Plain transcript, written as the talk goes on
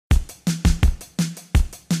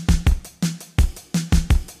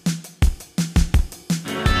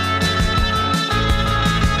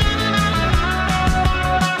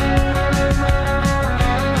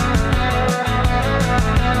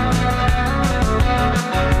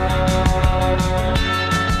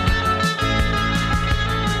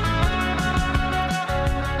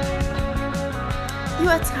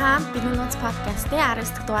Баярлалаа. Бидний нууц подкастын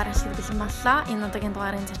 19 дахь дугаар эхлэх бэлэн боллоо. Энэ удаагийн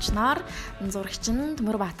дугаарын зочноор Зурагчин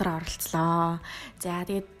Төмөрбаатар оролцлоо. За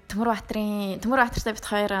тэгээд Төмөрбаатартай бит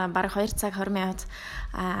хоёр бараг 2 цаг 20 минут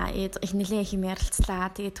их нэлээд их юм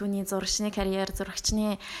ярилцлаа. Тэгээд түүний зурагчны карьер,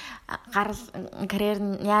 зурагчны карьер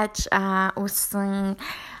нь яаж үүссэн,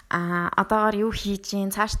 одоогоор юу хийж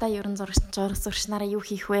гин, цаашдаа ерөн зурагчнаараа юу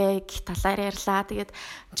хийх вэ гэх талаар ярьлаа. Тэгээд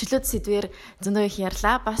чөлөөт сэдвээр зөндөө их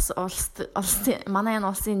ярьлаа. Бас манай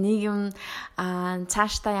энэ улсын нийгэм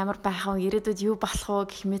цаашдаа ямар байх вэ, ирээдүйд юу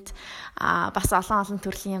болох вэ гэх мэт бас олон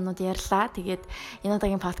төрлийн юмнууд ярьлаа. Тэгээд энэ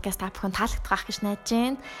удаагийн подкаст та бүхэн таалагдах гэж найдаж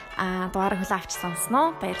байна. Дугаараа хүлээн авч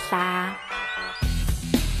сонсноо. Баярлалаа.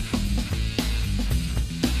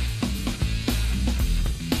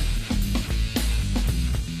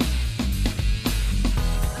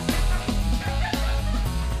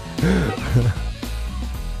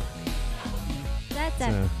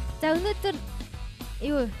 За өнөөдөр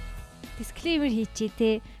юу дисклеймер хийчихье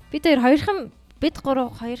те. Бид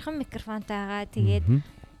гурав хоёрхан микрофонтой байгаа. Тэгээд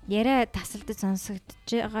яриа тасалдаж сонсогдож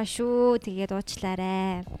байгаа шүү. Тэгээд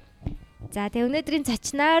уучлаарай. За тэгээ өнөөдрийн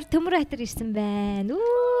зочноор Төмөрбаатар ирсэн байна.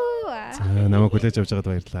 За намайг хүлээж авч байгаад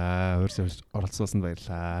баярлалаа. Оролцуулсанд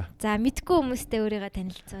баярлалаа. За мэдгүй хүмүүстээ өөрийгөө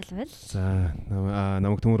танилцуулбал. За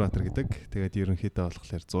намайг Төмөрбаатар гэдэг. Тэгээд ерөнхийдөө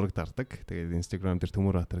болохоор зураг дардаг. Тэгээд Instagram дээр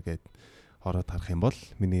Төмөрбаатар гэдэг ороод харах юм бол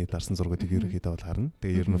миний дарсан зургуудыг ерөнхийдөө бол харна.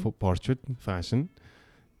 Тэгээд ер нь portrait, fashion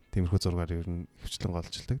тиймэрхүү зургаар ер нь хөвчлэн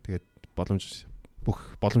голжилдаг. Тэгээд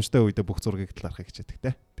бүх боломжтой үедээ бүх зургийг талархах хичээдэг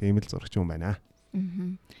те. Тийм л зурагч юм байна.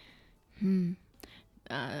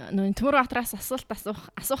 Нөө Төмөрбаатараас асуулт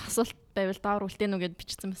байвал доор үлдээнүү гэд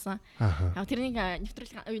бичсэн байсан. Яг тэрнийг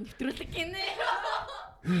нэвтрүүлэг гинэ.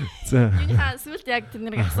 За. Юуны сүлд яг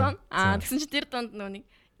тэрнийг асууна. Тэгсэн чи тэр донд нөө нэг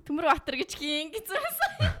Төмөрбаатар гэж хийн гэсэн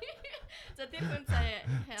байсан. За тэр хүн сая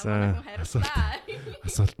хариуллаа.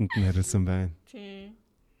 Асуултанд нь хариулсан байна. Тийм.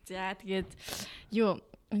 За тэгээд энэ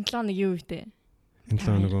 7 хоног юу вэ? Энэ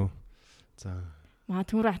 7 хоног. За.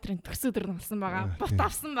 Төмөрбаатарын төгс өдөр нь болсон байгаа. Бут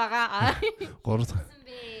авсан байгаа. 3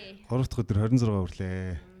 дахь өдөр 26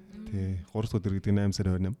 өрлөө. Тий. 3 дахь өдөр гэдэг нь 8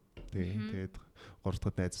 сарын 28. Тий. Тэгээд 3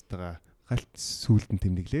 дахь найзтайгаа галт сүултэн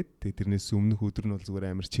тэмдэглээд тэгээд тэрнээс өмнөх өдөр нь бол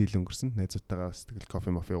зүгээр амар чийл өнгөрсөн. Найзтайгаа бас тэгэл кофе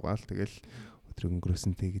угаал тэгэл өдрийг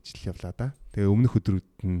өнгөрөөсөн тэгж л явлаа да. Тэгээ өмнөх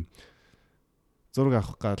өдрүүд нь зураг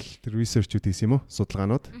авах гал тэр research-үүд хийсэн юм уу?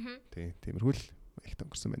 Судалгаанууд. Тий. Тиймэрхүү л ихт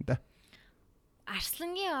өнгөрсөн байна да.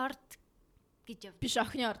 Арслангийн орд гэж яв. Биш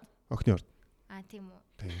охины орд. Охины орд. Тийм үү.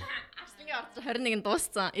 Арслангийн орд 21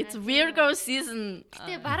 дууссан. It's Virgo season.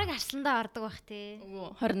 Гэтэ бараг арсландаа ордог бах те.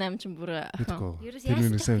 28 ч бүр охин.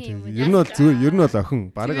 Ер нь бол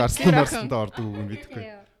охин. Бараг арсландаа ордог үг нь бидэхгүй.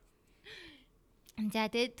 За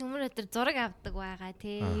тэгээд Төмөрбаатар зураг авдаг байгаа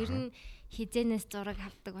те. Ер нь хизэнээс зураг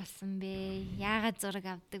авдаг болсон бэ? Яагаад зураг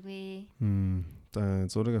авдаг вэ? За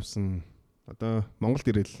зураг авсан. Одоо Монголд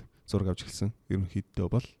ирэл зураг авч эхэлсэн. Ерөнхийдөө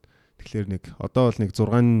бол тэгэхээр одоо бол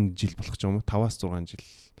 6 жил болох ч юм уу 5-аас 6 жил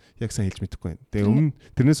яг сайн хэлж мэдэхгүй байна. Тэгээ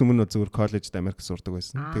тэрнээс өмнө зөвхөн коллежид Америк сурдаг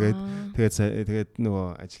байсан. Тэгээд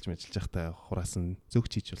нөгөө ажиллаж байхдаа хураасан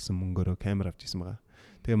зөвч хийж болсон мөнгөөрөө камер авч ирсэн байгаа.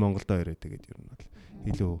 Тэгээ Монголдоо ирээд тэгээд ер нь бол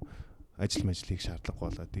илүү ажлыг шаардлагагүй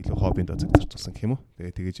болоод илүү хоббинд цаг зарцуулсан гэх юм уу.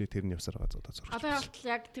 Тэгээд тэрний явсараа зодоо зурагч. Одоо бол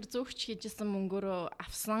яг тэр зөвч хийжсэн мөнгөөрөө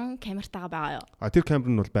авсан камертайгаа байгаа юу? Тэр камер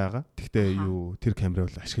нь бол байгаа. Гэхдээ тэр камерыг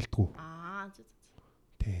бол ашигладгүй.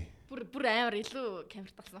 Тий. Бүр амар илүү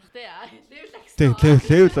камерт авсан бах те. Левел агсан. Тий,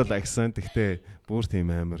 левел бол агсан. Гэхдээ бүр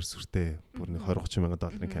тийм амар сүртэй бүр нэг 20-30 сая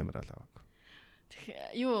долларын камер аваад.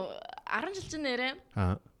 10 жил чинь нэрээ.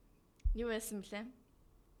 Юу байсан блэ?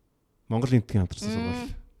 Монгол энтгийн хамтарсан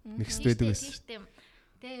сургууль. Нэгс байдаг байсан.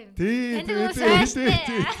 Тий.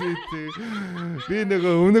 Би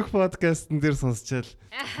нөгөө өмнөх подкастн дээр сонсчаал.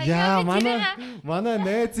 Яа манай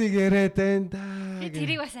найзыг яриад байна да. Би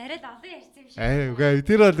тэрийг бас арай олон ярьсан юм шиг. Үгүй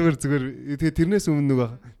тэр бол зүгээр тэгээ тэрнээс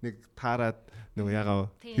өмнө нэг таарад нөгөө ягаа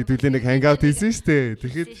хэдүүлээ нэг хангаут хийсэн шүү дээ.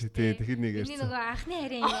 Тэгэхэд нэг ярьсан. Би нөгөө анхны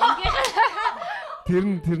харин Тэр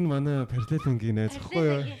нь манай параллелингийн найз гэхгүй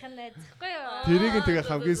юу? Тэрийг тэгээ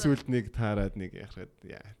хамгийн сүүлд нэг таарад нэг яхад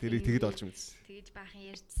тэрийг тэгэд олж мэдсэн. Тэгэж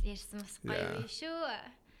баахан ярьсан бас гоё шүү.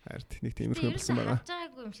 Харин нэг тиймэрхүү болсон байгаа. Хавж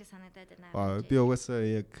байгаагүй юм шиг санагдаад байна. Би угаасаа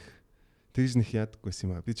яг тэгж нэг яадаггүйсэн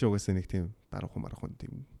юм аа. Би ч угаасаа нэг тийм дараахан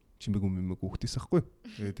тийм чимэг өмнөг үхтэйс ахгүй.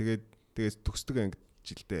 Тэгээд төгсдөг анги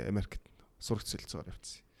жилдээ Америкт сурагч солилцоогоор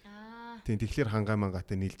явцсан. Тийм тэгэхээр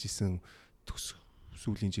хангамангатай нийлж исэн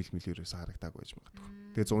сүүлийн жил мөлөөрөөс харагдаагүй байж магадгүй.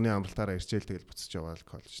 Тэгээ 100-ны амралтаараа ирчээл тэгэл буцаж яваал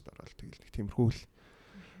коллежд ороод тэгэл нэг тиймэрхүү л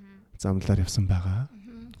замналаар явсан байгаа.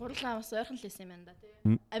 Гурлаа бас ойрхон л байсан юм байна да тий.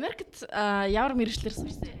 Америкт ямар мэргэжлэр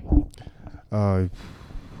сурсан?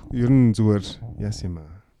 Ер нь зүгээр яасан юм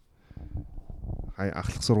аа.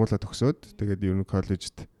 ахлах сургуулаа төгсөөд тэгээд ер нь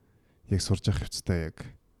коллежид яг сурж явах хэвчтэй яг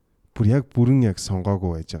бүрэн яг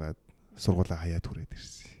сонгоогүй байж байгаа сургуулаа хаяад хүрээд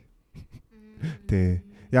ирсэн. Тэ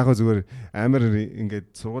яг зүгээр амар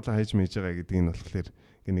ингээд сургуулаа хайж мэж байгаа гэдэг нь болохоор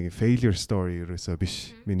нэг failure story ерөөсөө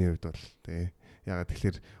биш миний хувьд бол тэ ягаад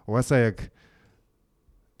тэгэхээр угаасаа яг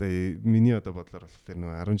миний одоо бодлоор болохоор нэг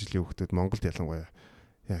 10 жилийн хүүхдүүд Монголд ялангуяа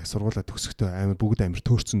яг сургуулаа төгсөхдөө бүгд амар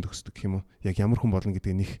төөрцөн төгсдөг гэх юм уу. Яг ямар хүн болно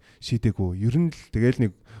гэдгийг нэг шийдээгүй. Ер нь л тэгэл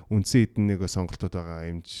нэг үндсэн эдэн нэг сонголтууд байгаа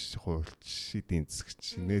юмж хуульч шийдийн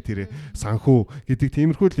зэсгч нэ тэр санхүү гэдэг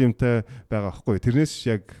тиймэрхүү л юмтай байгаа байхгүй. Тэрнээс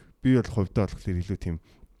яг би бол хувьдаа болохоор илүү тийм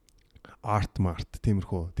арт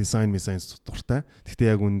тиймэрхүү дизайн дуртай. Гэхдээ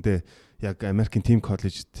яг үндэ яг Америкийн Team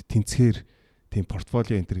College-д тэнцхээр тийм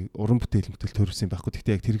портфолио энэ төр уран бүтээл төрүүлсэн байхгүй.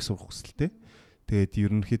 Гэхдээ яг тэрийг сурах хүсэлтэй. Тэгээд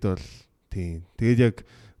ерөнхийдөө бол тийм. Тэгээд яг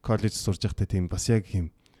коллеж сурж байхдаа тийм бас яг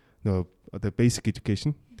юм нөгөө одоо basic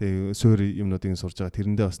education тэгээ суур юмнуудыг сурж байгаа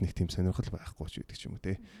тэрэндээ бас нэг тийм сонирхол байхгүй ч гэдэг ч юм уу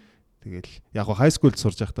те. Тэгэл яг хай скулд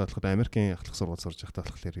сурж байхдаа болохоор Америкийн ахлах сургууль сурж байхдаа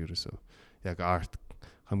болохоор ерөөсөө яг арт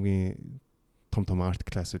хамгийн том арт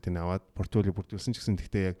классуудыг аваад портфолио бүрдүүлсэн ч гэсэн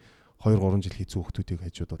гэхдээ яг 2-3 жил хийцүү хүмүүсийг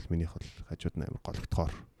хажууд бол минийх бол хажууд нь амар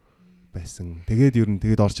гологдохоор байсан. Тэгээд ер нь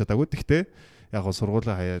тэгээд орч чадаагүй. Гэхдээ яг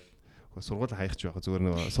сургуулаа хаяад сургуулаа хаях ч байгаа зүгээр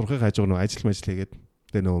нөгөө сурахыг хайж байгаа нөгөө ажил хийгээд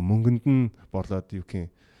тэгээ нөгөө мөнгөнд нь борлоод юу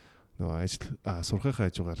гэх нөгөө ажил сурахыг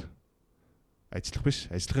хайж байгаагаар ажиллах биш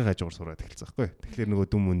ажлахыг хайж байгаагаар сураад эхэлсэн байхгүй. Тэгэхээр нөгөө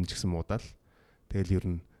дүм үнэн ч гэсэн муудаал. Тэгэл ер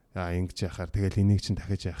нь ингэж яхаар тэгэл энийг чинь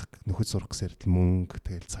дахиж яах нөхөд сурах гэсээр л мөнгө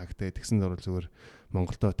тэгэл цагтай тэгсэн дор зүгээр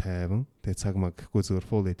Монголдоо тайван тэгээ цаг маг гэхгүй зүгээр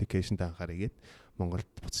full education та анхаарыгээд Монголд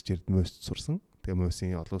буцаж ирд мөс сурсан. Тэгээ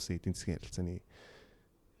мөсийн олон улсын эдийн засгийн харилцааны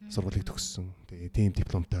сургуулийг төгссөн. Тэгээ тийм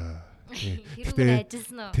дипломтой. Тэрүүгээр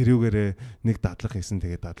ажилласан уу? Тэрүүгээрээ нэг дадлага хийсэн.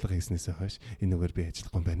 Тэгээ дадлага хийснээсээ хойш энэ үгээр би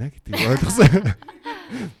ажиллахгүй юм байна гэдгийг ойлгосон.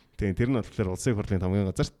 Тэгээ тэр нь болохоор улсын хурлын хамгийн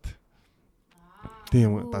газарт тийм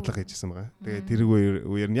дадлага хийжсэн байгаа. Тэгээ тэр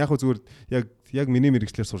үеэр нь яг зүгээр яг миний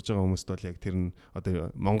мэрэгчлэр сурж байгаа хүмүүст бол яг тэр нь одоо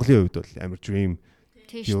Монголын хувьд бол амар dream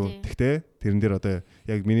юу. Тэгтээ тэрэн дээр одоо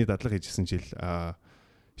яг миний дадлага хийжсэн жил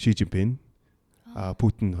Ши Жинпин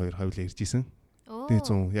Путин хоёр хоёулаа ирж исэн.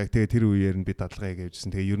 Тэгээ яг тэгээ тэр үеэр нь би дадлага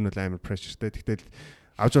хийжсэн. Тэгээ ер нь бол амар pressureтэй. Тэгтэл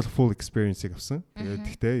авч болох full experience-ийг авсан. Тэгээ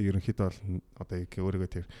тэгтээ ерөнхийдөө бол одоо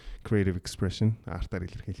өөрийгөө тэр creative expression артаар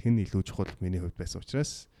илэрхийлэх нь илүү чухал миний хувьд байсан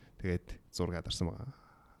учраас тэгээд зураг адарсан байгаа.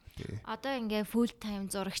 Тэгээ. Одоо ингээ full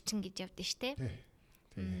time зурагчин гэж явдсан шүү дээ.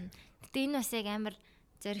 Гэтэ энэ бас яг амар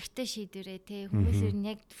зоригтой шийдвэрээ те хүмүүс ер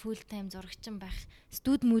нь яг full time зурагчин байх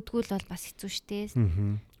студ мүдгүүл бол бас хэцүү шүү дээ.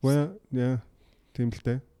 Well, yeah. Тийм л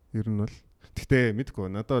дээ. Ер нь бол. Гэтэ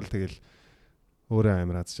мэдгүй надад бол тэгэл өөрөө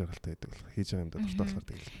амар аз жаргалтай байдаг бол хийж байгаа юм даа дуртай болохоор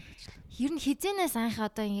тэгэл ажиллаа. Ер нь хизэнээс анх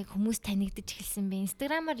одоо ингээ хүмүүс танигдаж эхэлсэн бэ.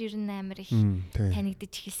 Инстаграмаар ер нь амар их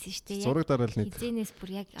танигдаж эхэлсэн шүү дээ. Зураг дараал нэг хизэнээс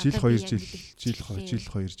бүр яг жил 2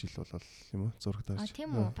 жил болол юм уу зураг дараач.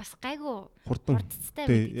 Тийм үү. Бас гайгүй хурдцтай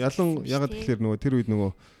байдаг. Ягаад тэгэхээр нөгөө тэр үед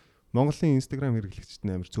нөгөө Монголын Instagram хэрэглэгчид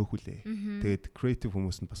амар цөөхүлээ. Тэгээд creative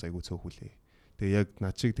хүмүүс нь бас айгүй цөөхүлээ. Тэгээ яг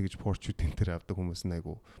над шиг тэгж порчууд энэ төр авдаг хүмүүс нь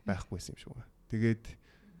айгүй байхгүйсэн юм шиг байна. Тэгээд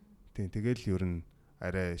тэгэл ер нь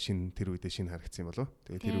арай тэр үедээ шинэ харагдсан юм болов.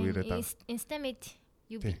 Тэгээ тэр үеэрээ Instamit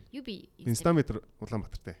Instamit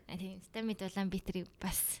Улаанбаатартай. Тийм Instamit Улаанбаатарыг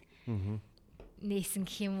бас нээсэн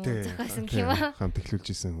гэх юм уу, зохиосон гэх юм уу? Хамт эхлүүлж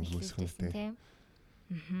исэн хүмүүс хэрэгтэй.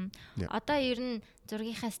 Одоо ер нь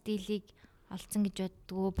зургийнхаа стилийг олцсон гэж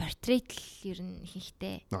боддгоо портрет л ер нь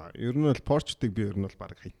хийхтэй. Ер нь бол порчтыг би ер нь бол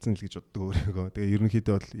баг хайцсан л гэж боддог өөрийгөө. Тэгээ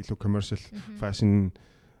ерөнхийдөө бол илүү commercial fashion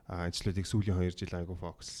ажлуудыг сүүлийн 2 жил айгу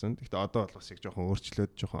фокуслсан. Гэхдээ одоо бол бас яг жоохон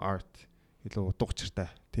өөрчлөөд жоохон art илүү утга учиртай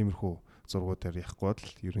тиймэрхүү зургуудаар явахгүй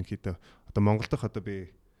бол ерөнхийдөө одоо Монголд одоо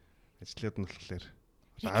би ажлууд нь болохоор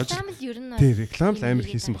реклам л ер нь тий реклам л амар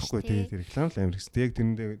хийсэн байхгүй тий реклам л амар хийсэн. Яг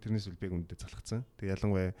тэрнээс үл би үндэ залхацсан. Тэг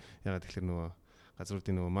ялангуяа ягаад тэгэхээр нөгөө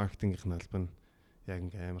газруудын нөгөө маркетингийн алба нь яг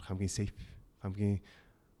ингээм амар хамгийн safe хамгийн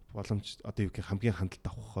боломж одоо юу гэх хамгийн хандлт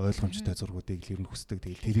авах ойлгомжтой зургуудыг л ер нь хүсдэг.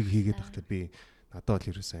 Тэгэл тэрийг хийгээд байхдаа би надад бол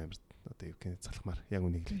ерөөсөө амар одоо юу гэх залхмаар яг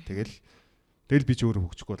үнийг л тэгэл би ч өөрөө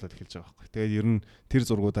хөгжихгүй болоод эхэлж байгаа байхгүй. Тэгээд ер нь тэр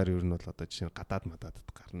зургуудаар ер нь бол одоо жишээ нь гадаад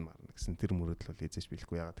гарна марна гэсэн тэр мөрөдөл бол эзэж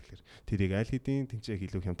билэхгүй яагаад тэгэхээр тэрийг аль хэдийн тэнцээ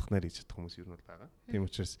илүү хямдхнаар хийж чадах хүмүүс ер нь бол байгаа. Тийм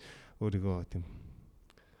учраас өөрийгөө тийм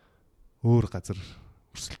өөр газар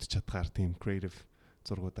өрсөлдөж чадхаар тийм creative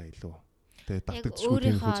зургуудаа илүү тэгээд давтагдчихгүй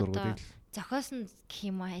тийм зургуудыг зохиосон гэх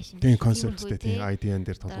юм уу хайшин. Тийм концепттэй тийм ID-ан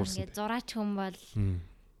дээр толгуурсан. Тэгээд зураач хүн бол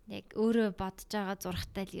яг өөрөө бодож байгаа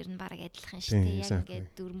зурагтай л ер нь бараг адилхан шүү дээ. Яг ингээд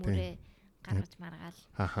дүрмүрээ гаргаж маргаал.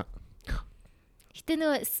 Гэтэ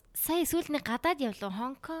нөгөө сая сүүлний гадаад явлаа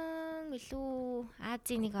Хонконг илүү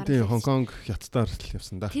Азийн нэг орн. Тийм Хонконг хятадаар л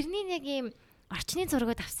явсан да. Тэрний нэг юм орчны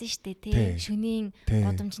зургууд авсан штэ тий. Шөнийн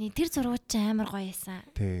годомжны тэр зургууд ч амар гоё байсан.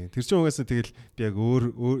 Тий. Тэр чинь угаасаа тэгэл би яг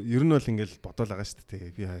өөр ер нь бол ингээл бодоол байгаа штэ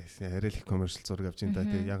тий. Би арай л их commercial зураг авч ин та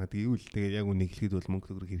тий. Ягаад гэвэл тэгээ яг үнийг хэлэхэд бол мөнгө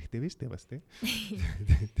төгрөг хэрэгтэй байж тээ бас тий.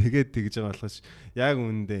 Тэгээд тэгж байгаа болохоос яг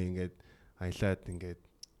үүндээ ингээд аялаад ингээд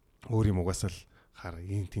өөр юм угаасаа л хар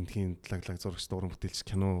ийм тентхийн лаглаг зурагч уран бүтээлч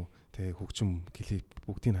кино тий хөгжим клип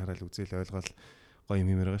бүгдийг хараад үзэл ойлгоол гоё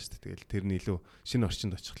юм байгаа шүү дээ. Тэгэл тэр нь илүү шинэ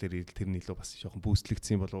орчинд очихлаар тэр нь илүү бас жоохон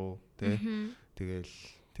бүүстлэгдсэн болов уу тий. Тэгэл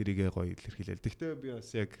тэрийгээ гоё илэрхийлэл. Гэхдээ би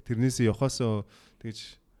бас яг тэрнээсээ явахаасаа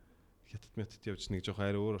тэгж хятад метод явж нэг жоохон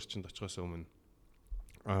арай өөр орчинд очихоос өмнө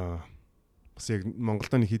бас яг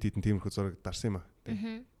Монголдоо нэг хит хитэн тиймэрхүү зураг дарсан юм аа.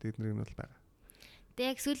 Тэгээд нэр нь бол байгаа. Тэг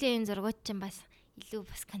яг сүүлийн зургууд чинь бас илүү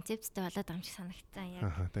бас концепттэй болоод байгаа юм шиг санагдсан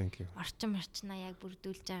яг. Thank you. Орчнаа яг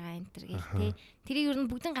бүрдүүлж байгаа энэ төр гэх тий. Тэрийг ер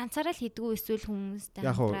нь бүгдэн ганцаараа л хийдгүү эсвэл хүмүүстэй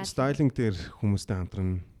хамтраад. Яг стайлинг дээр хүмүүстэй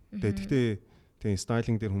хамтрана. Гэхдээ тий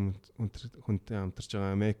стайлинг дээр хүнтэй хамтарч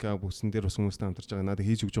байгаа, мейкап бүсэн дээр бас хүмүүстэй хамтарч байгаа. Надад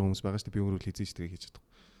хийж өгч байгаа хүмүүс байгаа шүү дээ. Би өөрөө л хийж тэрийг хийж чадах.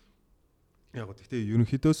 Яг гоо гэхдээ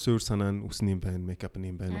ерөнхийдөө суур санаа нь үсний юм байна, мейкап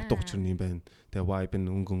нь юм байна, утга учир нь юм байна. Тэгээ vibe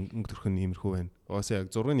нь өнгө төрхөн иймэрхүү байна. Угаасаа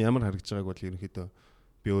яг зураг нь ямар харагдаж байгааг бол ерөнхийдөө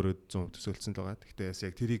би өөрөө 100% төсөөлсөн л байгаа. Гэхдээ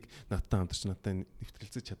яг тэрийг надтай хамтарч надтай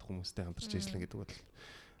нэвтрэлцэж чадах хүмүүстэй хамтарч ажиллана гэдэг бол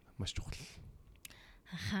маш чухал.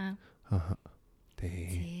 Аха.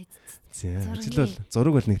 Тэг.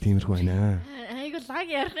 Зураг бол нэг тиймэрхүү байна. Айгу лаг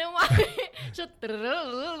ярих юм аа. Шууд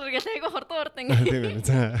гэл айгу хурдан ингээ. Тийм байна.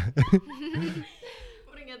 За.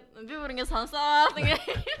 Би бүргээ сонсоод ингээ.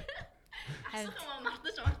 Асуух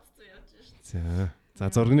мартаж явж шүү.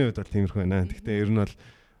 За зургийн үед бол тиймэрхүү байна. Гэхдээ ер нь бол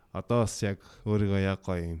одоо бас яг өөрийгөө яг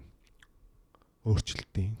гоё юм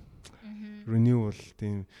өөрчлөлтийн renewal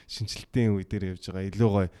тийм шинжилтийн үе дээр явж байгаа. Илүү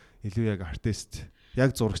гоё, илүү яг артист,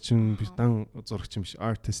 яг зурагчин биш, дан зурагчин биш,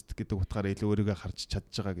 артист гэдэг утгаараа илүү өөрийгөө харж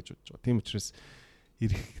чадж байгаа гэж бодож байгаа. Тийм учраас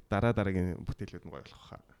ирэх дараагийн бүтээлүүд нь гоё болох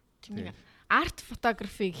хаа. Тийм. Арт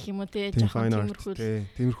фотографи гэх юм уу те жоохон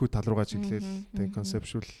тиймэрхүү тал руугаа чиглэл, тийм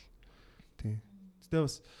conceptual тийм. Тэгтээ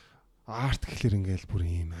бас арт гэхэлэр ингээл бүр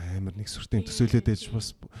ийм амар нэг сүртэй төсөөлөд ээж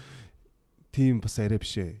бас тийм бас арай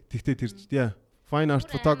биш ээ. Тэгтээ тэр fine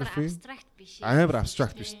art photography амар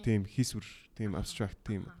abstract биш тийм хийсвэр тийм abstract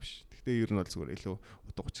тийм биш. Тэгтээ ер нь бол зүгээр илүү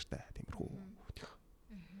утга учиртай тиймэрхүү.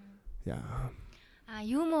 Яа.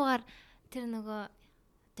 Юмугаар тэр нөгөө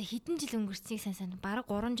одоо хэдэн жил өнгөрцнийг сайн бараг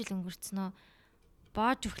 3 жил өнгөрцөн нөө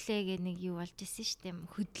боож өглөө гэх нэг юу болж исэн шүү дээ.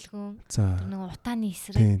 Хөдөлгөөн. Тэр нөгөө утааны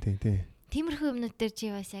эсрэг. Тийм. Тиймэрхүү юмнууд дээр чи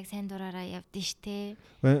бас яг сайн дураараа явдсан ш тэ.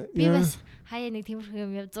 Би бас хаяа нэг тиймэрхүү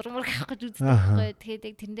юм зурмаг авах гэж үздэг байхгүй. Тэгээд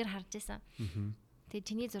яг тэрэн дээр харж байсан. Тэгээд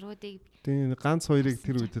чиний зургуудыг тийм ганц хоёрыг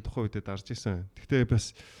тэр үедээ тухайн үедээ дарж исэн. Гэхдээ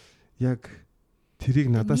бас яг тэрийг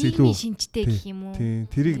надаас илүү шинжтэй гэх юм уу? Тийм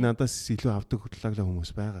тэрийг надаас илүү авдаг хөдөлгөөлөө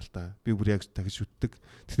хүмүүс байгаа л да. Би бүр яг тагж үтдэг.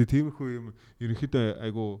 Гэхдээ тиймэрхүү юм ерөнхийдөө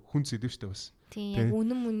айгу хүн зэдэв штэ бас. Тийм яг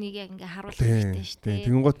үнэн мүнийг яг ингээ харуулах хэрэгтэй шүү дээ.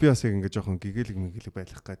 Тийм тэгэнгუთ би бас яг ингээ жоохон гэгээлэг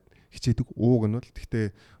байх гээд хичээдэг ууг нь бол гэхдээ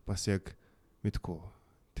бас яг мэдгүй.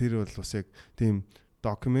 Тэр бол бас яг тийм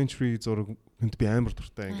documentary зураг хүнд би амар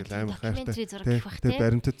дуртай ингээл амар хайртай. Тэгээ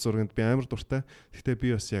баримтат зурагт би амар дуртай. Гэхдээ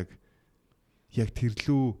би бас яг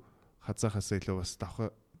тэрлүү хазаахаас илүү бас давхар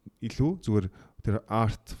илүү зүгээр тэр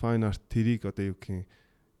art fine art тэрийг одоо юу гэх юм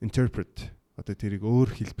interpret одоо тэрийг өөр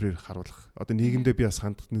хэлбэрээр харуулах. Одоо нийгэмдээ би бас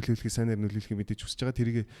нөлөөлөхийг сайнаар нөлөөлөхийг мэдээж хүсэж байгаа.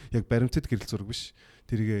 Тэрийг яг баримтат гэрэл зураг биш.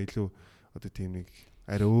 Тэрийг илүү одоо тийм нэг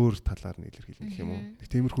арай өөр талаар нь илэрхийлэх гэх юм уу.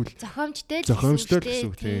 Тиймэрхүү зохиомжтой гэсэн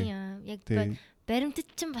үг тийм. Яг баримтат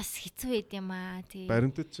ч бас хэцүү байд юм аа. Тийм.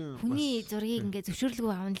 Баримтат ч хүний зургийг ингээ зөвшөөрлгүй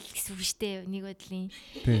авна л гэсэн үг шүү дээ. Нэг бодлын.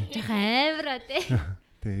 Жохон амараа тий.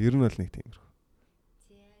 Тийм. Ер нь бол нэг тиймэрхүү.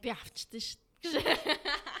 Би авчдээ шүү.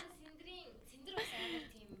 Синдэр бас амар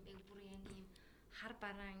тийм бүр яг юм хар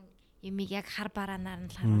бараан юмыг яг хар бараанаар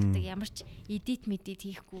нь л харуулдаг. Ямар ч эдит медит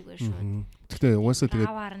хийхгүйгээр шууд. Гэхдээ угаасаа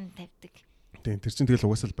тэгээд аваар нь тавьдаг. Тийм тэр чинь тэгэл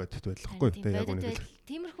угаасаа л бодит байлаа хгүй. Тэгээ яг үнэ.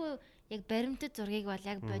 Тиймэрхүү яг баримтат зургийг бол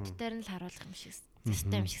яг бодитоор нь л харуулах юм шиг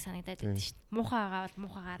систем шиг санагдаад байдаг шүү дээ. Муухай байгаа бол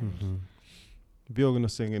муухайгаар нь. Би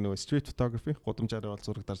өгнөөс ингэ нөгөө street photography гудамжаараа бол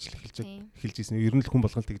зураг дарж эхэлж ийсэн. Ер нь л хүн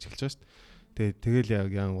болгоно тэгж эхэлж байгаа шүү дээ. Тэгэл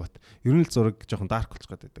яг яангуут ер нь л зураг жоохон dark болж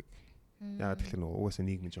гад байдаг. Яагаад тэгэхээр нөгөө угаасаа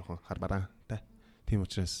нийгмийн жоохон хар бараантай. Тийм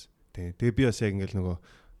учраас тэгээ би бас яг ингээл нөгөө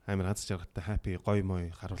амар аз жаргалтай happy гоё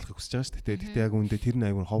мой харуулахыг хүсэж байгаа шүү дээ. Тэгтээ яг үүндээ тэр нь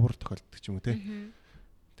айгүй ховор тохиолддог ч юм уу те.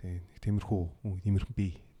 Тиймэрхүү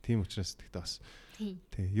би. Тийм учраас тэгтээ бас.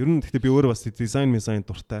 Ер нь тэгтээ би өөрөө бас дизайн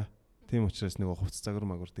дуртай. Тийм учраас нөгөө хувцас загвар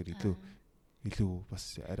магвар дээр илүү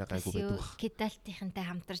бас арай гайгүй байдаг баг. Кидалтынхантай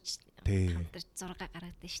хамтарч зураг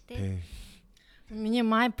гаргадаг шүү дээ. Миний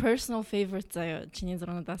my personal favorite заяа чиний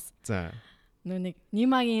зургуудаас. За. нэг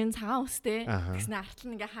нимагийн цагаан үстэй тэгснэ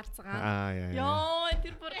артл ингээ харцгаа. Йоо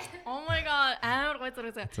тэр бүр oh my god амар гой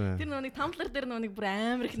зураг. Тэр нэг Tumblr дээр нэг бүр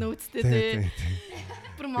амар их нөөцтэй тий.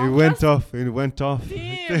 Бүр it went off.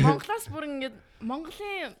 Монголоос бүр ингээ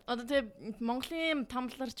Монголын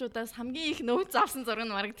Tumblr-чудаас хамгийн их нөөц авсан зураг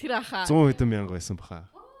нь баг тэр аха. 100 хэдэн мянга байсан баха.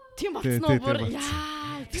 Тийм болсон уу бүр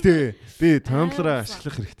яа. Гэтэ би Tumblr-аа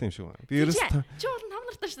ашиглах хэрэгтэй юм шиг байна. Би ерөөс чи бол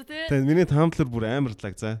Tumblr-тай шүү дээ тий. Тэгээ миний Tumblr бүр амар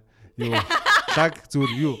лаг за. Юу лаг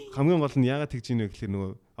зүгээр юу хамгийн гол нь яагаад тэгж ийнэ гэхэлэр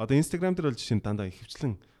нөгөө одоо Instagram дээр бол жишээ нь дандаа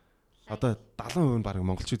ихэвчлэн одоо 70% нь баг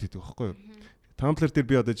монголчууд хийдэг байхгүй юу. Tumblr дээр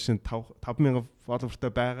би одоо жишээ нь 5000 followerтай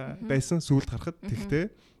байсан сүүлд харахад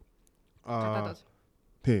тэгтээ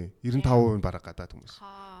тий 95% нь баг гадаад хүмүүс.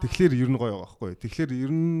 Тэгэхээр ер нь гоё байгаа байхгүй юу. Тэгэхээр ер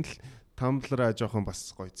нь л Tumblr-аа жоохон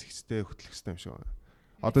бас гоё зэгцтэй хөтлөхстэй юм шиг байна.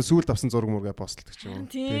 Одоо сүүлд авсан зураг мургаа постлдаг ч юм уу.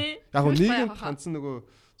 Яг нь нийгэмд хандсан нөгөө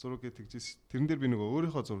зураг гэж тэгжээс тэрэн дээр би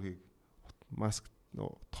нөгөө өөрийнхөө зургийг маск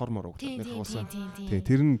тор мороо гэдэг хавуулсан.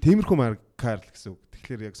 Тэр нь тиймэрхүү маркаар л гэсэн үг.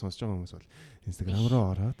 Тэгэхээр яг сонсож байгаа хүмүүс бол Instagram руу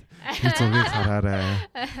ороод тэр зургийг хараарай.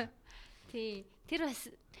 Тий. Тэр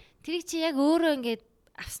бас тэрийг чи яг өөрөө ингээд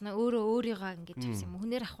авснаа өөрийгөө ингээд тавьсан юм.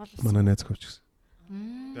 Хүнээр авахулсан. Манай найз хөвч гэсэн.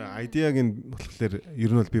 Тэгээ айдиаг нь болохоор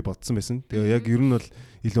ер нь бол би бодсон байсан. Тэгээ яг ер нь бол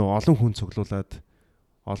илүү олон хүн цуглуулад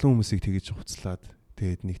олон хүмүүсийг тэгж хуцлаад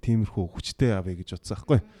тэгээд нэг тиймэрхүү хүчтэй авъя гэж бодсон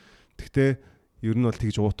байхгүй. Тэгтээ ер нь бол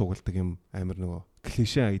тэгж уут угалдаг юм амар нөгөө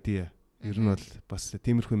клишэ айдиа. Ер нь бол бас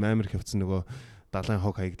тиймэрхүү амар их явцсан нөгөө далайн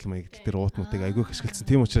хог хаягдал маягдал тэр уутнуудыг айгүйх ашигласан.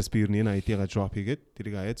 Тийм учраас би ер нь энэ айдиага drop хийгээд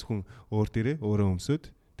тэрийг аяа зөвхөн өөр дээрээ өөрөө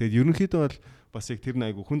өмсөд. Тэгээд ерөнхийдөө бол бас яг тэр нь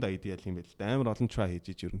айгүй хүнд айдиа л юм байл. Амар олон try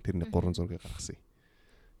хийж ер нь тэр нэг 3 зургийг гаргасан юм.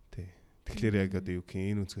 Тий. Тэгэхээр яг одоо юу гэх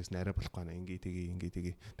юм энэ өнцгөөс нарай болохгүй наа ингээ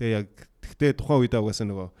тгий. Тэгээ яг тэгтээ тухайн үедээ угаасаа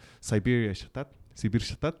нөгөө Сибир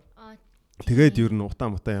шатаад тэгээд ер нь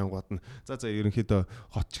утаа янгууд нь за ерөнхийдөө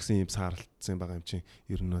хот ч гэсэн юм саарлцсан байгаа юм чинь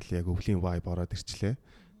ер нь бол яг өвлийн vibe ороод ирчлээ.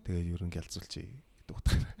 Тэгээд ер нь гялзуулчих гэдэг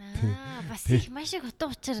утгаар. Бас их маш их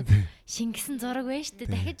утга учир шингэсэн зураг байна шүү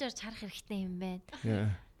дээ. Дахиж орж харах хэрэгтэй юм байна.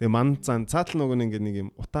 Тэгээ ман цаатал нөгөө нэг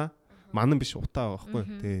юм утаа манан биш утаа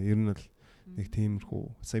байхгүй. Тэгээ ер нь бол нэг тиймэрхүү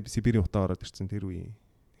Сибирийн утаа ороод ирсэн тэр үе.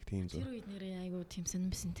 Тийм зөв. Тэр үед нэрээ айгу тийм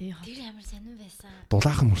сонирмсэн тий. Тэр амар сонирм байсан.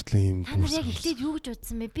 Дулаахан мөртлөө юм. Та нар яг эхлээд юу гэж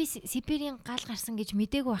бодсон бэ? Би Сибирийн гал гарсан гэж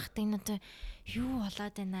мдээгүй байхдаа энэ одоо юу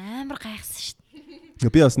болоод байна? Амар гайхсан шүү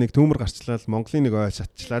дээ. Би бас нэг төмөр гарчлал Монголын нэг ой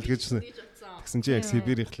шатчлаа л гэж тэгсэн чи яг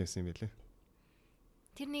Сибирийн хэлсэн юм байлээ.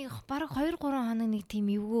 Тэр нэг бараг 2 3 хоног нэг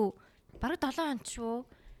тийм эвгүй бараг 7 хоног шүү.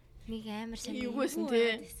 Нэг амар сонирм эвгүйсэн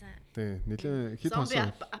тий. Тий, нэлээ хит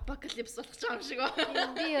хонсон. Апокалипс болох ч юм шиг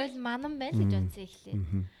байна. Би бол манан байл гэж бодсон эхлээ.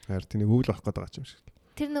 Харин тийм өвөл болох гэдэг юм шиг.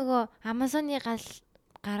 Тэр нөгөө Амазоны гал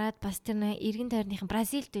гараад бас тэр нэг эргэн тойрныхан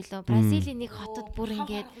Бразилд үлээ. Бразилийн нэг хотод бүр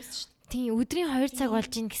ингээд тийм өдрийн 2 цаг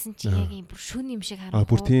болж ийн гэсэн чи яг юм бүр шүн юм шиг харагдав.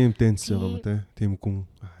 Бүр тийм дэнс байгаа юм тий. Тийм гүн.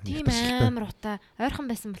 Тийм амар утаа. Ойрхон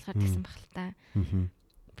байсан болохоор тэгсэн баг л та.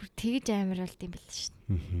 Бүр тэгж амар болд юм байл шүү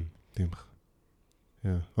дээ. Тийм баг.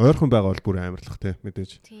 Яа, ойрхон байгаа бол бүр амарлах тий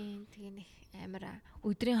мэдээж. Тийм, тэгээ нэг амар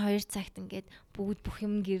өдрийн 2 цагт ингээд бүгд бүх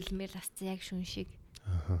юм гэрлэмээр ласцсан яг шүн шиг.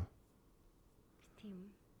 Аха. Тийм.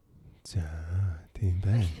 За, тийм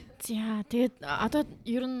байна. За, тэгээд одоо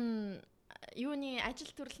ер нь юуны ажил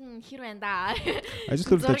төрөл нь хэр байна да? Ажил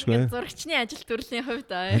төрөлд ажгүй. Зурагчны ажил төрлийн хувьд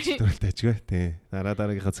ажил төрөлд ажгүй тий.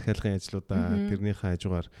 Дараагийнхаа захиалгын ажлуудаа тэрнийхээ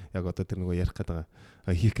хажуугаар яг одоо тэр нөгөө ярих гэдэг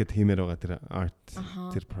хийх гээд хиймээр байгаа тэр арт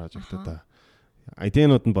тэр project-удаа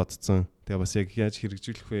айдианууд нь бодцсон. Тэгээ бас яг яаж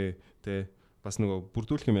хэрэгжүүлэх вэ? Тэ бас нөгөө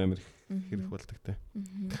бүрдүүлэх юм амар их хэрэг болдог те.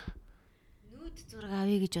 Нүүд зураг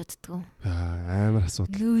авъя гэж боддгоо. Амар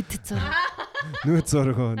асуудал. Нүүд зураг. Нүүд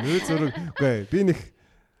зураг. Үгүй би нэг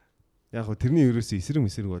яг гоо тэрний ерөөсөө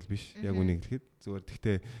эсрэг бол биш. Яг үнийг хэлэхэд зүгээр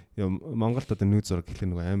тэгтээ Монголд одоо нүүд зураг гэхэл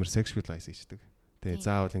нөгөө амар sexualize хийдэг. Тэ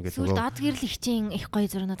заавал ингээд нөгөө дод гэрэл ихчийн их гоё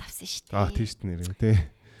зурнууд авсан шүү дээ. Тийм шүү дээ нэр тэ.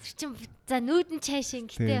 Чин за нүүдэн чаашин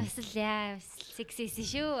гэтээ бас л сексис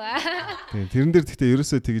шүү. Тийм тэрэн дээр гэхдээ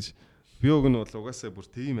ерөөсөө тэгж биог нь бол угаасаа бүр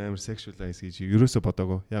тийм амар sexualize гэж ерөөсөө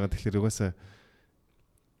бодоагүй. Ягаад тэгэхээр угаасаа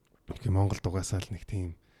Монголд угаасаа л нэг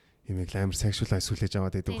тийм юм амар sexualize сүлээж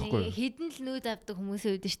аваад байдаг байхгүй юу? Хідэн л нүүд авдаг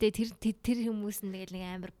хүмүүсийн үед шүү дээ. Тэр хүмүүс нь тэгэл нэг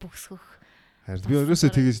амар бүксгөх. Харин би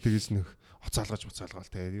ерөөсөө тэгж нэг хоцоолгож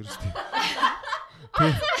тэгээд ерөөсөө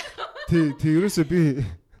тийм ерөөсөө би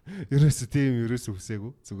ерөөсөө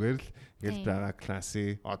хүсээгүй. Зүгээр л ингээл байгаа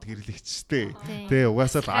класси од гэрлэгчтэй. Тэ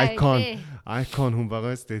угаасаа icon хүн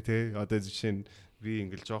байгаас тэ одоо жишээ нь би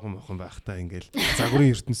ингээл жоохон мохон байхдаа ингээл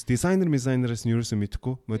загварын ертөнц дизайнераас нь ерөөсөө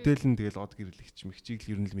мэдэхгүй. Модель нь тэгэл од гэрлэгч мэгчийг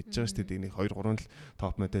л ер нь л мэдж байгаа шүү дээ. Нэг 2 3 л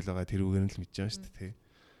топ модель байгаа тэрүүгээр нь л мэдж байгаа шүү дээ.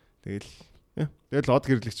 Тэгэл Тэгэл од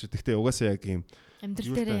гэрлэгч. Гэхдээ угаасаа яг ийм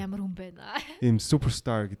амьдрал дээр ямар хүн байна. Ийм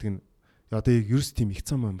суперстар гэдэг нь одоо ерөөс тийм их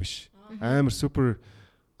цам юм биш. Амар супер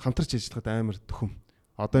хамтарч ажиллахад амар төхөм.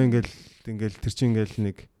 Одоо ингээл тэр чинь ингээл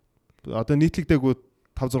нэг одоо нийтлэгдээгүй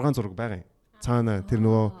 5 6 зураг байгаа юм. Цаана тэр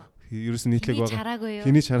нөгөө ерөөс нь нийтлэг байгаа.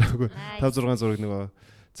 Хэний чараагүй 5 6 зураг нөгөө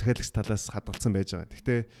захиалагч талаас хадгалсан байж байгаа.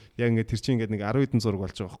 Гэхдээ яг ингээд тэр чинь ингээд нэг 10 хэдэн зураг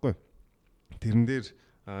болж байгаа байхгүй. Тэрэн дээр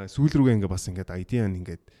сүүл рүүгээ ингээд бас ингээд айдиан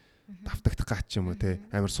ингээд давтагдах гаач юм уу те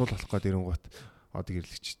амар сул болох гээд ирэнгуут одоо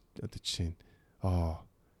гэрлэгч одоо жишээ нь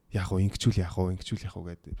яг уу ингэчүүл яг уу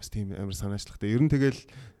гэдэг бас тийм амар санаачлагтай. Ер нь тэгэл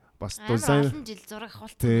бас дизайн олон жил зураг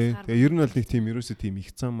хулцсан болохоор тэгээ ер нь бол нэг тийм ерөөсөө тийм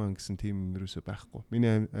их цам маань гэсэн тийм ерөөсөө байхгүй.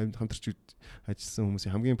 Миний хамтарч ажилласан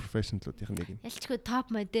хүмүүсийн хамгийн профешнлуудын нэг юм. Ялчгүй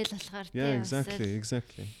топ модель болохоор тийм.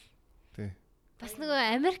 Exactly. Тэ. Бас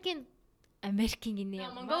нөгөө Америкийн гинэ.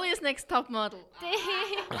 Mongolia's next top model.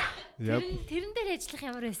 Тэрэн дээр ажиллах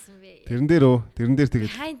ямар байсан бэ? Тэрэн дээр тэгээд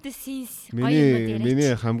behind the scenes гоё юм яриач.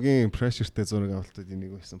 Миний хамгийн pressureтэй зураг авалтууд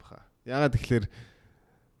энийг байсан баха. Ягаад тэгэхээр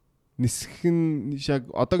нисэх нь яг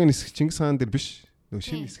одоогийн нисэх Чингис хаан дээр биш. Нөгөө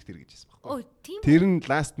шинэ нисэх дээр гэж хэлсэн байхгүй. Тэр нь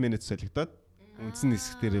last minute солигдоод үндсэн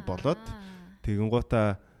нисэх дээр болоод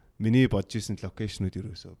тэгэнгуутаа миний бодож исэн локейшнуд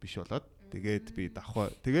ерөөсөө биш болоод тэгээд би давхаа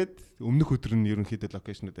тэгээд өмнөх өдөр нь ерөнхийдөө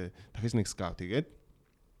локейшнуудаа дахиж нэг скаут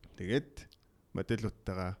тэгээд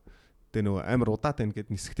модельуудтайгаа тэгээ нөгөө амар удаатай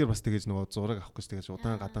ингээд нисгтэр бас тэгэж нөгөө зураг авах гэж тэгэж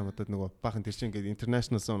удаан гадаамуудад нөгөө баахан тэр чинь ингээд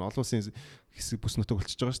international zone олон улсын хэсэг бүс нутаг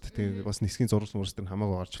болчихж байгаа шүү дээ. Тэгээ бас нисгийн зураг мөрс төр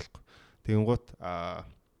хамаагүй орж болохгүй. Тэгэнгუთ 3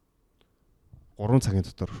 цагийн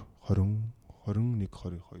дотор 21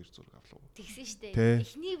 22 зураг авлаа. Тэгсэн шүү дээ.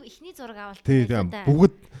 Эхний зураг авалт. Тийм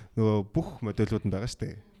бүгд нөгөө бүх модельууд нь байгаа шүү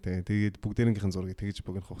дээ. Тэгээд бүгдээрнийхэн зургийг тэгж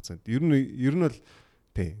богино хугацаанд. Ер нь бол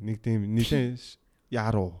нэг тийм нэлээд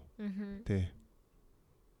яруу.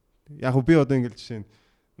 Яг би одоо ингэж жишээ нь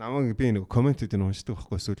намайг би нэг комментүүд нь уншдаг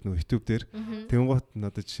байхгүй эсвэл нөгөө YouTube дээр тэгэнгუთ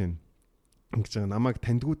надад жишээ нь ингэж байгаа намайг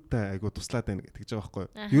тандгуудтай айгу туслаад байна гэж байгаа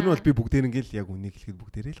байхгүй. Ер нь бол би бүгдээр ингээл яг үнийг хэлэхэд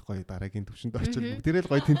бүгдээрээ л гоё дараагийн төвшөнд очил бүгдээрээ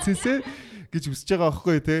л гоё тэнцээсэ гэж хүсэж байгаа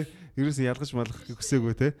байхгүй те. Ерөөсөө ялгаж малах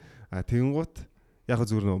хүсээгүй те. Тэгэнгუთ яг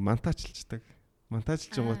зүгээр нөгөө монтажлцдаг.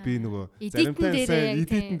 Монтажлжингууд би нөгөө заримдаа сайн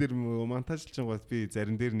эдитэн дээр монтажлжингууд би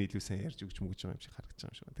зарим дээр нь илүү сайн ярьж өгч мөгж байгаа юм шиг харагдаж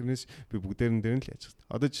байгаа юм шиг. Тэрнээс би бүгдээр нь дээр нь л яаж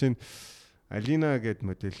байгаа. Одоо жишээ нь Алина гэдэг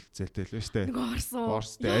модель зэлтэй л байна шүү дээ.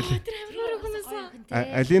 Орстой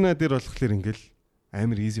Алина дээр болохоор ингээл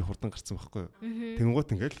амар easy хурдан гарцсан байхгүй юу.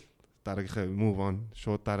 Тэнгуут ингээл дараагийнхаа move on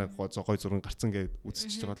шууд дараа гой зураг гарцсан гэж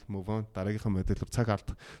үзчихэж байгаа бол move on дараагийнхаа модель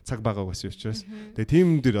цаг байгаа гэсэн учраас тэгээ тийм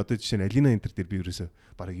дээр одоо жишээ нь Алина энэ дээр би ерөөсө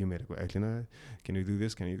бараг юм яриаггүй Алина can you do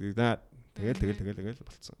this тэгэл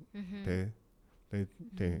болцсон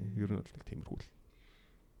тэгээ ер нь бол нэг тиймэрхүү л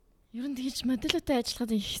ер нь тэгж модельтэй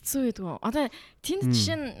ажиллахад хэцүү байдаг. Одоо тэнд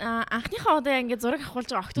жишээ нь анхныхаа одоо ингээд зураг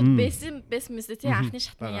авахулж байгаа охтууд байсан мэт тий анхны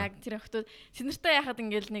шатны яг тэр охтууд тэднэртэй яхад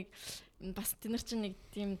ингээд нэг бас тэднэр чинь нэг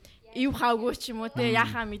тийм ив хаагүй ч юм уу тий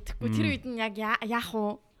яхаа мэдэхгүй тэр үед нь яг яах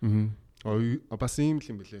уу? Бас ийм л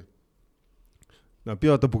юм бэлээ. Би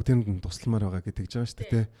одоо бүгдээрэнд нь тусламаар байгаа гэж тэгж байгаа шүү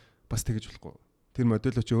дээ тий. Бас тэгэж болохгүй. Тэр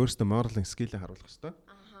модельөө чи өөрөөсөө modeling skill-ийг харуулах хэрэгтэй.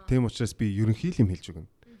 Тийм учраас би ерөнхий юм хэлж өгнө.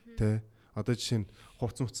 Тий. Одоо жишээ нь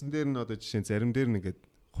хувцсан дээр нь одоо жишээ нь зарим дээр нь ингээд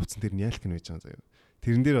хувцсан дээр нь ялкин байж байгаа заяа.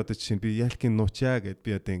 Тэрэн дээр одоо жишээ нь би ялкин нуучаа гэд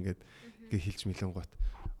би одоо ингээд хэлж мэлэнгуут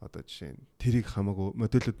одоо жишээ нь тэрийг хамаагүй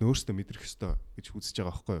модельүүд нь өөрсдөө мэдрэх ёстой гэж үзэж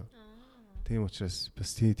байгаа байхгүй юу. Тийм учраас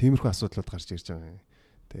бас тиймэрхүү асуудлууд гарч ирж байгаа юм.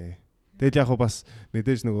 Тэгэл яг бас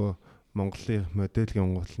мэдээж нөгөө Монголын модельгийн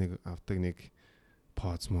онгоол нэг авдаг нэг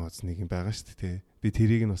поз нэг юм байгаа шүү дээ. Би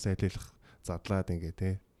тэрийг нь бас айлуулах задлаад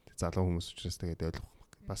ингээд залуу хүмүүс учраас тэгээд ойлгох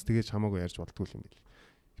бас тэгэж хамаагүй ярьж болдгүй юм байл.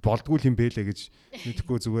 Болдгүй юм бэлээ гэж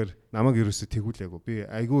мэдхгүй зүгээр намайг ерөөсө тэгүүлээгүй. Би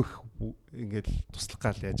айгүй их ингээд туслах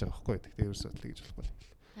гал яаж байгаа байхгүй. Тэгтээ ерөөсө тэгж болохгүй юм бэл.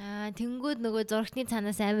 Тэнгүүд нөгөө зурагчны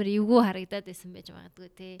цаанаас амар эвгүй харагдаад байсан байж магадгүй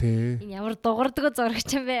тий. Энэ ямар дуурдаг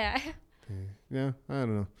зурагч юм бэ? Яа, I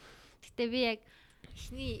don't know. Гэтэ би яг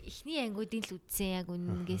эхний ангиудын л үдсэн яг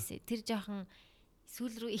үнэнгээсээ тэр жоохон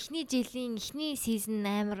сүүл рүү эхний жилийн эхний сизон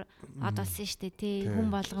амар од болсон шүү дээ тий хүн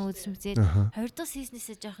болгон үзэж үзээд 2 дахь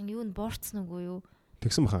сизнээсээ жоохон юу н буурцсан үгүй юу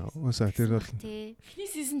тэгсэн баха уусаа тэр бол эхний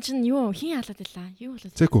сизон чинь юу хин халаад байлаа юу болоо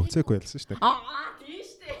зэку ялсан шүү дээ тийм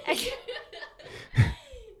шүү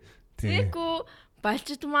дээ зэку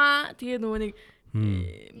балчдмаа тэгээ нөгөө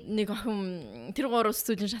нэг охин тэр гурав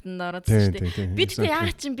сүүлийн шатанд ороодсэн шүү дээ би тэгтээ яа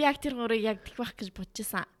чин би яг тэр гурыг яг тэгэх байх гэж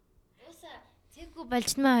бодчихсан Тэггүй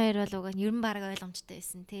Балжинмаа хоёр бол угаа ерөн баг ойлгомжтой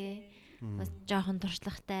байсан тий. Бас жоохон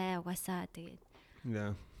туршлагатай угаасаа тэгээд.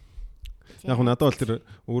 Яг надад бол тэр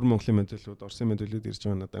өвөр Монголын модельүүд, Орсын модельүүд ирж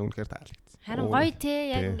байгаа надад үнэхээр таалагдсан. Харин гоё тий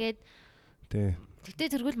яг ингээд тий.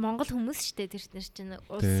 Тэгтээ тэргүүл Монгол хүмүүс шүү дээ. Тэр чинь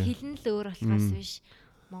улс хэлэн л өөр болохоос биш.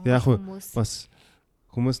 Яг бас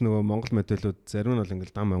хүмүүс нөгөө Монгол модельүүд зарим нь бол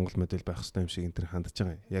ингээл дам Монгол модель байх хэрэгтэй юм шиг энэ төр хандж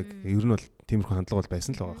байгаа юм. Яг ер нь бол тиймэрхүү хандлага бол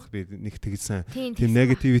байсан л байгаа. Би нэг тэгж сайн тийм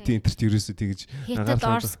negativity интерт ерөөсөө тэгж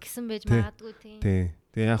агаалаад орс гэсэн байж магадгүй тийм.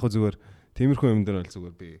 Тэгээ яг хөө зүгээр тиймэрхүү юм дээр бол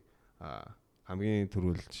зүгээр би хамгийн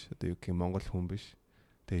түрүүлж одоо юу гэх юм Монгол хүн биш.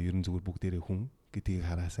 Тэгээ ер нь зүгээр бүгдээрээ хүн гэдгийг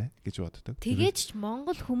хараасай гэж боддог. Тэгээж ч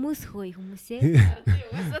Монгол хүмүүс хөөе хүмүүсээ.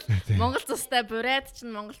 Монгол цустай бурайд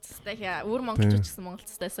чинь Монгол цустай өөр монголчууд ч гэсэн Монгол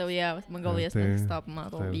цустай so yeah Mongolia stop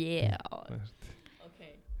model yeah.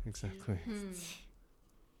 Okay. Exactly.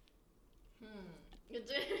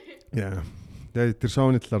 Yeah. Тэр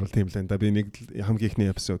шоуны талаар бол тийм л энэ. Би нэг хамгийн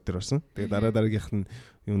ихний эпизод дээр орсон. Тэгээ дараагийнх нь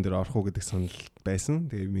юун дээр орох уу гэдэг санал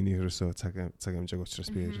байсан. Тэгээ миний ерөөсөө цаг хэмжээг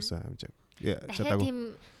учраас би ерөөсөө хэмжээг. Дахиад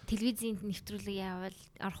тийм телевизийн нэвтрүүлэг яавал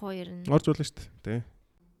орох уу ер нь. Орж болно шүү дээ.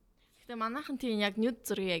 Гэтэ манайхан тийм яг нюд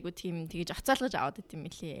зургийг айгу тийм тэгж оцоолгож аваад байт юм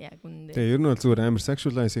лээ яг үнэндээ. Тэгээ ер нь бол зүгээр амар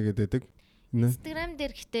sexualize хийгээд байдаг. Instagram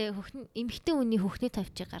дээр гэхдээ эмэгтэй хүний хөхний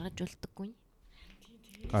тавьчийг гаргаж үлддэггүй.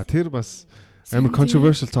 Тэр бас амар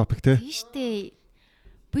controversial topic те. Тийм шүү дээ.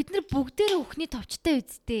 Бид нар бүгдээрээ хөхний тавчтай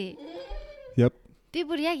үсттэй. Yep. Би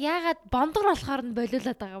бүр яг яагаад бондгор болохоор нь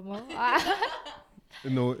болиулаад байгаа юм уу?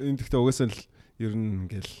 Энэ гэхдээ угаасаа л ер нь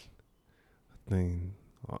ингээл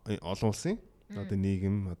олон улсын одоо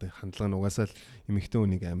нийгэм одоо хандлага нь угаасаа л эмэгтэй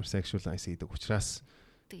хүнийг амар sexualize хийдэг учраас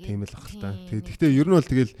тийм л ах та. Гэхдээ ер нь бол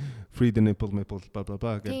тэгэл free the nipple blah blah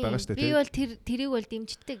blah гэж байгаа шүү дээ. Би бол тэрийг бол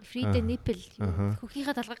дэмждэг free the nipple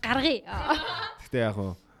хөхийнхаа талгаа гаргая. Гэхдээ яг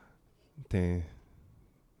гоо тийм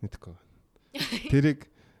мэдгүй. Тэрийг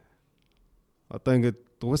одоо ингээд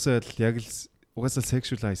угаасаа л яг л угаасаа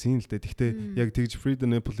sexualize юм л дээ. Гэхдээ яг тэгж free the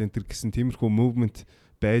nipple enter гэсэн тиймэрхүү movement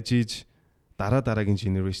байж иж дараагийн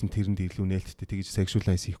generation тэрэнд илүү нээлттэй тэгж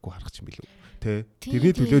sexualize хийхгүй харах юм билүү. Тэ.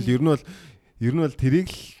 Тэрний төлөө ер нь бол тэрийг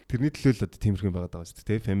л тэрний төлөө л одоо тиймэрхүү юм байгаа даа шүү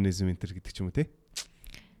дээ. Feminism enter гэдэг ч юм уу те.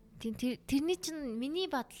 Тэрний чинь миний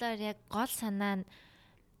бодлоор яг гол санаа нь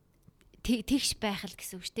тэгш байх л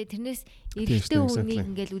гэсэн үг шүү дээ. Тэрнээс эрэгтэй хүнийг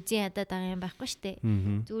ингээл үзэн ядаад байгаа юм байхгүй шүү дээ.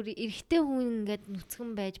 Зүгээр эрэгтэй хүн ингээд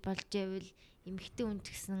нүцгэн байж болж байвал эмэгтэй хүн ч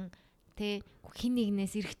гэсэн тэ хин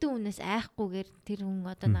нэгнээс эрэгтэй хүнээс айхгүйгээр тэр хүн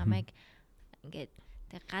одоо намайг ингээд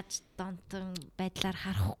тэг гаж донтон байдлаар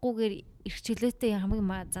харахгүйгээр эрхчлөөтэй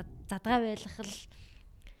хамгийн задгаа байлгах л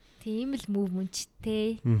тийм л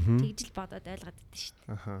мувменттэй тэгж л бодоод ойлгоод идэв шүү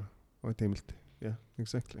дээ. Аха. Ой тийм л дээ. Yeah,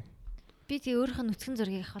 exactly. Би тэг өөрийнхөө нүцгэн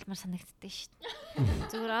зургийг авахмаар санагддаг шүү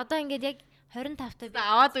дээ. Зүгээр одоо ингээд яг 25 та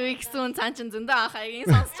аваад үе гэсэн цаан чин зөндөө авах аягийн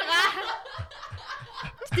сонсож байгаа.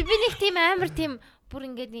 Тэг би нэг тийм амар тийм бүр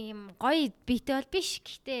ингээд нэг юм гоё биетэй бол биш.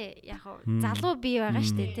 Гэхдээ яг залуу бие байгаа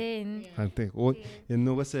шүү дээ тий. Харин тий. Энэ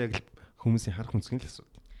нугасаа яг хүмүүсийн харах үнцгийн л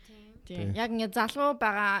асуудал. Тийм. Яг ингээд залуу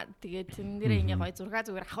байгаа. Тэгээд тэрэн дээр ингээд гоё зураг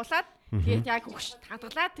зүгээр ахуулаад тэгээд яг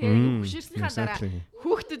хадгалаад тэгээд хөшөрснийхаа дараа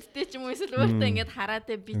хүүхдүүдтэй ч юм уу эсвэл өөртөө ингээд хараад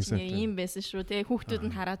би ч ийм байсан шүү тий.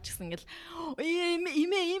 Хүүхдүүд нь хараад ч гэсэн ингээд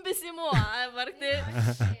ийм байсан юм уу? Бараг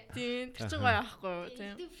тий. Тэр чинь гоё аахгүй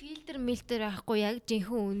тий. Фильтр байхгүй яг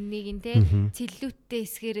жинхэнэ үннийг нь тий. Целлюттэй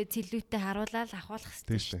эсгээрээ целлюттэй харуулаад ахуулах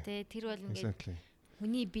хэрэгтэй шүү дээ. Тэр бол ингээд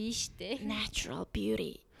хүний бие шүү дээ. Natural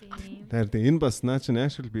beauty. Тэгэхээр энэ бас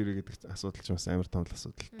natural beauty гэдэг асуудал ч бас амар том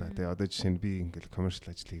асуудал та. Тэгээ одоо жишээ нь би ингээл commercial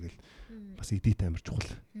ажил хийгээл бас edit амар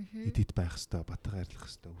чухал. Edit байх хэвээр, батга арилгах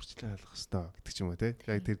хэвээр, үрчлээ хаалгах хэвээр гэдэг ч юм уу те.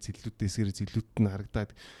 Яг тэр зиллүүдээс зиллүүд нь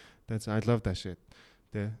харагдаад that's I love that shit.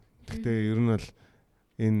 Гэхдээ ер нь бол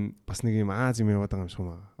энэ бас нэг юм Аз юм яваад байгаа юм шиг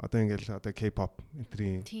юм аа. Одоо ингээл одоо K-pop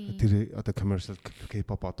тэр одоо commercial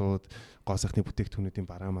K-pop одууд гоо сайхны бүтээгдэхүүнүүдийн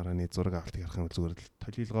бараа марааны зураг авалтыг харах юм зүгээр л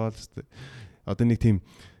толилгоол одоо нэг тийм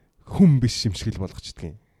хүн биш юм шиг л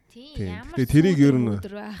болгочдөг юм. Тийм. Тэгээ тэрийг ер нь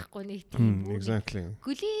өдөр байхгүй нэг тийм. Exactly.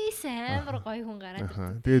 Гүлээс амар гоё хүн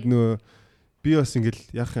гараад. Тэгээд нөгөө би бас ингээл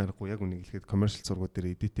яах юм аргагүй яг үнийг хэлэхэд commercial зургууд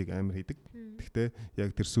дээр edit-ийг амар хийдэг. Гэхдээ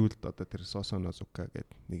яг тэр сүүлд одоо тэр Soso Nozuka гэдэг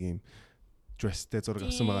нэг юм dressтэй зураг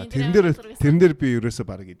авсан байгаа. Тэрэн дээр би ерөөсөө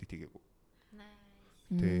баг edit хийгээгүй.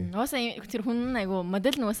 Нуусаа тэр хүн айгу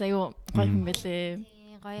модель нуусаа айгу гоё юм бэлээ.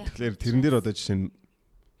 Гоё. Тэгэхээр тэрэн дээр одоо жишээ нь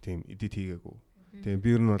тийм edit хийгээгүй. Тэгээ би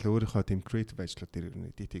ер нь бол өөрийнхөө тийм creative ажлууд дээр ер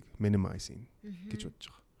нь edit-ийг minimize ийн гэж бодож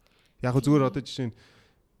байгаа. Яг зүгээр одоо жишээ нь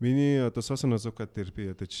миний одоо Soso Nozuka дээр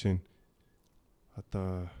би одоо жишээ нь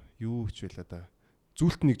одоо юу ч байла да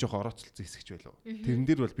зүйлтнийг жоох орооцолцсон хэсэгч байлаа. Тэрэн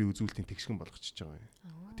дээр бол би үзүүлэлтийн тэгшгэн болгочихж байгаа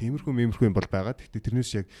юм. Тиймэрхүү юм бол байгаа. Гэхдээ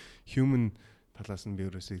тэрнээс яг human талаас нь би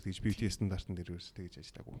өөрөөсөө тэгж beauty стандартын дээр өөрөөсөө тэгж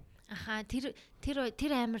ажиллаагүй. Аха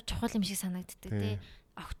тэр амар чухал юм шиг санагддаг тий.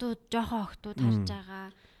 Жохон октод харж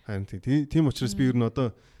байгаа. Харин тийм учраас би ер нь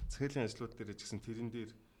одоо захиалгын ажлууд дээр ч гэсэн тэрэн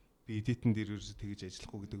дээр би эдитэн дээр ерөөсөө тэгж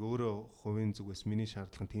ажиллахгүй гэдэг өөрөө хувийн зүгээс миний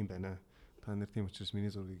шаардлага нь тийм байна. Та нар тийм учраас миний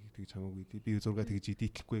зургийг тэгж хамаагүй би зургаа тэгж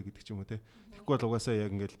эдитлэхгүй гэдэг ч юм уу те. Тэгэхгүй бол угаасаа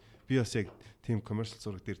яг ингээл би бас яг тийм commercial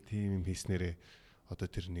зураг дээр тийм юм хийснээрээ одоо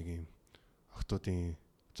тэр нэг юм охтуудын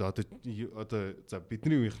за одоо за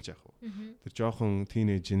бидний үеийнх ч яах вэ. Тэр жоохон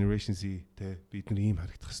teenage generation Z те бид нар ийм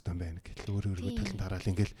харагдах хэрэгтэй байна гэхэл өөрөө талент хараал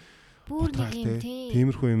ингээл бүр нэг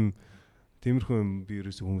тиймэрхүү юм би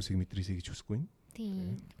ерөөсөө хүмүүсийг мэдрээсэй гэж хүсэхгүй байна.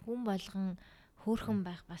 Тийм. Хүн болгон хөөрхөн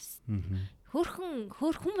байх бас. Хүн болгон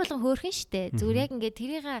хөөрхөн штэ. Зүгээр яг ингээд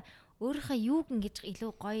тэрийг өөрийнхөө юуг ингэж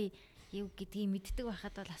илүү гоё юу гэдгийг мэддэг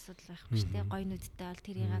байхад бол асуудал байхгүй штэ. Гоё нүдтэй бол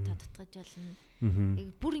тэрийг тодтгож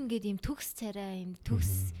болно. Бүр ингээд юм төгс царай юм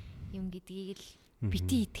төгс юм гэдгийг л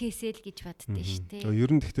бити итгээсэй л гэж боддөө штэ.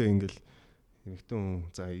 Ер нь гэхдээ ингээл эмэгтэй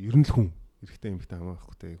хүн за ер нь л хүн эрэгтэй эмэгтэй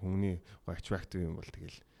хамаахгүй те хүмүүний гоё attractive юм бол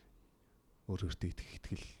тэгэл өөрөөртөө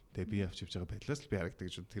итгэл тэгээ би авч явж байгаа байдлаас л би харагдаг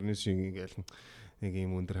гэж тэрнээс шиг ингээл нэг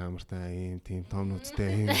юм өндөр хаамартай ийм тийм том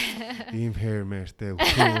нүдтэй ийм hair mare-тэй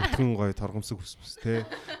өтгөн гоё торгомсог хүсмэс те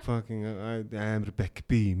fucking амар back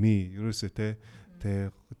be me ерөөсөө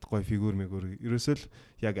те гоё фигур мэгүр ерөөсөө л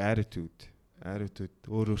яг attitude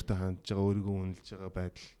өөрөөртөө хандж байгаа өөрийгөө үнэлж байгаа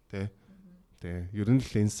байдал те ер нь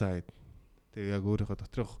л inside тэгээ яг өөрийнхөө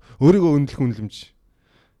доторх өөрийгөө үнэлэх үнэлэмж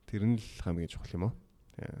тэр нь л хамгийн чухал юм уу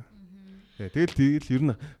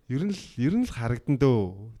тэгэл ер нь л харагдан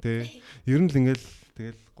дөө тий. Ер нь л ингээл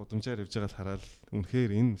тэгэл гудамжаар явж байгаа л хараад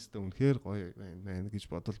үнэхээр энэ өстө үнэхээр гоё байна гэж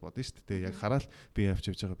бодно шүү дээ. Яг хараад би явж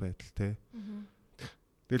байгаа байдал тий.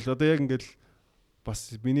 Тэгэл одоо яг ингээл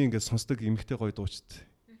бас миний ингээд сонсдог эмхтэй гоё дуучид.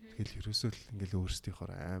 Тэгэл ерөөсөө л ингээл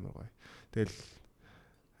өөрсдийнхоор амар гоё. Тэгэл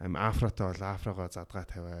афротой бол афрогоо задгаа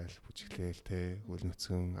тавиал бүжиглээл тий. Үл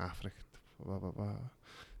нүцгэн Африкт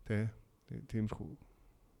тий. Тиймэрхүү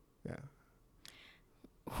яа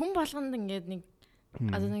хүн болгонд ингээд нэг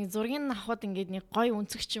одоо нэг зургийг авахд ингээд нэг гоё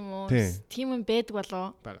үнцгч юм уу тийм юм байдаг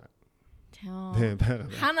болоо бага тийм бага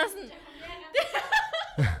ханаас нь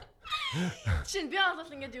чин би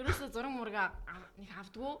бол ингээд ерөөсөө зураг мурга нэг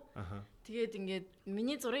авдггүй тэгээд ингээд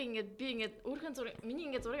миний зургийг ингээд би ингээд өөрхөн зураг миний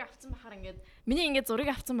ингээд зургийг авцсан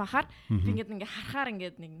бахаар би ингээд харахаар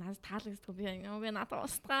ингээд нэг надад таалагддаг би надад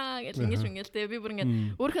устгаа гэж ингээд те би бүр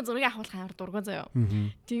ингээд өөрхөн зургийг авах амар дургуй заяа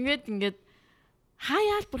тэгээд ингээд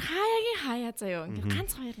хаяал бүр хаяа заяа ингээд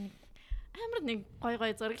ганц хоёр нэг амар нэг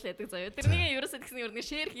гой зураг л байдаг заяа тэрнийг ерөөсөө тэгсэн нэг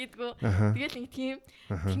шеэр хийдгүү тэгэл нэг тийм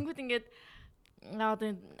тэнгууд ингээд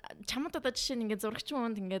одоо чамд одоо жишээ нь ингээд зурагч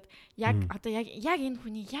юмд ингээд яг одоо яг энэ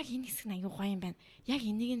хүний яг энэ хэсэг нь аюу гоё юм байна. Яг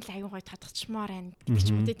энийг нь л аюу гоё тодорчмоор байна гэдэг ч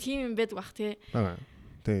юм уу тийм юм байдаг бах тий.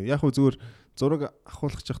 Тий яг хөө зүгээр зураг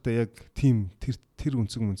авахулах чахтаа яг тийм тэр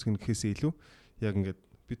үнцэг гэхээсээ илүү яг ингээд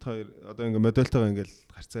бид хоёр одоо ингээд модельтойгоо ингээд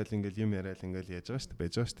гарцаал ингээд юм яриад ингээд яаж байгаа шүү дээ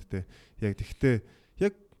байж байгаа шүү дээ. Яг тэгтээ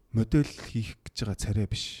яг модель хийх гэж байгаа царай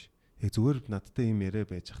биш. Яг зүгээр надтай юм яриа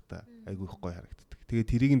байж хата айгүй их гоё харагддаг. Тэгээ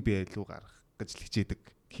тэрийг нь би айлуу гаргах гэж л хичээдэг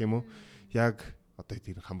гэх юм уу. Яг одоо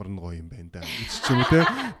тэр хамар нь гоё юм байна да. Гэж ч юм уу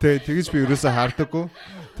те. Тэгэж би ерөөсөө хардаггүй.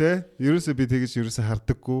 Те. Ерөөсөө би тэгэж ерөөсөө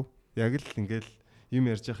хардаггүй. Яг л ингээл юм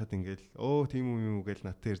ярьж байхад ингээл тийм юм гээл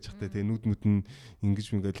надтай ярьж байхад те нүд нь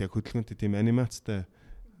ингэж ингээл яг хөдөлгөөнтэй тийм анимацтай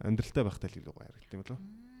амьдралтай байхтай л илүү гоё харагддаг юм болов.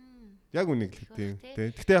 Яг үнийг л тийм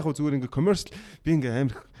те. Гэхдээ яг зүгээр ингээ commercial би ингээ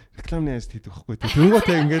амар рекламны ажил хийдэг байхгүй те.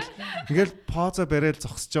 Тэнгуүтэй ингээл позо барайл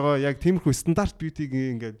зогсож байгаа яг тиймэрхүү стандарт бьютиг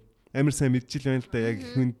ингээ амар сайн мэдчихэл байна л да яг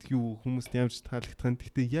хүнд юу хүмүүст ямарч таалагдах нь.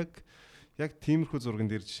 Гэхдээ яг тиймэрхүү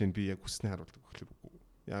зурган дээр жишээ нь би яг хүснээ харуулдаг хөглөв.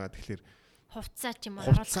 Яагаад тэгэхээр хувцаа ч юм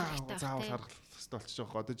уу оруулах хэрэгтэй заавал харах хэрэгтэй болчих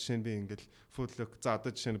жоох. Одоо жишээ нь би ингээл food look за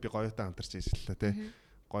одоо жишээ нь би гоётой хамтарч ажиллалаа те.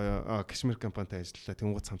 Гоё кашмир компанитай ажиллалаа.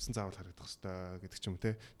 Тэнгуут цамцсан заавал харагдах хэрэгтэй гэдэг ч юм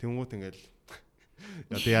те. Тэнгуут ингээл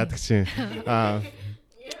одоо яадаг чинь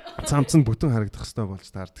цамцсан бүтэн харагдах хэрэгтэй болж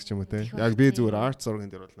таардаг ч юм уу те. Яг би зүгээр арт зурган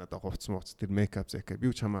дээр бол надад хувц мууц тэр мейкап зэка би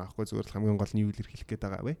ч хамаа авахгүй зүгээр л хамгийн гол нь юу л хэлэх гээд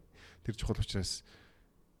байгаа вэ. Тэр чухал учраас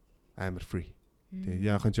амар free.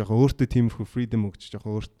 Тэгээ яахан жоохон өөртөө тиймэрхүү freedom өгч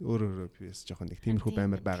жоохон өөрөө бис жоохон нэг тиймэрхүү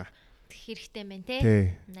баймар байгаа. Хэрэгтэй байна те. Тий.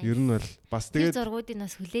 Ер нь бол бас тэгээд зургуудыг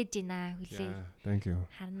бас хүлээж байна. Хүлээ. Thank you.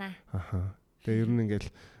 Харнаа. Тэгээ ер нь ингээл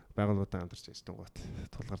байгууллагуудаа хамтарч ажиллангууд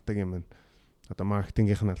тулгардаг юм байна. Одоо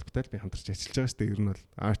маркетингийнх нь албатай л би хамтарч ажиллаж байгаа шүү дээ. Ер нь бол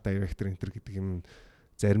art director энтер гэдэг юм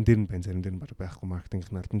зарим дээр нь байна, зарим дээр нь байхгүй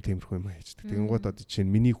маркетингийнх нь албан тиймэрхүү юм хийждэг. Тэгэнгүүт одоо жишээ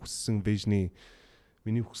нь миний хүссэн vision-ы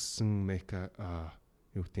миний хүссэн make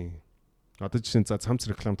юу гэдэг одоо жишээ нь за цамц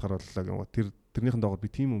рекламд харууллаа гэнэ. Тэрнийхэн доогоор би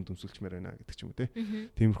тийм юм дөмсөлчмээр байна гэдэг ч юм уу те.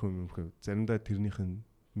 Тиймэрхүү юм. Заримдаа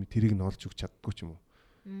тэрийг нь олж өгч чаддгүй ч юм уу.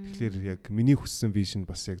 Тэгэхээр яг миний хүссэн vision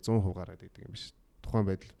бас яг 100% гараад идэг юм биш. Тухайн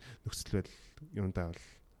байдал нөхцөл байдал юундаа бол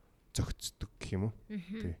зөгцдөг гэх юм уу.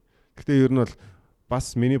 Тий. Гэхдээ ер нь бол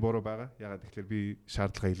бас миний буруу байгаа. Ягаад гэвэл би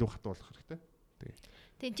шаардлага илүү хатуулах хэрэгтэй.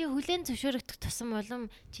 Тэгээ чи хүлэн зөвшөөрөгдөх тусам болон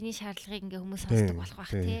чиний шаардлагыг ингээ хүмүүс сонсдог болох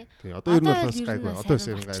бах тий. Одоо ер нь бол бас гайгүй. Одоо бас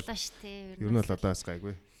ер нь гайгүй. Ер нь бол одоо бас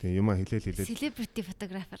гайгүй. Тэгээ юмаа хэлээл. Celebrity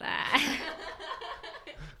photographer. Бас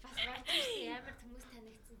ямар хүмүүс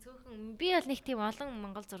танигдсан цөөхөн. Би бол нэг тийм олон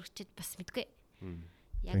монгол зурагчид бас мэдгүй.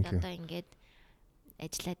 Яг одоо ингээд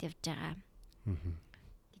ажиллаад явж байгаа.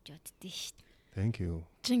 гэж боддөө шүү дээ. Thank you.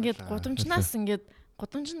 Чи ингээд гудамжнаас ингээд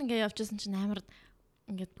явжсэн чинь амар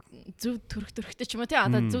ингээд зөв төрхтэй ч юм уу тий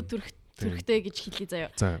одоо зөв төрхтэй гэж хэлье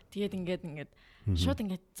заяа. Тэгээд ингээд шууд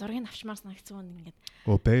ингээд зургийг авчмаар санагдсан юм ингээд.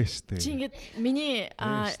 Оо байж тээ. Чи ингээд миний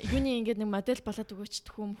юуны ингээд нэг модель болоод өгөөч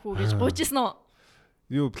тхүүмхүү гэж гуйжсэн үү?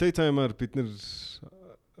 Юу Playtime-аар бид нэр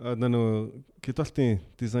нөө Киталтын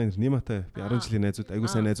дизайнер Ниматай би 10 жилийн найзууд аягүй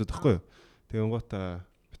сайн найзууд байхгүй юу. Тэгээ онгота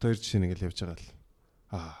бит хоёр жишээ нэг л явж байгаа л.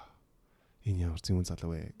 Энэ ямар зүүн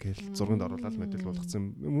залуу вэ гэж зурганд оруулаад модель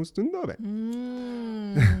болгоцсон хүмүүс зөндөө бай.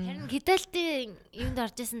 Харин Киталтын юунд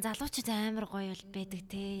орж исэн залуучууд амар гоё бол байдаг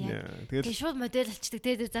те. Тэгээд шууд модель болчдөг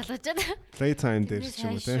те залуучууд. Playtime дээр ч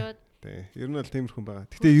юм уу те. Тэ. Ер нь бол тиймэрхэн байгаа.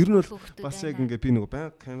 Гэтэ ер нь бол бас яг ингээ би нэг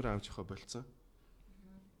баян камера авч явах болцсон.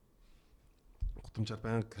 Гутамжаар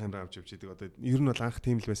баян камера авч явж идэг. Одоо ер нь бол анх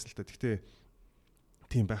тийм л байсан л та. Гэтэ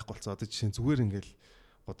тийм байхгүй болцсон. Одоо жишээ зүгээр ингээл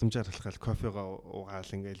гудамжаар алхаал кофегаа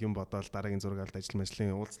уугаал ингээл юм бодоол дараагийн зургаалд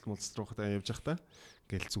ажлын уулзалт руугаа явж явах та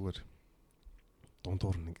ингээл зүгээр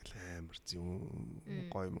дундуур нь ингээл амар зүүн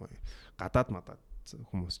гой мой гадаад мадаад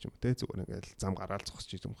хүмүүс ч юм те зүгээр ингээл зам гараал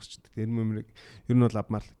зогсож юм. Тэр мөмрийг ер нь бол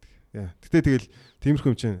авмаар л гэдэг. Яа. Гэтэ тэгэл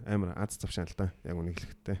тиймэрхүү юм чинь амар аз завшаан л да. Яг үнийг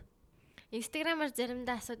хэлэхдээ. Инстаграмаар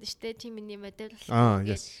заримдаа асуудаг штэ чи миний модель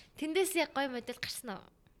yes. Тэндээс яг гоё модель гарсан уу?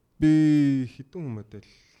 Би хэдэн модель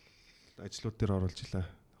ажлууд дээр оруулж илаа.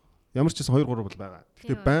 Ямар ч гэсэн 2 3 бол байгаа.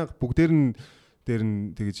 Гэхдээ байнга бүгдээр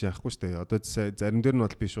нь тэгж яахгүй шүү дээ. Одоо зарим дээр нь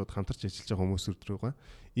бол би шууд хамтарч ажиллаж байгаа хүмүүс рүүгээ.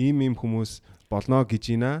 Ийм хүмүүс болно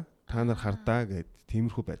гэж ийна. Та нар хардаа гэд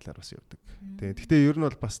тиймэрхүү байдлаар бас явдаг. Гэхдээ ер нь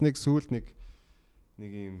бол бас нэг сүүлд нэг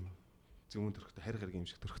ийм зүүн төрхтэй харь гариг юм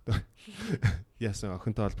шиг төрхтэй. Яасан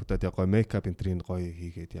охинтой холбогдоод яг гоё мейкап энтрийн гоё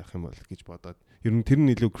хийгээд явах юм бол гэж бодоод ер нь тэр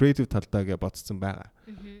нь илүү креатив талдаа гэж бодсон байгаа.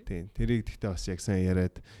 Тийм. Тэрийг гэхдээ бас яг сайн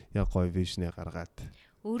яриад яг гоё вижнээ гаргаад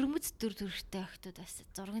өрмөц төрхтэй охтууд бас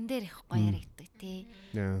зурган дээр их гоё яригддаг тий.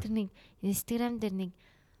 Тэр нэг Instagram дээр нэг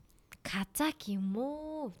Казак юм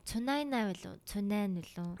уу? Цунайна билүү? Цунайн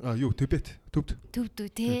билүү? Юу Тибет. Төвд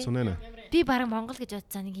тий. Цунайна. Би бараг Монгол гэж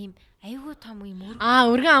бодсон нэг юм айгүй том юм өргөн.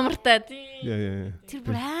 Өргөн амартай тий. Тэр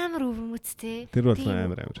бүр амар өрмөц тий. Тэр бол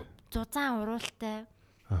амар. Зузаан уруултай.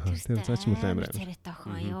 Тэр цаач мөл амар. Царайтай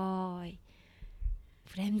охин ёо.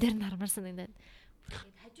 Фрейм дээр нармарсан гэдэг.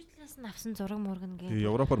 Хажуудлаас нь авсан зураг мөргөн гээ.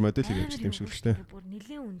 Европоор модель хийж юм шиг л шүү дээ. Бүр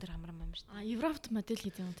нэлээд өндөр амар юм шүү дээ. Европт модель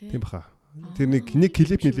хийдэг юм тий. Тийм баха. Тэр нэг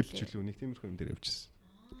клип ч үлээ нэг тиймэрхүү юм дээр явжсэн.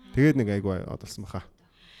 Тэгээд нэг айгуу одолсон баха.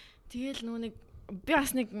 Тэгэл нэг би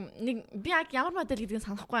бас нэг би яг ямар модель гэдгийг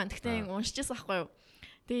санахгүй байна. Гэхдээ уншижсэн байхгүй юу.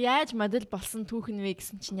 Тэгээ яаж модель болсон түүхэн вэ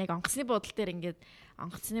гэсэн чинь яг онгоцны буудлын дээр ингээд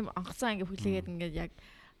онгоцоо ингээд хүлээгээд ингээд яг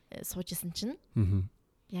сууж исэн чинь.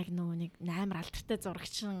 Яг нэг 8 алдартай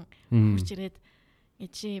зурагчин хурж ирээд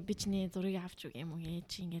чи бичний зургийг авч үг юм уу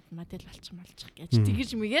чи ингээд модель болчих гэж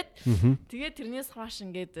тэгэж мэгээд тэгээд тэрнээс хойш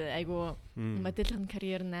ингээд айгу моделийн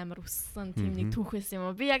карьер амар өссөн тийм нэг түүх байсан юм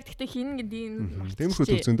уу би яг тэгтээ хин гэдэг нь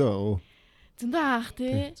тиймэрхүү түүх зөндөө аах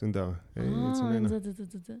тий зөндөө амар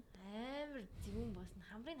зүүн босно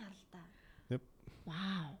хамрыг харал та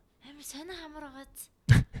вау амар сонио хамар байгааз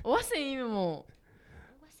уусаа юм уу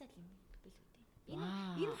угаасаа л юм билүү дээ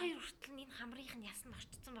энэ хоёр хүртэл энэ хамрынх нь ясна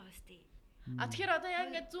орчсон байгаа сте. Тэгэхээр одоо яг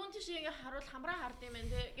ингээд зүүн тийш ингээд харуул хамраа хард юм байна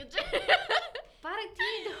те гэж. Бараг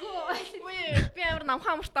тийм дөхөө. Үгүй би амар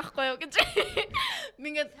намхан амартай байхгүй юу гэж.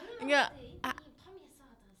 Ингээд том ясаад байгаа.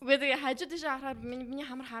 Үгүй тэгээ хажууд тийш харахаар миний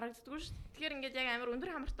хамар харагддаггүй шүү. Тэгэхээр ингээд яг амар өндөр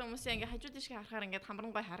хамартай хүмүүсээ ингээд хажууд тийш харахаар ингээд хамар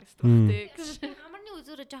нь гой харагддаг те. Хамарны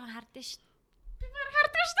үзүүрээ жоохон хардсан шүү. Би баг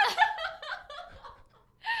хардаг шүү.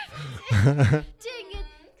 Чи ингээд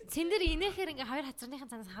цэн дээр инээхээр ингээд хоёр хацрынхын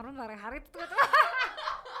цанаас хамар нь бараг харагддаг.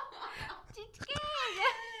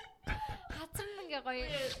 Хацар нэг гоё.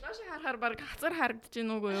 Маш харахаар баг хацар харагдаж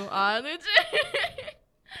байна уугүй юу? Нэж.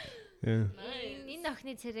 Энэ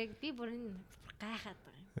охины царайг би бүр гайхаад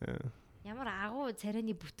байгаа юм. Ямар агуу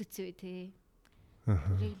царайны бүтэц вэ те.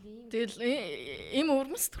 Тэгэл ийм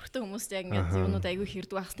өрмөс төрхтэй хүмүүс яг ингээд юмнууд айгүй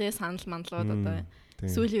хэрдэг байх те санал мандлууд одоо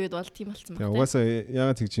сүүлийн үед бол тийм болсон байна. Угаасаа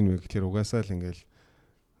яагаад тэгж юм бэ гэхээр угаасаа л ингээл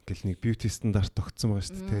нэг бьюти стандарт тогтсон байгаа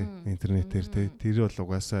шүү дээ интернетээр те. Тэр бол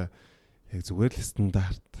угаасаа яг зүгээр л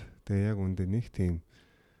стандарт. Тэгээ яг үндэ нэг тийм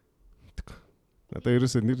одоо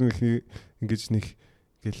ерөөсөө нэр нэг ингэж нэг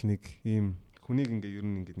ийм хүнийг ингээ ер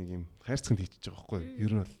нь ингээ нэг юм хайрцагт хийчихэж байгаа байхгүй юу?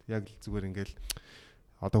 Ер нь бол яг л зүгээр ингээл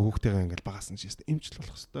одоо хүүхдтэйгээ ингээл багасан ч юм эмчл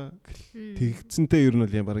болох хэвээр тэгцэнтэй ер нь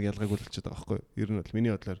бол баг ялгаагүй болчиход байгаа байхгүй юу? Ер нь бол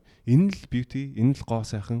миний бодлоор энэ л beauty, энэ л гоо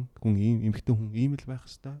сайхан хүн ийм эмхтэн хүн ийм л байх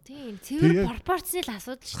хэвээр. Тийм, цэвэр пропорцны л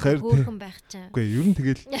асуудал шүү дээ. Хөөхөн байх чинь. Үгүй ер нь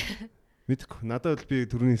тэгэл мэдгүй. Надад бол би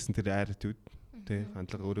түрүүний хэлсэн тэр attitude тий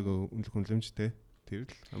хандлага өөрийгөө үнэлэх хүнлэмж тий тэр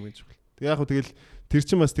л хамгийн чухал. Тэг яг хөө тэгэл тэр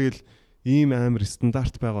чинь бас тэгэл ийм амар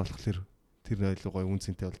стандарт байгаа болохоор тэр ойлгоо үн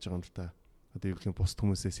цэнтэй болж байгаа юм л та. Одоо юу гэх юм бус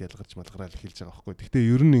хүмүүсээс ялгарч малгараал хэлж байгаа байхгүй. Гэхдээ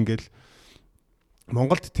ер нь ингээл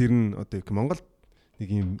Монголд тэр нь одоо Монголд нэг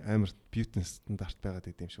юм амар beauty стандарт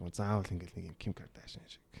байгаад байт юм шиг. Заавал ингээл нэг юм Kim Kardashian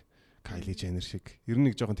шиг, Kylie Jenner шиг. Ер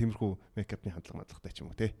нь нэг жоохон тиймэрхүү мейкапны хандлага мадлахтай ч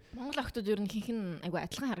юм уу те. Монгол охтууд ер нь хинхэн айгу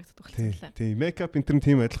адилхан харагддаг болчихсон лээ. Тийм, мейкап энэ төр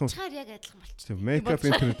тийм адилхан. Чаар яг адилхан болчихсон. Тийм, мейкап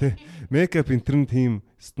энэ төр те. Мейкап энэ төр тийм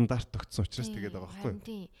стандарт тогтсон учраас тэгээд байгаа байхгүй.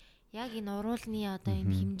 Тийм. Яг энэ уруулны одоо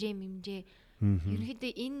энэ хэмжээ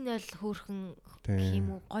ерөнхийдөө энэ бол хөөрхөн гэх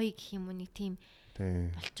юм уу, гоё гэх юм уу нэг тийм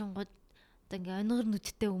болчингууд одоо ингээ онгор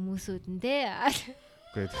нүдтэй хүмүүсүүд нь те.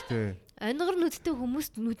 Гэхдээ онгор нүдтэй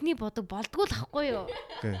хүмүүст нүдний бодог болдгоо л ахгүй юу?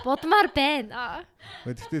 Будмаар байна.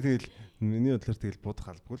 Гэхдээ тэгэл миний бодлоор тэгэл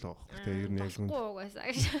будах албагүй л байгаа байхгүй. Тэгээ ер нь яг үнд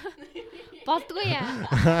болдгоо яа.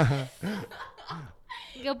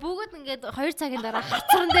 Ингээ бүгд ингээд 2 цагийн дараа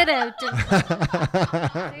хацран дээр явж байна.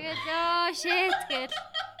 Тэгээд ёо shit гэл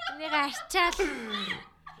энийг арчаал.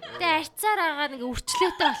 Тэгээ арцаар агаа нэг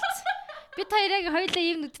үрчлээтэй болцсон. Бид хоёр яг хоёулаа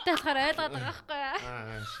ийм нүдтэй болохоор ойлгоод байгаа байхгүй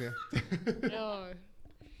shit.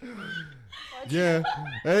 Yeah.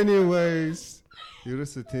 Anyways,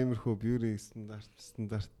 ерөөсөө тиймэрхүү beauty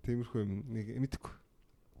стандарт тиймэрхүү нэг мэдхгүй.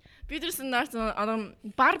 Beauty стандарт одоо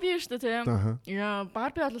Barbie шүү дээ тийм. Яа,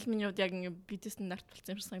 Barbie бол миний хувьд яг ингэ beauty стандарт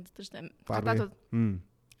болсон юм шиг санагддаг шүү дээ. Гадаад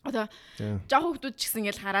одоо жоохон хүмүүс ч гэсэн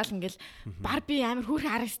ингээл хараал ингээл Barbie амар хөөр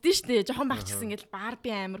харагдсан шүү дээ. Жоохон баг ч гэсэн ингээл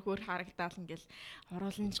Barbie амар хөөр харагдаал ингээл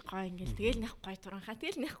орууланж гоё ингээл тэгэл нэх гоё туранхаа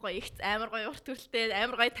тэгэл нэх гоё ихц амар гоё урт төрөлтэй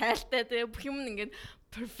амар гоё тайлтай тэгээ бүх юм ингээд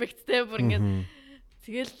perfect тэгээ бүр ингээд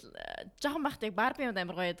тэгэл жоохон багт яг Barbie юм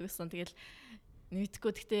амар гоё яадаг гэсэн. Тэгэл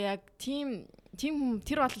нэгтгэхгүй гэхдээ яг тийм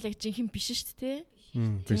тэр бол яг жинхэнэ биш шүү дээ.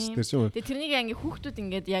 Тэгээ тэрнийг ингээ хүүхдүүд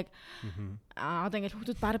ингээд яг одоо ингээд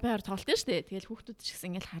хүүхдүүд Barbie-аар тоглолтой шүү дээ. Тэгэл хүүхдүүд ч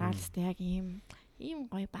гэсэн ингээд хараал л дээ яг ийм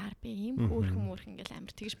гоё Barbie, ийм хөөрхөн ингээд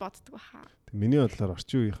амар тэгж боддог баха. Миний бодлоор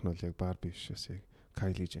орчин үеийнх нь бол яг Barbie биш бас яг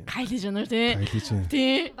Kylie Jenner. Kylie Jenner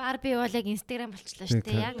тий. Barbie бол яг Instagram болчлаа шүү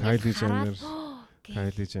дээ. Яг Kylie Jenner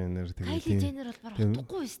Kylie Jenner бол баг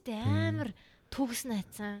утгагүй шүү дээ. Амар төгс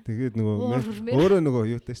найцсан. Тэгээд нөгөө өөрөө нөгөө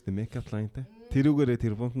юутай шүү дээ, мейкап лайнтай. Тэрүүгээрээ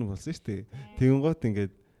тэр бомт нь болсон шүү дээ. Тэгэн гот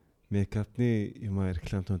ингээд мейкапны юм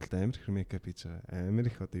реклам тундалд амар их мейкап хийж байгаа. Амар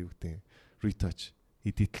их одоо юу гэдэг retouch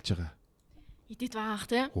эдитэлж байгаа. Эдит баах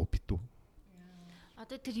тий. Оо битүү.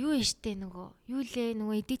 Одоо тэр юу штэ нөгөө юу лээ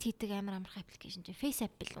нөгөө эдит хийдэг амар амархан аппликейшн чи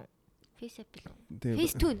FaceApp л үү? FaceApp л үү?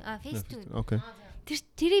 Facetune. Facetune. Окей.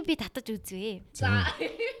 Тэрийг би татаж үзвээ. За.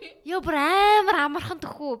 Йоо бүр амар амархан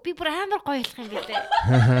төхөө. Би бүр амар гоё болох юм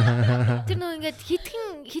билээ. Тэр нөгөө ингээд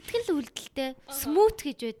хитгэн л үлдэлтэй смут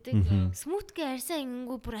гэж байдаг. Смутгийн арьсаа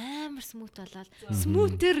ингэнгүү бүр амар смут болоод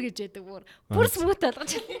смутер гэж байдаг бүр смут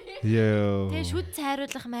болгож. Йоо. Тэгээ шүд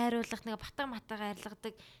цайруулах, майруулах нэг батга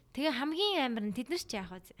арилгадаг. Тэгээ хамгийн амар нь тэд нар ч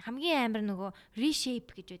яах вэ? Хамгийн амар нөгөө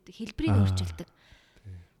reshape гэж байдаг. Хэлбэрийг өөрчилдөг.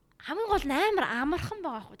 Хамгийн гол нь амар амархан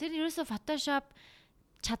байгаа хгүй. Тэр ерөөсө Photoshop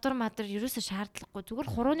чадвар мадар ерөөсө шаардлагагүй. Зүгээр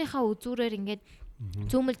хурууныхаа үзүүрээр ингээд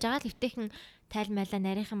зүүмэлж байгаа л эвтэйхэн тайлмайлаа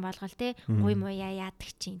нарийнхан болгол те гуй муяа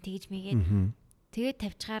яадаг чинь тэгж мэгээд тэгээд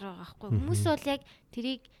тавьчихаар байгаа хгүй. Хүмүүс бол яг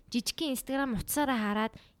тэрийг жижигхэн Instagram утсаараа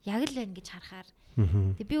хараад яг л байна гэж харахаар.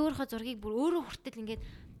 Тэг би өөрийнхөө зургийг бүр өөрөө хүртэл ингээд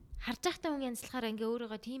харж байхдаа хүн янзлахаар ингээ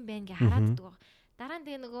өөрийгөө тийм байна гэж хараад ддаг. Дараа нь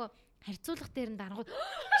тэгээ нөгөө харьцуулах дээр нь дарангууд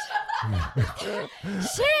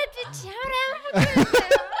shit би ямар амар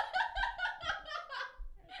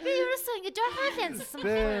би ерөөсөө ингээ жоохон л янзсан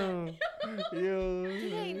байна. Йоо.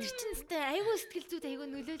 Тэгээ чинь сте айгуу сэтгэл зүйд айгуу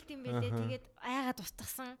нөлөөлт юм байлээ. Тэгээд айгаад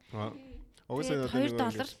устгасан. Угсаа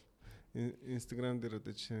 $2 Instagram дээр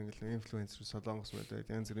одоо жишээ нь инфлюенсер солонгос модель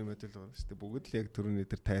янз бүрийн модель байгаа шүү дээ. Бүгд л яг түрүүний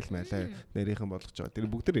тэр тайлмайлаа нарийнхан болгож байгаа.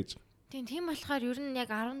 Тэр бүгд л хийж байгаа. Тийм болохоор ер нь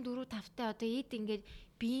яг 14 5-тай одоо эд ингээд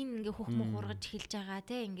биеийн ингээ хөх мөх ургаж эхэлж байгаа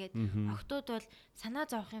те ингээд охтууд бол санаа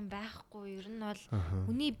зовох юм байхгүй. Ер нь бол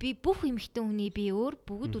хүний бие бүх эмэгтэй хүний бие өөр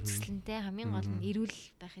бүгд үзэсгэлэнтэй хамгийн гол нь эрүүл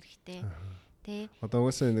байх хэрэгтэй. Тэ. Одоо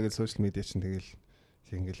угаасаа нэг сошиал медиа чинь тэгэл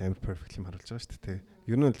ингээл амар перфект юм харуулж байгаа шүү дээ.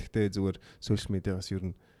 Ер нь л гэхдээ зүгээр сошиал медиагаас ер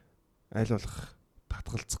нь аль болох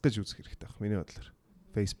татгалзах гэж үзэх хэрэгтэй байна. Миний бодлоор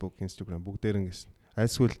Facebook, Instagram бүгдээр ингэсэн.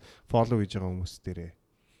 Альсгүй follow хийж байгаа хүмүүс дээрээ.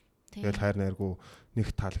 Тэгэл хайр найргуу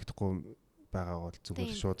нэг таалагдахгүй байгаа бол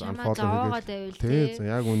зүгээр шууд unfollow хийгээд тий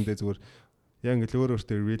яг үндэ зүгээр яг ингээл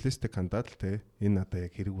өөртөө realistic хандаад л тий энэ надаа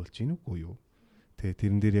яг хэрэг болж ийн үгүй юу тий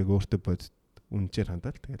тэрэн дээр яг өөртөө бодит үнчээр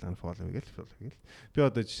хандаад тэгэл unfollow хийгээл би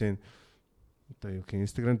одоо жишээ нь одоо юу гэх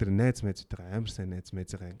Instagram дээр найз мэдтэйгээ амар сайн найз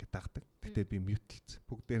мэдтэйгээ ингээд дагдаг. Гэтэ би mute-лц.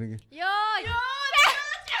 Бүгдээр ингэ. Йоо.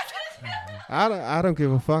 I don't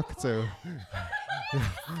give a fuck зөө.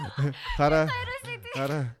 Хара.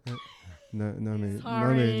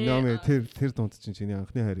 Нами тэр дунд чиний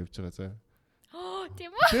анхны хайр явж байгаа за.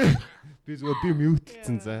 Тийм үү? Би зүгээр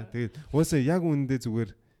mute-лцэн за. Тэгээд уусаа яг үнэндээ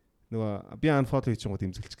зүгээр нөгөө би unfollow хийчихгоо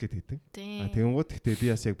дэмзэлчих гээд хэдэг. Тэгэнгუთ гэхдээ би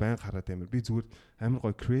бас яг байн хараад амар. Би зүгээр амар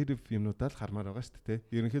гоё creative юмнуудаа л хармаар байгаа шүү дээ.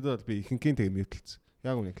 Ерөнхийдөө бол би ихэнхийн тэгээ mute-лцэн.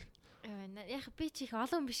 Яг үнэ. Яг би ч их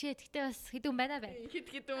олон биш ээ. Гэхдээ бас хэдэн байна бай.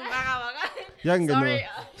 Хэдэн байгаа. Яг ингэ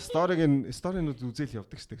сторинууд үзэл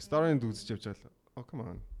явдаг шүү дээ. Сторинууд үзэж явж байгаа. Oh come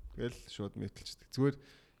on. Тэгэл шууд mute-лцдэг. Зүгээр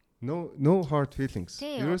no hard feelings.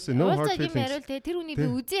 Ерөөсөө no hard feelings. Тэр үнийг би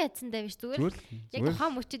үзэн ядсандаа биш зүгээр. Яг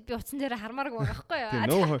тухайн мөчөд би утсан дээр хармаарг байгаа байхгүй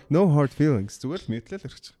юу? No hard feelings. Зүгээр л mute-лэл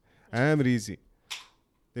өрчих. Амар easy.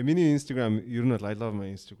 Тэгээ миний Instagram ер нь I love my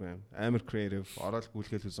Instagram. Амар creative. Ороод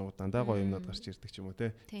гүйлгээл үзэн дандаа гоё юмнууд гарч ирдэг ч юм уу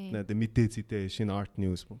те. Тэгээ мэдээ зүйтэй шинэ art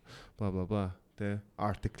news bla bla bla те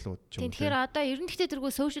article-ууд ч юм уу. Тэгэхээр одоо ер нь гэхдээ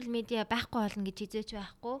тэргүй social media байхгүй болно гэж хизээч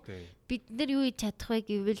байхгүй. Бид нар юу хийж чадах вэ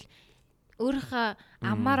гэвэл өөрийнхөө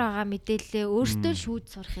амаар байгаа мэдээлэлээ өөртөө шүүд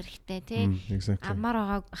сурах хэрэгтэй тий.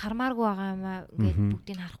 Амаар байгаа хармааргүй байгаа юм аа ингээд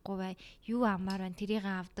бүгдийг харахгүй бай. Юу амаар байна тэрийг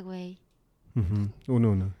авдаг бай.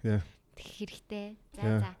 Үнэ. Яа. Хэрэгтэй.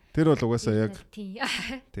 За. Тэр бол угаасаа яг тий.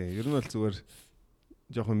 Ер нь бол зүгээр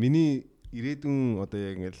жоохон миний ирээдүйн одоо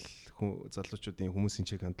яг ингээл залуучуудын хүмүүсийн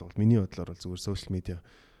чиг хандлага бол миний бодлоор бол зүгээр social media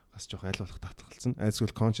бас жоохон аль болох татгалцсан.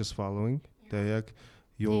 Айсгүй conscious following. Тэгээ яг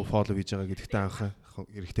юу follow хийж байгаа гэдэгтээ анхаа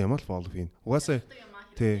хэрэгтэй юм бол follow хийн. Угаасаа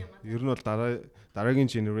тий ер нь бол дараагийн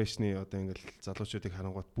generation-ы одоо ингээл залуучуудыг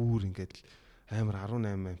харангуут бүр ингээд амар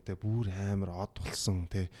 18-тай бүр амар од болсон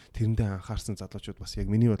тий тэрэндээ анхаарсан залуучууд бас яг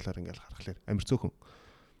миний бодлоор ингээл харахаар амар цөөхөн.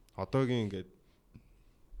 Одоогийн ингээд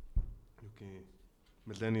юу гэх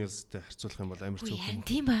millennials-тэй харьцуулах юм бол амар цөөхөн.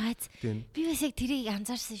 Тийм баац. Би бас яг тэрийг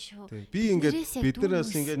анзаарсан шүү. Би ингээд бид нар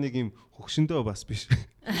бас ингээд нэг юм хөгшөндөө бас биш.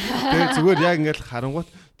 Тэгээ зүгээр яг ингээл харангуут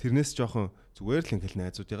тэрнээс жоохон зүгээр л ингээл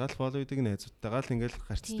найзуудыгаа л follow хийдэг найзуудтайгаа л ингээл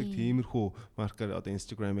гарцдаг тиймэрхүү маркер одоо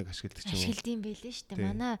Instagram-ыг ашигладаг ч юм уу. Ашигладаг юм байлээ шүү дээ.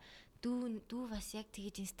 Манай дүү бас яг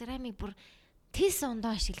тэгэж Instagram-ыг бүр тис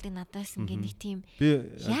ондоо ашигладаг надаас ингээ нэг тийм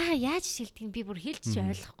яаж ашигладгийг би бүр хэлж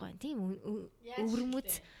ойлгохгүй. Тийм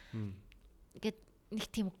өвөрмөц ингээд нэг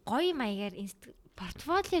тийм гоё маягаар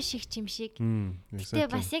портфолио шиг юм шиг. Гэтэ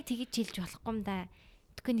бас яг тэгэж хэлж болохгүй юм да.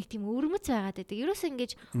 Тэгэхгүй нэг тийм өвөрмөц байгаад байдаг. Ерөөсөө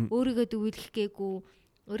ингэж өөрийгөө дүүлэх гээгүй,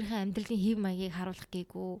 өөрийнхөө амьдралын хэв маягийг харуулах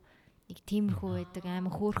гээгүй. Нэг тиймэрхүү байдаг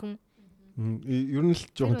амар хөөрхөн. Ер нь л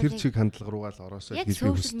жоохон тэр чиг хандлага руугаа л ороосоо хийж би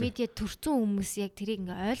social media төрсэн хүмүүс яг тэрийг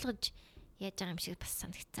ингээ ойлгож яаж байгаа юм шиг бас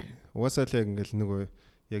санагдсан. Угаасаа л яг ингээл нөгөө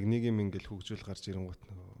яг нэг юм ингээл хөгжүүл гарч ирэнгуут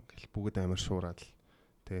нөгөө ингээл бүгд амар шуураад л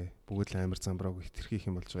тий бүгд л амар замбрааг хитрхийх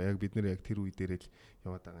юм болж байгаа. Яг бид нэр яг тэр үе дээрээ л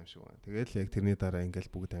яваад байгаа юм шиг байна. Тэгэл яг тэрний дараа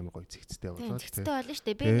ингээл бүгд амар гоё зэгцтэй болоо. Зэгцтэй болно шүү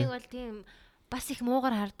дээ. Би нэг бол тийм бас их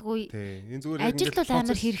муугар хардггүй. Ажилд бол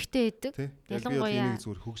амар хэрэгтэй байдаг. Ялангуяа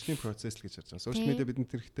зүгээр хөгжлийн процесс л гэж харж байгаа. Social media бидэнд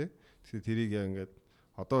хэрэгтэй. Тэгэхээр тэрийг яг ингээд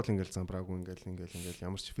одоо л ингээл замбраагүй ингээл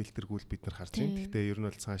ямар ч фильтргүүл бид нар харж байна. Гэхдээ ер нь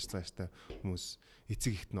бол цааштай хүмүүс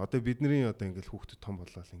эцэг ихт нь одоо бидний одоо ингээл хүүхдүүд том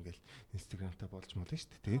боллоо ингээл Instagram-тай болж молно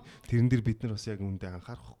шүү дээ. Тэрэн дээр бид нар бас яг үндэ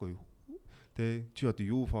анхаарахгүй юу. Тэ чи одоо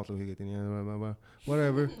юу follow хийгээд байна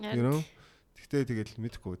whatever you know. Гэхдээ тэгэл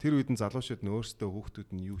мэдэхгүй. Тэр үед нь залуучууд нь өөрсдөө хүүхдүүд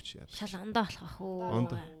нь юу ч яа. Шал ондоо болох уу.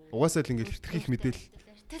 Угаасаа л ингээл хитрхийх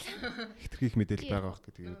мэдээл байгаа бох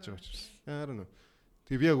гэдэг яаж байгаа учраас. Яарна.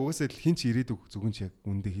 Тэгээ би яг угаасаа л хинч ирээдүг зүгэн ч яг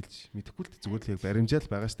үндэ хэлж мэдэхгүй л зүгээр л яг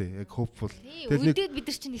баримжаал байгаа штэ. Яг hopeful. Тэгэл нэг бид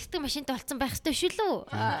нар чинь нэгтгэн машинтай болцсон байх ёстой шүү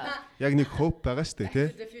лөө. Яг нэг hope байгаа штэ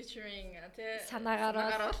тий.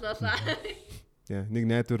 Санаагаар боллоо. Яа, нэг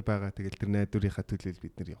найдвар байгаа. Тэгэл тэр найдварынхаа төлөө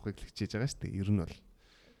бид нар явахыг л хичээж байгаа штэ. Ер нь бол.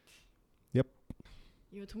 Yep.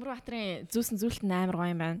 Юу Төмөрбаатарын зүүсэн зүйлт амар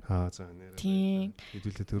гоё юм байна. За нэрээ. Тийм.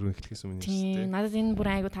 Хэдүүлээ төрөө эхлэхээс өмнө шүү дээ. Надад энэ бүр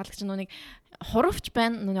айгу таалагч нэг хуравч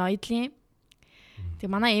байна. Нүг ойдлын.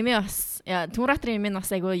 Тэгээ манай эмээ бас Төмөрбаатарын эмээ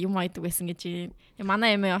бас айгу юм ойдаг байсан гэж. Тэгээ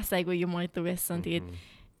манай эмээ бас айгу юм ойдаг байсан.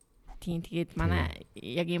 Тэгээд манай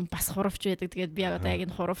яг юм бас хуравч байдаг. Тэгээд би одоо яг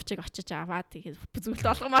энэ хуравчийг очиж аваад тэгээд зүйлт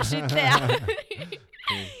болгомоор шийдлээ.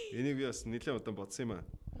 Энийг би бас нэлээд удаан бодсон юм аа.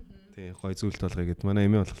 Тий, гой зүйлт болгоё гэд манай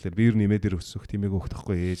эмээ болохоор би ер нь эмээ дээр өсөх тиймээ хөөх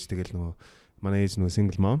тахгүй ээж тэгэл нөгөө манай ээж нөгөө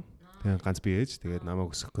single mom. Тэгээд ганц би ээж тэгээд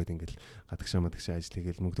намайг өсгөх гээд ингээл гадагшаа мадагшаа ажил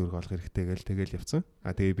хийгээл мөнгө төгрөг олох хэрэгтэй гээл тэгэл явцсан.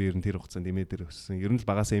 Тэгээд би ер нь тэр хугацаанд эмээ дээр өссөн. Ер нь л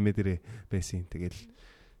багасаа эмээ дээрээ байсан. Тэгээд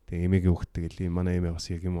эмээгийн хөвгт тэгэл манай эмээ бас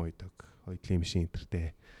яг юм ойдог. Ойдлын машин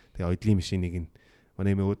энтертэй. Тэгээд ойдлын машиныг нь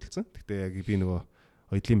манай эмээ өөдөлцөн. Тэгтээ яг би нөгөө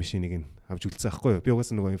ойдлын машиныг нь авч үлдсэн аахгүй юу. Би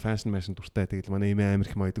угаасаа нөгөө фэшн машин дуртай. Тэгээд манай эмээ амар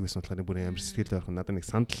их ойдог гэсэн болохоор бүр амар сэтгэл байх. Надад нэг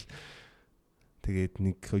сандал тэгээд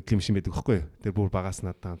нэг ойдлын машин байдаг байхгүй юу. Тэр бүр багаас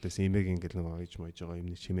надад хамтаас эмээг ингээл нөгөө ойж мойж байгаа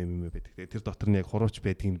юм чимээ мэмэ байдаг. Тэгээд тэр дотор нь яг хурууч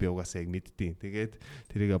байдгийг би угаасаа яг мэддэв. Тэгээд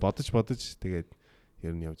тэрийг бодож тэгээд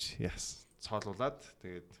ер нь явж яас цоолуулаад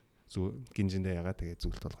тэгээд гинжиндээ ягаа тэгээд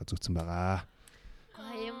зүгт болгоо зүтсэн байгаа.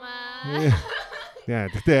 Гоё юм аа. Яа,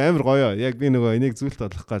 тэгтээ амар гоё. Яг би нөгөө энийг зүгт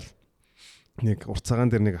болгох гал нэг урт цагаан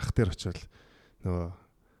дээр нэг ах дээр очивол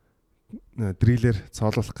нөгөө дрилэр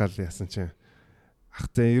цоолуулах гал яасан чинь ах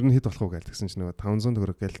зэ ер нь хэд болох уу гэлтгсэн чинь нөгөө 500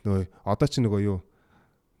 төгрөг гээл нөгөө одоо чи нөгөө юу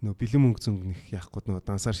нөгөө бэлэн мөнгө зөнгө нэг яахгүй нөгөө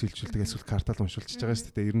дансаар шилжүүлдэг эсвэл картал уншуулчихж байгаа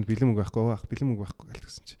шүү дээ. Ер нь бэлэн мөнгө байхгүй ах бэлэн мөнгө байхгүй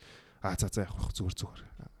гэлтгсэн чинь за явах зүгээр.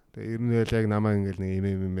 Тэгээ ер нь л яг намаа ингээл нэг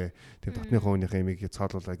эмээ тэр дотны хоонийхаа эмийг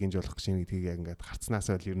цоолуулаа гинж болох гэж гэдгийг яг ингээд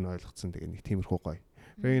гарцнаасаа л ер нь ойлгоцсон. Тэгээ нэг тиймэрхүү гоё.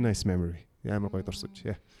 Very nice memory. Ямар гоё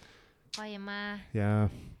дурсавч. Гоё юм аа. Яа.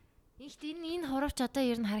 Энэ хуравч одоо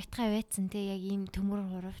ер нь харагдхаа байцсан те яг ийм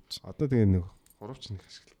төмөр хуравч. Одоо тэгээ нэг хуравч нэг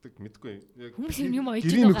ашигладаг мэдгүй яг хүмүүс юм ойж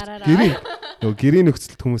байгаа гараараа. Нөгөө гэрийн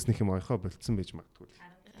нөхцөлд хүмүүс нэг юм ойхоо болцсон байж магадгүй.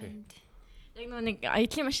 Яг нэг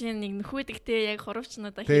айдлын машины нэг нөхөдөгтэй яг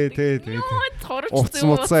хуравчнуудаа хийдэг.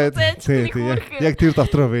 Хуравч яг тэр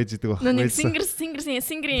дотроо байж идэг баг. Нэг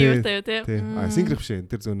сингерийн юутай юу те. Сингер биш ээ.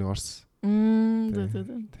 Тэр зөв нэг орс.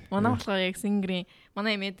 Манай болохоор яг сингерийн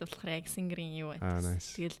манай эмээд болохоор яг сингерийн юу байна.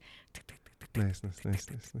 Тэгэл Nice.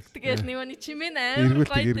 тэгэл нэг чимээ амар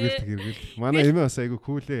гоё эргүүлдэг. Манай эмээ бас айгу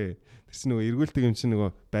кул ээ. Тэр чинь нөгөө эргүүлдэг юм чинь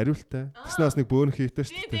нөгөө бариултай. Тэснэ бас нэг бөөнөх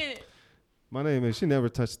хийтэй шүү дээ. Манай эмээ she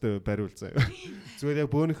never touched the бариул заяа. Зүгээр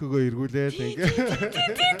яг бөөнөхөөгөө эргүүлээд ингээ.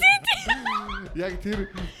 Яг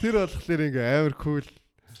тэр болохоор ингээ амар кул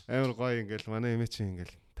амар гоё ингээл манай эмээ чинь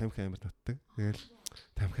ингээл тамхи амар татдаг. Тэгэл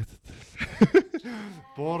тамхи татдаг.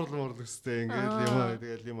 Буурлал өстэй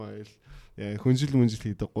ингээл юм айл. Яа хүнжил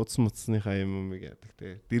хийдэг гудс-муцсныхаа юм яадаг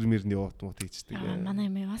те. Дэр мөрний уут мут хийчдэг. Манай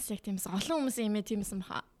эмээ бас яг тиймээс олон хүмүүсийн эмээ тиймээс юм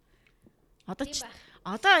хаа.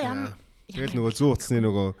 Одоо ямар тэгэл нөгөө зүү утасны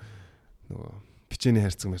нөгөө бичээний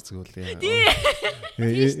хайрцаг бол яа.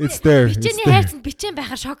 It's there. Бичээний хайрцаг бичээн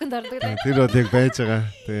байхаар шоконд ордог. Тэр бол яг байж байгаа.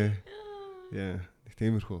 Тэ. Яа.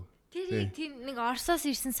 Тиймэрхүү. Тэр нэг Оросоос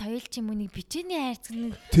ирсэн соёл ч юм уу нэг бичээний хайрцаг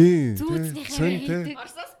нэг зүүцнийхээ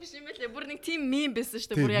Оросоос биш юм байлээ. Бүр нэг тийм мим байсан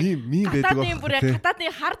шүү дээ. Бүр яг мим байдаг баг. Бүр яг гадаадны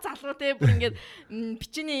хар залуу те бүр ингээд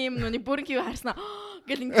бичээний юм нэг бүрэн хив харснаа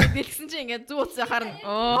гэл ингээд дэлгсэн чинь ингээд зүүц харна.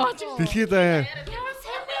 Дэлхийд аяа.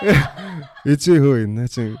 Эцээ хөө наа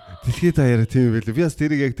чи дэлхийд аяараа тийм байлээ. Би бас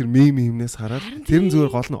тэрийг яг тэр мимнээс хараад тэр нь зүгээр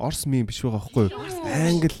гол нь Орос мим биш байгаа байхгүй юу?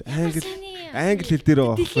 Англи хэл дээр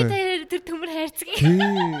байгаа байхгүй юу? Дэлхийд аяараа тэр төмөр хайрцаг.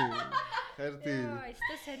 Харин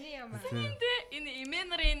Өстө сони юм аа.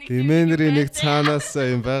 Энэ эмэнэрийн нэг цаанаас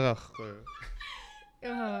юм байгаа байхгүй юу?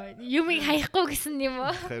 Юмыг хаяхгүй гэсэн юм уу?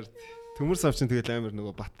 Харин төмөр савчин тэгэл амар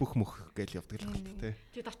нөгөө бат бүх мөх гэж явдаг л байна тий.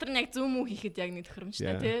 Тэгээ дотор нь яг зүүм үү хийхэд яг нэг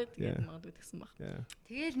тохиромжтой тий. Тэгээд магадгүй тэгсэн баг.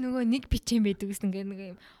 Тэгэл нөгөө нэг бичээн байдаг гэсэн ингээ нэг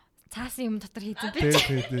юм цаасан юм дотор хийсэн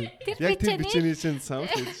тий. Яг тэр бичээний чинь сав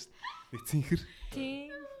гэж нэг цэнхэр. Тий.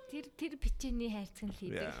 Тэр бичээний хайрцаг нь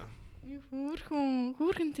хийдэг.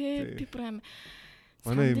 Хүүрхэн тий. Би бүр аим.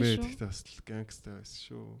 Манай эмээ тэгтээ бас гангстер байсан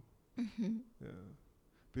шүү.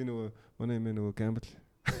 Би нөгөө манай эмээ нөгөө гамбл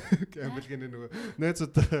гэнэ нөгөө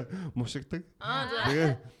найзуудаа мушигдаг.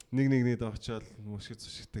 Тэгээ нэг очиод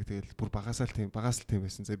мушигдаг. Тэгэл бүр багаас л тийм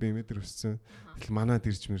байсан. За би эмээ дээр өссөн. Тэгэл манад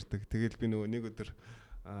ирж мэрдэг. Тэгэл би нөгөө нэг өдөр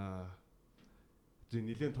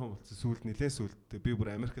нилээн том болсон. Сүүлд би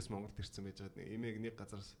бүр Америкаас Монголд ирсэн байж байгаа. Эмээг нэг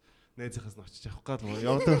газараас найзынхаас нь очиж авах гал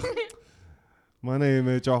явдаг. Манай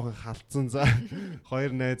эмээ жоохон халтсан. За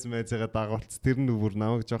хоёр найзыгаа дагуулц. Тэр нь бүр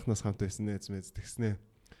намайг жоохноос хамт байсан найз тэгснэ.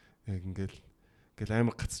 Яг ингээл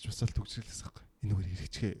амар гацч босоод төгсгөлээс аахгүй. Энэ өөр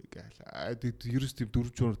хэрэгчгээ гээл. Ерөөс тийм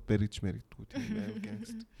 4 жуурд баригч мэрэгдгүү тийм амар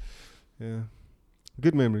гангст. Yeah.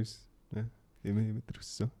 Good memories. Эмээ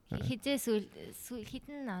төрсөн. Хизээ сүүл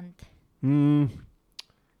хитэн онд.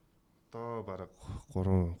 Одоо бараг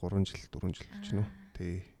 3 жил 4 жил ч нөө.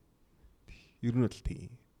 Тий. Ер нь бол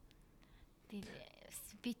тий.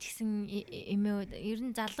 Би тэгсэн эмээ ер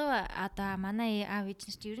нь залуу одоо манай аав ээж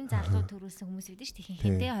нар чи ер нь залуу төрүүлсэн хүмүүс байдаг ш тийм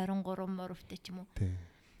хэдэ 23 мөрөвтэй ч юм уу.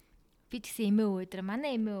 Би тэгсэн эмээ өвөө дээр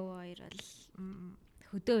манай эмээ өвөө хоёр бол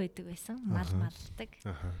хөдөө байдаг байсан. Малдаг.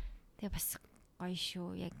 Тэгээ бас гоё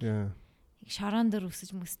шүү яг. Яг шорон дээр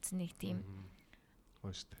өсөж мөсцсөн нэг тийм.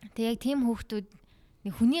 Гоё шүү дээ. Тэгээ яг тийм хүүхдүүд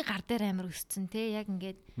нэг хүний гар дээр амар өсцөн те яг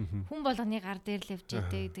ингээд хүн болгоны гар дээр л явж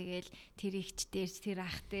идэг тэгэл тэр ихч дээр тэр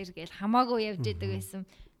ах дээр гэл хамаагүй явж идэг байсан.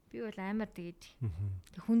 Би бол амар тэгээд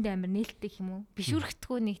хүнд амар нээлттэй юм уу?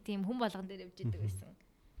 Бишүрхтгүү нэг тийм хүн болгон дээр явж идэг байсан.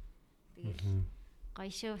 Тэгэл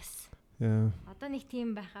гоё шүү бас. Одоо нэг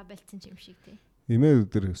тийм байхаа болцсон юм шиг те. Имээ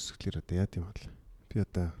өдөр өсгөлээр одоо яа тийм бол. Би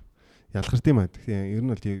одоо ялгарт юм аа. Тэгэхээр ер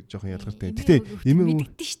нь бол жоохон ялгартай. Гэтэ имээ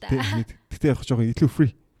мэддэж шүү дээ. Гэтэ яг жоохон илүү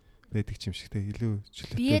free байдаг юм шиг те. Илүү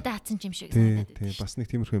чөлөөтэй. Бие даацсан юм шиг санагдаад. Тийм бас нэг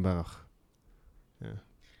тиймэрхүү юм байгаа бах.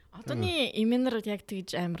 Одооний имэнэр яг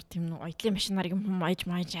тэгж амар тийм оёдлын машинаар юм маяж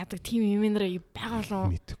яадаг тийм имэнэр байгаа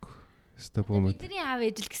болов. Мэдээгүй. Стабомод. Бидний аав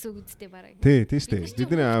ээж л гэсэн үг үстэй бараг. Тийм шүү дээ.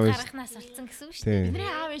 Бидний аав ээж гарахнаас олцсон гэсэн үг шүү дээ.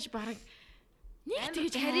 Бидний аав ээж бараг нэг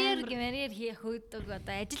тэгж карьер хийх хөдөг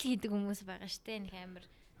одоо ажил хийдэг хүмүүс байгаа штэ нэг амар.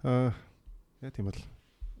 Яа тийм бол.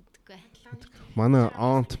 Үгүй. Манай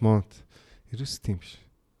aunt ерөөс тийм биш.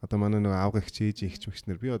 Одоо манай нөгөө аавгах ээж ихч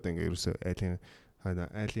мэгчнэр би одоо ингээ ерөөсөө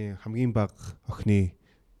айлын хамгийн бага охины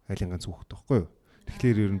айлын ганц хүүхэд байхгүй юу.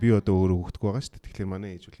 Тэгэхээр ер нь би одоо өөрөө хүүхдгүй байгаа шүү дээ. Тэгэхээр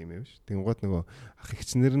манай ээж үл юм ээ биш. Тэнгууд нөгөө ах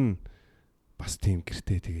ихчнэр нь бас тийм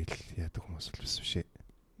гэртээ тэгэл яадаг хүмүүс бол биш шээ.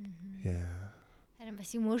 Яа. Харин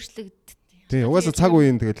бас юм өөрчлөгд. Тийм угаасаа цаг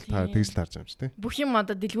үеийн тэгэл та тэгж л харж байгаа юм чи тийм. Бүх юм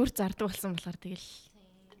одоо дэлгүүр зардаг болсон болохоор тэгэл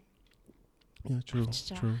яа true.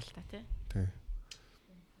 Тийм.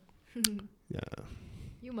 Яа.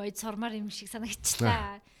 Юм ойд сормаар юм шиг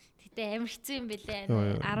санагчлаа. Гэтэ амар хэцүү юм бэлээ.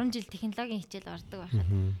 10 жил технологийн хичээл ордог байхад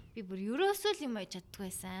би бүр ерөөсөө л юм ойд чаддгүй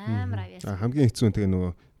байсан. Амар авьяасан. Хамгийн хэцүү нь тэгээ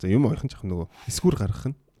нөгөө за юм ойрхон жах нөгөө эсгүүр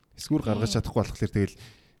гаргах нь. Эсгүүр гаргаж чадахгүй болохоор тэгэл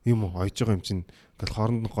юм ойж байгаа юм чинь ингээл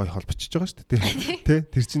хооронд нь гой холбочиж байгаа шүү дээ. Тэ?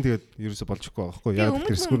 Тэр чинь тэгээд ерөөсө болж ихгүй байгаа байхгүй яа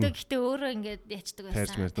тэр эсгүүр нь гэтээ өөрөө ингээд ячдаг байсан.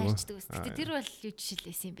 Тайрчдаг байсан. Гэтээ тэр бол юу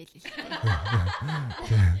жишээлээс юм бэ лээ.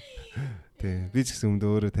 Тэ. Би ч гэсэн өмдөө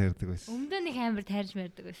өөрөө тайрдаг байсан. Өмдөө нэг амар тайрж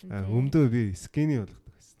мэрдэг байсан. Өмдөө би скини болгодог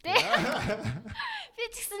байсан. Би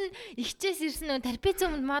ч гэсэн ихчээс ирсэн нөө терапиз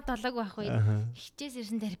өмд мод болоог байхгүй. Ихчээс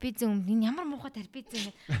ирсэн терапиз өмд энэ ямар муухай терапиз юм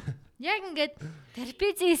бэ? Яг ингээд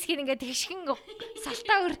терапиз хэсгийг ингээд тэгшхэн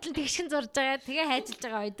салтаа өртөл тэгшхэн зурж байгаа. Тэгээ хайжилж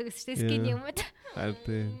байгаа ойдог гэсэн скини өмд.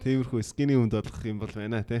 Харин тиймэрхүү скини өмд болгох юм бол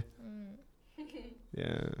байна те.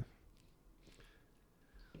 Яа.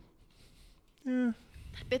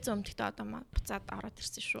 Терапиз өмдөгтөө одоо буцаад ороод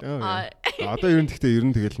ирсэн шүү. Одоо ер нь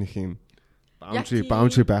тэгэл нэг юм boundary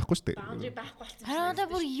байхгүй шүү дээ. Boundary байхгүй болсон. Харин одоо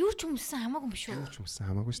бүр юу ч өмссөн хамаагүй юм шүү. Юу ч өмссөн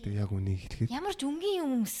хамаагүй шүү дээ. Яг үнийг хэлэхэд. Ямар ч өнгийн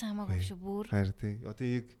юм өмссөн хамаагүй шүү бүр. Харин тий. Одоо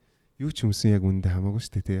яг юу ч өмссөн яг үндэ хамаагүй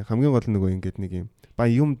шүү дээ тий. Хамгийн гол нь нөгөө ингээд нэг юм ба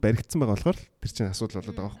юм баригдсан байгаа болохоор тэр чинь асуудал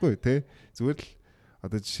болоод байгаа байхгүй юу тий. Зүгээр л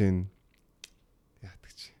одоо жишээ нь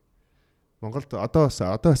яадаг чи. Монголд одоо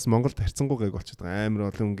бас Монголд харьцангуй гайг болчиход байгаа. Амар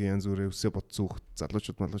олон өнгийн янз бүрээ өсөө бодсон хүүхд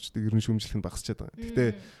залуучууд малуучууд ер нь шүүмжлэх нь багасчаад байгаа. Гэхдээ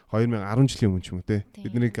 2010 жилийн өмнө ч юм уу те.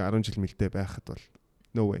 Бидний 10 жил мэлдэ байхад бол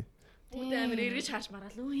no way. Бүгд амар эргэж харж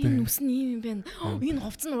мараал. Энэ нүс нь ийм юм байна. Энэ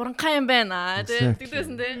хувцс нь уранхай юм байна.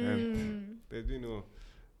 Тэгдэгсэн те. Тэгээд би нөгөө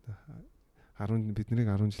бидний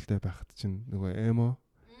 10 жилдээ байхад чинь нөгөө эмо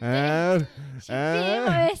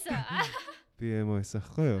би эмо байсан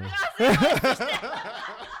ахгүй юу?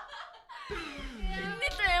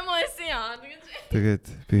 Тэгээд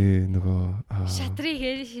би нөгөө шатрыг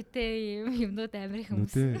хээр шитээ юмнууд амар их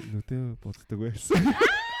юмсан. Нүдэ боддог байсан.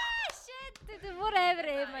 Shit тэр бүр амар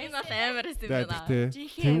юм. Энэ бол амар юм байна.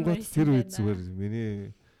 Тэнгууд тэр үед зүгээр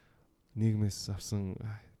миний нийгмээс авсан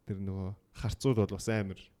тэр нөгөө харцууд бол бас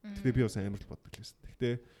амар. Тэгтээ би бас амар л боддог байсан.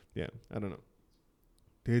 Тэгтээ I don't know.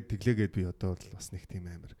 Тэгээд тэглээгээд би одоо бол бас нэг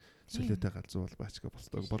тийм амар солиотой галзуу бол баачга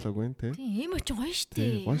болоогүй нэ тий. Тийм ч гоё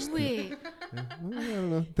штэ. Үгүй.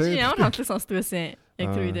 Чи ямар хамтлаг сонсдог байсан?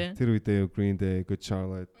 Яг тэр үедээ. Тэр үедээ Green Day, Good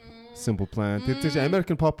Charlotte, Simple Plan. Тэр чинь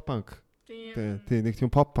American pop punk. Тийм нэг тийм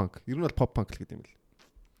pop punk. Ер нь бол pop punk л гэдэг юм л.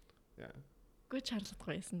 Good Charlotte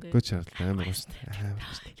гоёсэн дээ. Good Charlotte амар шүү дээ.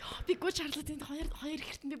 Яа би Good Charlotte-ийн хоёр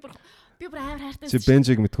ихэртэн би бүр амар хайртай. Чи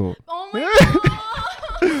Benjig мэдхүү? Oh my god.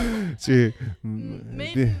 Чи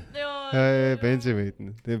Benjig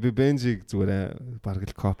мэднэ. Тэгээ би Benjig зүгээр бараг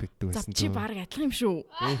л copy гэдэг байсан. Чи бараг адилхан юм шүү.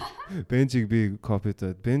 Benjig би copy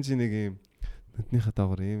дээд. Benji нэг юм нүднийхээ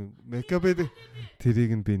дагавар юм makeup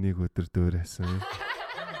тэрийг нь би нэг өдөр дөөрөөсөн.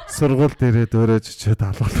 Сургууль дээрээ дөөрөөж чичээд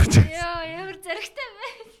алуулж. Яа ямар зэрэгтэй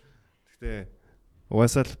байна. Гэтэ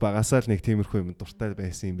угаасаа л багасаа л нэг тиймэрхүү юм дуртай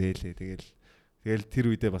байсан юм бэлээ. Тэгэл тэр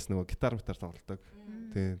үедээ бас нөгөө гитар тоглодог.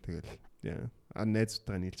 Тэгэл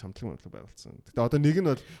найзуудтайгаа нийлж хамтлаг байгуулсан. Гэтэ одоо нэг нь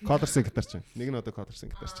бол Colors-ийн гитар чинь. Нэг нь одоо Colors-ийн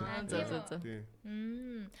гитар чинь.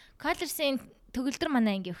 Colors-ийн төгөлдөр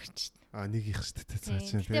манай анги өгч чинь. Нэг их шүү дээ цаа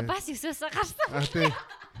чинь. Гэтэ бас өсөөсөө гарсан. Тийм.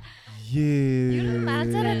 Ер нь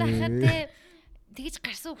анзаараад байхад тэгж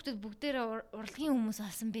гарсан хүмүүс бүгдээр урлагийн хүмүүс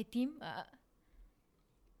болсон байт юм.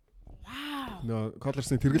 Вау. Нөө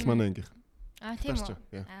Colors-ны тэргэл манай ангийнх. Тийм үү.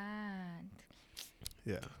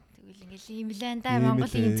 Яа. Тэгвэл ингээл ийм л анда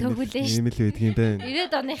Монголын цөөхөлөө шүү. Ийм л байдаг юм байна.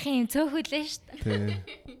 90-ад оныхын ийм цөөхөлөө шүү. Тий.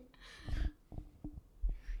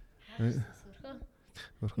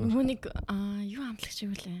 Нүг юу амтлагч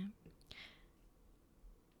юм лээ.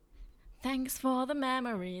 Thanks for the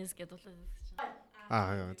memories гэдэг бол.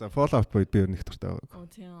 За Fallout Boy би нэг дуртай байгаа. Oh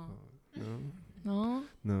тийм. No. No.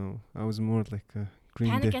 No, I was more like a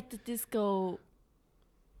Green Panic Day. at the Disco.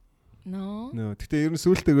 No. No, гэтээ ер нь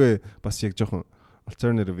сүүлдээ бас яг жоохон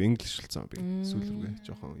alternative English болсон би. Сүүлдээ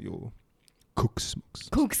жоохон юу Cooks.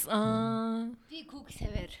 Cooks. Би Cooks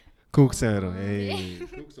хавар. Cooks аа.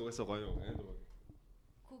 Cooks угаасаа гоё.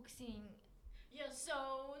 Cooks-ийн You're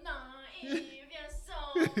so naive. You're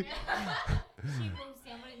so. Cooks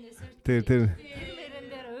ямар нэсэр. Тэр Тэрэн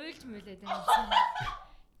дээр уйлж мөлээд байсан.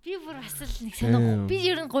 Би бүр бас л нэг санаа. Би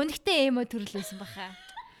ер нь гонигтай эмо төрлөөсөн баха.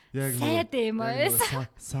 яг сайд эмо байсан.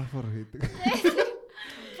 Сафар хийдэг.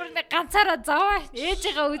 Бүр нэг ганцаараа зовоо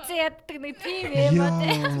ээжигээ үзээ яддаг нэг тийм эмо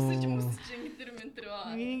дээ.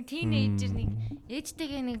 Нэг тийнейжер нэг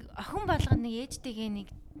ээжтэйгээ нэг охин болгоно нэг ээжтэйгээ нэг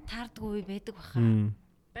таардгүй байдаг баха.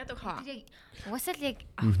 Байдаг хаа. Тэр яг угаасаа л яг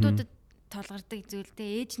охтуудад толгардаг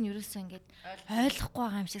зүйлтэй ээж нь ерөөсөө ингээд ойлгохгүй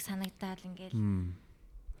байгаа юм шиг санагдаад ингээд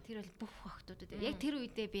тэр бол бүх охтуудад яг тэр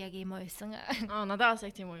үедээ би яг эмо байсан. Надад бас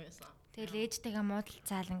яг тийм үү байсан. Тэгэл ээжтэйгээ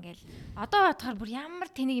муудалцаал ингээл одоо бодохоор бүр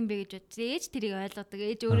ямар тэнийг юм бэ гэж бодсон. Ээж тэрийг ойлгодог.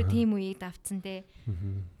 Ээж өөрөө тийм үеийг давцсан те.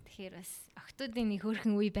 Тэгэхээр бас охтуудын нэг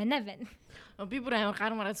хөөрхөн үе байна. Би бүр амар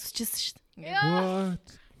гар мараа зүсчихсэн шүү дээ. What?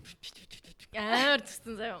 Амар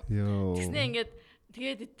зүссэн заяа. Йоо. Тэснэ ингээд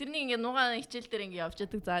тэгээд тэрний ингээд нугаа хичээл дээр ингээд явж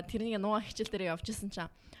яадаг. За тэрний нугаа хичээл дээр явж исэн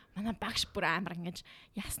чинь манай багш бүр амар ингэж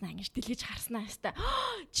яаснаа ингэж дэлгэж харснаа хэвээр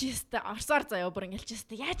чи хэвээр орсоор заяа бүр ингэж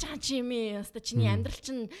хэвээр яаж байгаа чи юм ээ хэвээр чиний амьдрал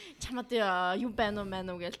чинь чамд юм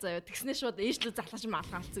байна уу гэж заяа тэгснэ шууд ээжлүү залгаж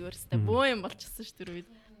малгаал зүгээр хэвээр бөө юм болчихсон ш тэр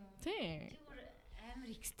үед тий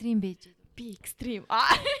амар экстрим байж би экстрим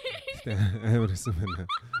амар хэсэн байна.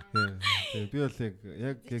 Би бол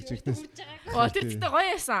яг жигтээс тэр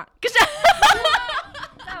гоё яасан гэж за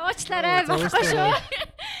уучлаарай болохгүй шүү.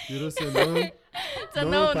 Ерөөсөө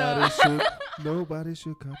nobody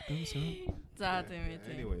should cut themselves. За тийм ээ.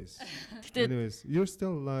 Anyways, you're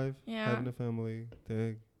still alive, having a family.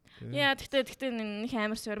 Яа, тэгтээ нэг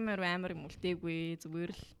амар сормоор амар юм үлдээгүй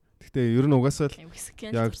зүгээр л. Тэгтээ ер нь угаасаа л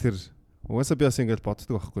яг тэр угаасаа би бас ингэж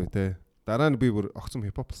боддог байхгүй те. Дараа нь би бүр огцом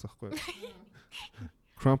хипхоп болсон байхгүй.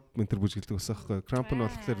 Cramp ментер бүжгэлдэг байсан байхгүй. Cramp нь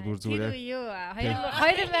болохоор бүр зүгээр юу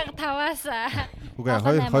 2005-аас үгүй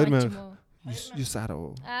 2000 9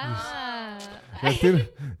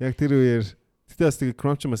 яг тэр үеэр тэгтээ бас тэгээ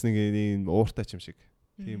Cramp ч бас нэг ийм ууртай ч юм шиг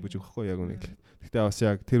тийм бүжиг байхгүй яг үнэ. Тэгтээ бас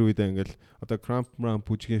яг тэр үедээ ингээл одоо Cramp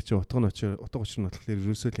бүжгээ чи утга учир нь болохоор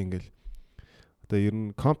ерөөсөө л ингээл одоо ер нь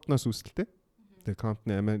Compton-аас үүсэлтэй. Тэгээ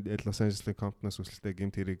Compton Los Angeles-ийн Compton-аас үүсэлтэй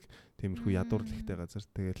гэмт хэрэг тиймэрхүү ядуур ихтэй газар.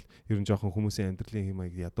 Тэгэл ер нь жоохон хүмүүсийн амьдралын хэм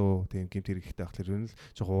маяг ядуу тийм гэмт хэрэг ихтэй болохоор ер нь л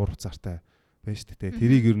жоохон уур уцаартай байж тээ.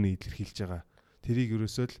 Тэрийг ер нь илэрхийлж байгаа. Тэрийг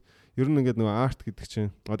ерөөсөө л ер нь ингээд нөгөө арт гэдэг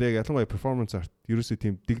чинь одоо яг ялангуяа performance art ерөөсөө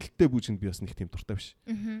тийм дэглэлтэй бүжинд би бас нэг тийм дуртай биш.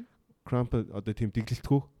 Cramp одоо тийм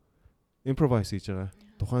дэглэлтгүй improvise хийж байгаа.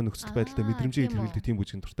 Тухайн нөхцөл байдлаа мэдрэмжийг илэрхийлдэг тийм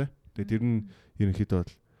бүжинд дуртай. Тэгээд тэр нь ерөнхийдөө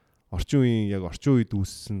бол орчин үед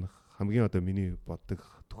үүссэн хамгийн одоо миний боддог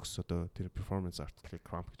төгс одоо тэр performance art гэх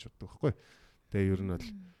Cramp гэж боддог байхгүй. Тэгээ ер нь бол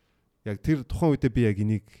яг тэр тухайн үедээ би яг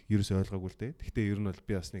энийг ерөөсөө ойлгоогүй л дээ. Гэхдээ ер нь бол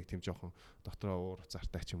би бас нэг тийм жоохон дотроо уур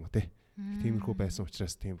зартай ч юм уу те. Тиймэрхүү байсан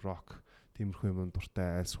учраас тийм rock, тиймэрхүү юм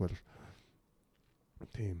дуртай айлсвал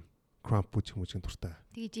тийм Cramp бүжгийн дуртай.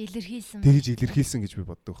 Тэгж илэрхийлсэн гэж би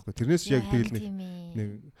боддог байхгүй. Тэрнээс яг тэгэл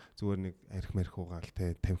нэг зүгээр нэг арх марх угаал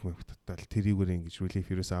те 50 мянга татвал тэрийгээр ингэж relief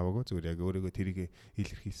ерөөсөө аваагүй зүгээр яг өөрийгөө тэрийг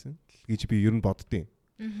илэрхийлсэн гэж би ер нь боддیں۔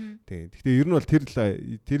 Гэхдээ ер нь бол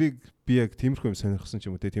тэрийг би яг тиймэрхүү юм сонирхсан ч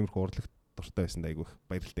юм уу те тиймэрхүү урлагт дуртай байсан айгүй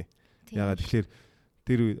баярлалтай. Ягаад тэгэхээр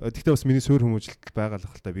тэгтээ бас миний суур хүмүүжлэлт байгаа л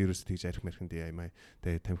хальтаа би ерөөсөө тэгж арх мархинд яамаа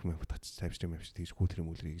те 50 мянга татчих цайвч юм авч тэгж гүйлэр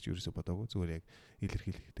мүүлрий гэж ерөөсөө бодоагүй зүгээр яг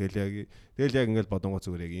илэрхийлэх. Тэгэл яг ингээл бодонгоо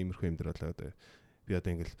зүгээр яг иймэрхүү юм дээр болоо одоо би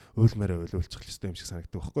одоо ингээл уйлмаараа уйлуулчих хэвчтэй юм шиг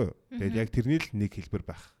санагддаг байхгүй юу. Тэгэл яг тэрний л нэг хэлбэр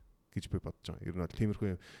байх гэж би бодож байгаа. Ер нь бол тиймэрхүү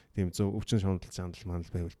тийм өвчин шундал чандал манал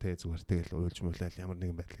байвал те зүгээр тэгэл уйлж муулаад ямар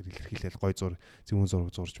нэгэн байдлаар илэрхийлэл гой зур зөвхөн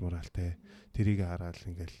зураг зурж мураал те тэрийг хараад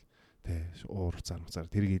ингээл тэ уур зармцаар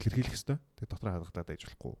тэрийг илэрхийлэх ёстой. Тэг дотроо хадгалаад байж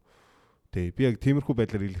болохгүй. Тэг би яг тиймэрхүү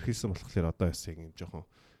байдлаар илэрхийлсэн болохоор одоо бас яг юм жоохон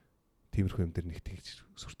тиймэрхүү юм дээр нэг тэгж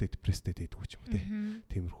сүртэй депресстэй дайдгүй ч юм те.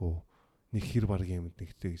 Тиймэрхүү нэг хэр баргийн юмд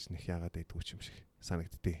нэгтэй гэж нэг яагаад дайдгүй ч юм шиг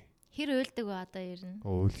санагддээ. Хэр уйлдаг ба одоо ер нь?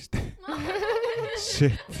 Уйл штэ.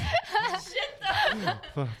 Shit.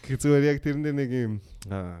 Fuck зүгээр яг тэрэн дээр нэг юм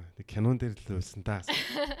кинон дээр л үлсэн та.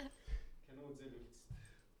 Кинон зээл үлсэн.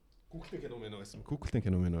 Google-тэй кино мэн байсан. Google-тэй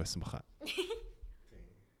кино мэн байсан баха.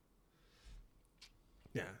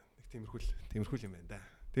 Яа, нэг тиймэрхүүл юм байна да.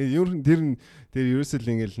 Тэгээ ер нь тэр ерөөсөө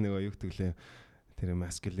л ингээл нэг юу гэдэг лээ. Тэр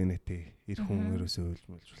masculinity эр хүн ерөөсөө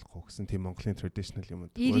үйлмэлж болохгүй гэсэн тийм Монголын traditional юм.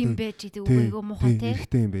 Ир юм байж гэдэг үгүйгөө муухай те.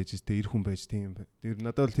 Эрэгтэй юм байж тэ эр хүн байж тийм. Тэр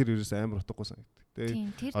надад бол тэр ерөөсөө амар утгагүй санагдав.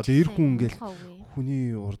 Тэгээ. Одоо эр хүн ингээл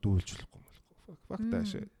хүний урд үйлж болохгүй. Fuck that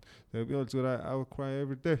shit. Тэгээ би бол зүгээр I will cry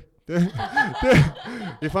every day.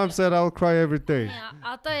 If I'm sad I will cry every day.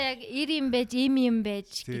 Одоо яг ир юм байж, юм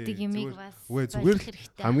байж гэдэг юмыг бас зүгээр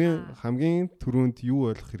хамгийн түрүүнд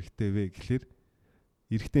юу ойлгох хэрэгтэй вэ гэхэлэр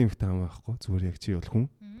эрэгтэй эмэгтэй хамаахгүй зүгээр яг чи бол хүн.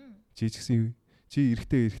 Чи ч гэсэн чи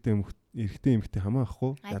эрэгтэй эмэгтэй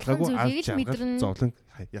хамаахгүй ялгаагүй авч зовлон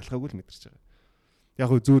ялгаагүй л мэдэрч байгаа. Яг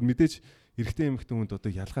хөө зүгээр мэдээж эрэгтэй эмэгтэй хүнд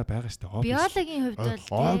одоо ялгаа байгаа шүү дээ. Биологийн хувьд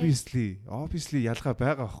бол obviously ялгаа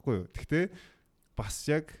байгаа байхгүй юу. Гэхдээ бас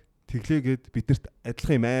яг тэглээгээд бидэрт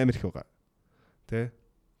адилхан юм амар их байгаа. Тэ?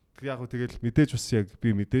 Яг хөө тэгэл мэдээж бас яг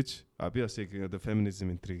би мэдээж би бас яг одоо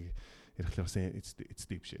feminism энтриг ярихлаа бас it's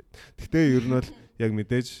deep shit. Гэхдээ ер нь бол яг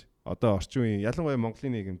мэдээж одоо орчин үеийн ялангуяа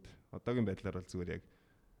Монголын нийгэмд одоогийн байдлаар бол зүгээр яг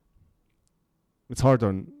it's hard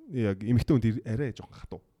on яг эмэгтэй хүнд арай жоохон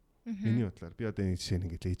хатуу. Миний бодлоор би одоо энэ жишээ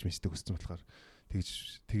нэг ээж мэждэг хүссэн болохоор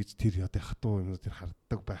тэгж тэр одоо хатуу юмнууд тэр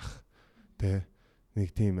харддаг байх. Тэ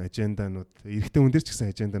нэг тийм аженданууд эрэгтэй хүн дээр ч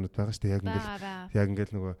гэсэн аженданууд байгаа шүү дээ. Яг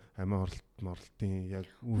ингээл нөгөө амиа оролтын яг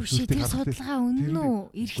үүсэлтийн судалгаа үнэн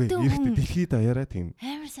үү? Эрэгтэй дэлхийд даяараа тийм.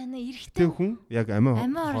 Амар санаа эрэгтэй хүн яг амиа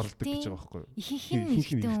оролдог гэж байгаа байхгүй юу? Ихэнх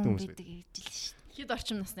эрэгтэй хүн гэдэг гэж л шүү дээ. Хэд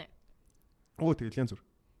орчим насны? Тэгэл янз бүр.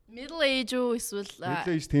 Middle age үү эсвэл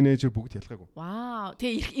middle age teenager бүгд ялгаагүй. Вау.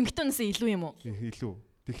 Тэгээ эмэгтэйнээс илүү юм уу? Илүү.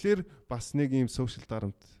 Тэгэхээр бас нэг ийм social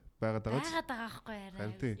дарамт байгаад байгаа байхгүй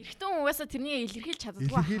яриа. Эрэгтэй хүн угаасаа тэрнийг илэрхийлж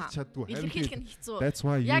чаддаггүй. Илэрхийлэх нь хэцүү. That's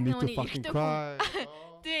why you need to fucking cry.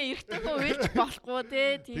 Тэгээ эрэгтэй хүн уйлж болохгүй те.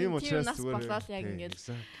 Тийм нас болоод яг ингээд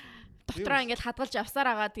дотроо ингээд хадгалж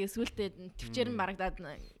авсаар байгаа. Тэгээ сүултээ төвчээр нь барагдаад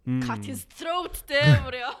cut his throat те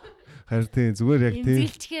мөрөө. Харин тийм зүгээр яг тийм.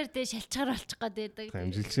 Имзэлчгээр те шалчгаар болчих гээд байдаг.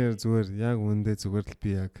 Имзэлчээр зүгээр яг үүндээ зүгээр л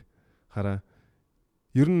би яг хараа.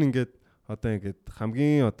 Ер нь ингээд одоо ингээд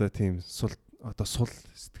хамгийн одоо тийм сул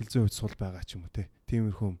сэтгэл зүйн хувьд сул байгаа ч юм уу те.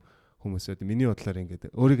 Тиймэрхүү хүмүүс одоо миний бодлоор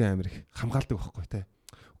ингээд өөрийгөө амар их хамгаалдаг байхгүй те.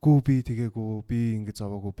 Гүү би тэгээгүй, би ингээд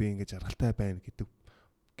зовоогүй, би ингээд жаргалтай байна гэдэг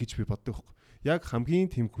гэж би боддог байхгүй. Яг хамгийн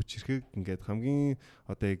тийм хүчрэхэг ингээд хамгийн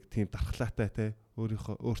одоо яг тийм дархлаатай те.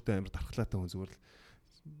 Өөртөө амар дархлаатай хүн зүгээр л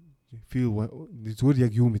feel зүгээр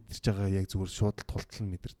яг юу мэдэрч байгаа яг зүгээр шууд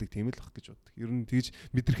тултлан мэдэрдэг тийм л бах гэж боддог. Ер нь тэгж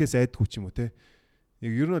мэдрэхээс айдгүй ч юм уу те.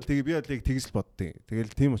 Яг ер нь бол тэгээ би бол яг тэгж л боддیں۔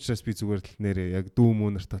 Тэгэл тийм учраас би зүгээр л нэрээ яг дүү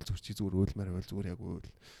мөн нартай зүр чи зүгээр уйлмаар байл зүгээр яг уйл.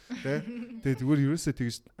 Тэгээ зүгээр ерөөсөө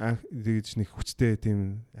тэгж нэг хүчтэй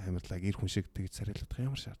тийм амарлаг ир хүн шиг тэгж царайлах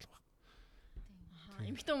ямар шаардлага байна.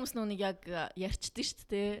 Эмэгтэй хүмүүс нүг яг ярьчдээ шүү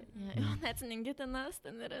дээ. Яа найз нь ингэж анаас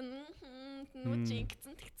танаар нүү чи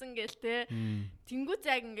ингэсэн тэгсэн гээл те. Тэнгүүц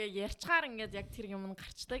яг ингээ ярьчгаар ингээд яг тэр юм нь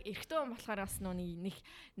гарчдаг. Эрэгтэй хүн болохоор бас нүг нэг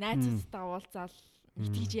найзтай уулзаал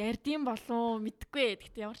тэгж ярдсан болов мэдгүй.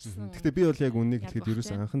 Тэгтээ ямар ч гэсэн. Тэгтээ би бол яг үннийг хэлэхэд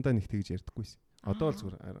ерөөсөө анхандаа нэг тэгж ярьдаггүйсэн. Одоо бол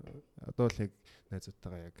зүгээр одоо л яг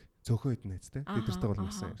найзуудтайгаа яг цөөхөн хэд найзтай. Бидэртэй бол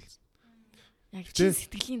маш сайн ярилцсан. Яг чи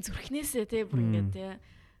сэтгэлийн зүрхнээсээ те бүр ингээд те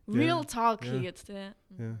real talk хийгээд те.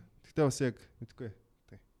 Тэгтээ бас яг мэдгүй.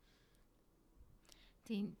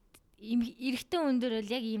 Тийм эрэгтэй хүн дээр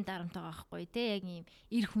бол яг ийм дарамт байгаа байхгүй те. Яг ийм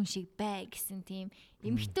эр хүн шиг бай гэсэн тийм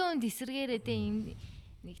эмэгтэй хүн эсэргээрээ те ийм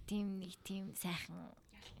нэг тийм сайхан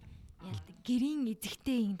ялдаг гэрийн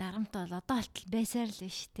эзэгтэй юм дарамт бол одоо болтол байсаар л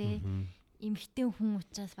биш те. Эмэгтэй хүн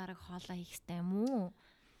учраас бараг хоолоо хийх хэрэгтэй юм уу?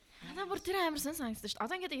 Надаа бүр тэр амар санагдсан шүү дээ.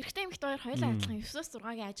 Одоо ингээд эрэгтэй эмэгтэй хоёр хоёулаа адилхан 9-6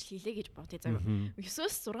 гийн ажил хийлээ гэж бодъё заяа.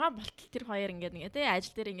 9-6 болтол тэр хоёр ингээд нэг те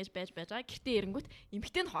ажил дээр ингэж байж байгаа. Гэртээ ирэнгүүт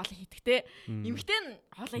эмэгтэй нь хоолоо хийдэг те. Эмэгтэй нь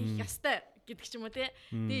хоолоо хийх ёстой гэдэг ч юм уу те.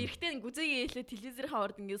 Тэгээ эрэгтэй нь гүзээгээ хэлээ телевизэрийн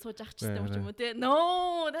орд ингээд сууж авах ч юм уу те.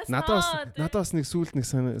 No, that's not. Надад бас нэг сүулт нэг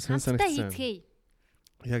санагдсан.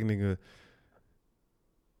 Яг нэг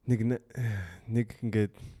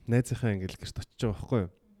ингээд найзынхаа ингээд гэрт очиж байгаа байхгүй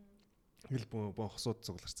юу? Ингээл боо хосууд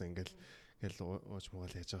цугларсан ингээл ууж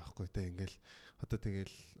муугаал яаж байгаа байхгүй те ингээл одоо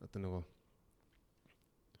тэгэл одоо нөгөө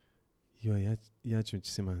яаж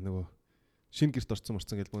мэдсэн юм аа нөгөө шинэ гэрт орсон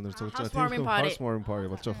ингээл бөөнөр цуглаж байгаа тийм housewarming party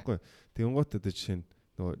болж байгаа байхгүй. Тэнгуут одоо жишээ нь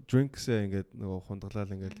нөгөө drinks-ээ ингээд нөгөө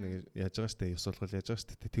хундаглал ингээд нэг яаж байгаа штэ ёс болгол яаж байгаа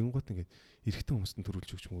штэ тэнгуут ингээд эрэгтэй хүмүүст нь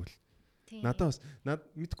төрүүлж өгч мөгөл Надад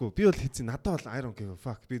мэдгүй. Би бол хэзээ надад бол I don't give a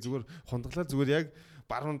fuck. Би зүгээр хундаглаад зүгээр яг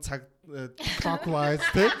баруун цаг clockwise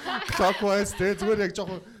те зүгээр яг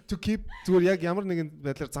жоохон to keep зүгээр яг ямар нэгэн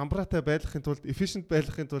байдлаар замбраатай байхын тулд efficient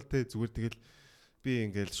байхын тулд те зүгээр тэгэл би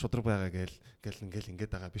ингээл шудраг байгаа гээл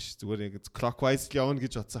ингээд байгаа биш зүгээр яг clockwise явна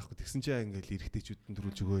гэж бодсон аахгүй тэгсэн чинь ингээл эргэжтэйчүүд нь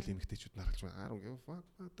дөрүүлж өгөөл эмэгтэйчүүд нь харж байгаа арга fuck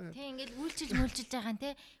тий ингээл үйлчилж байгаа те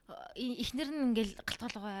эхнэр нь ингээл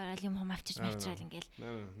галтгалгаараа юм авчиж марчраал ингээл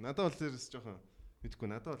надад бол тэрс жоохон мэдгүй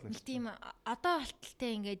надад бол тийм одоо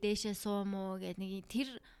болтолтой ингээд дээшээ суумуу гэдэг нэг тэр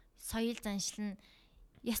соёл заншил нь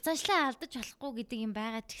яс заншлаа алдаж болохгүй гэдэг юм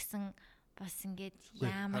байгаа ч гэсэн бас ингээд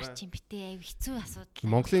ямар ч юм битээ аяг хэцүү асуудал.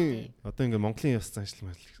 Монголын одоо ингээд Монголын яс заншил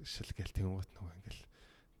гээл тийм гот нөгөө ингээд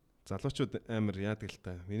залуучууд амар яадаг л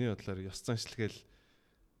та. Миний бодлоор яс заншил гээл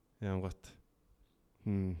янгот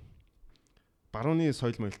барууны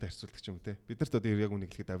соёл моёлтой харьцуулдаг ч юм те. Бидэрт одоо яг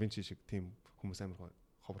үнийг хэлэхэд Да Винчи шиг тийм хүмүүс амар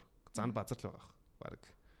ховор зан базар л байгаа баг.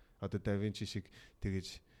 Одоо Да Винчи шиг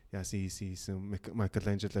тэгэж яасан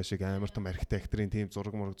Микеланжело шиг амар том архитекторын тийм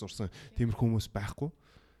зураг мураг зурсан тиймэр хүмүүс байхгүй.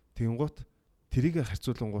 Тэнгуут тэрийг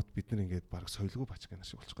харьцуулангууд бид нар ингээд баг соёлгүй бачгана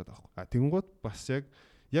шиг болчих гээд байгаа байхгүй. Тэнгуут бас яг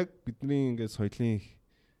бидний ингээд соёлын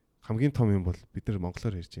хамгийн том юм бол бид нар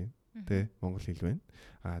монголоор ярьж байна. Тэ монгол хэл байна.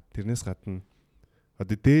 Тэрнээс гадна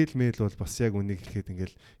одоо дээл мэйл бол бас яг үнийг хэлэхэд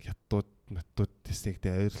ингээд хятадууд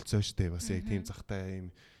тэсэгтэй ойролцоо штэ бас яг тийм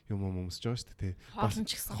захтай юм өмсөж байгаа штэ тэ. Хоолн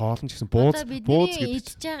ч гэсэн бууз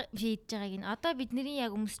идж байгааг нь одоо бидний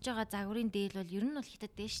яг өмсөж байгаа загварын дээл бол ер нь бол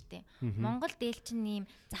хятад дээл штэ. Монгол дээл чинь ийм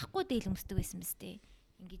захгүй дээл өмсдөг байсан мэт тэ.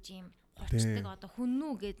 Ингээд ийм хувцдаг одоо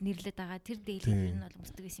хүннүү гэд нэрлээд байгаа тэр дээл ер нь бол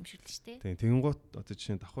өмсдөг байсан юм шиг л штэ. Тийм тэгэнгუთ одоо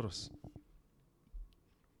жишээ нь давхар бас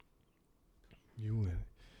юу вэ?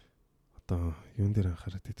 Одоо юун дээр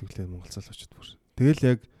анхаарат итгэлээ монгол залуучууд бүр.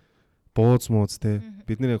 Тэгэл яг бууз мууз те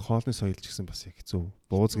бид нар яг хоолны соёл ч гэсэн бас яг хэцүү.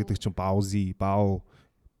 Бууз гэдэг чинь баау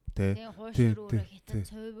те. Хуушруу хятад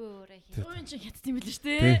цойвоо хятад. Цойвын чинь хятад юм биш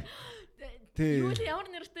те. Юу л ямар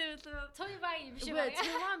нэртэй вэ? Цойваа юм биш үү?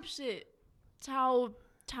 Цойваа биш.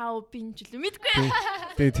 Чао бинжлээ мэдгүй.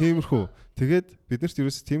 Тэгээ тиймэрхүү. Тэгээд биднэрт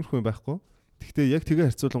ерөөсөө тиймэрхүү юм байхгүй. Гэхдээ яг тэгээ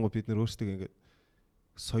харьцуулангууд бид нар өөрсдөө ингээд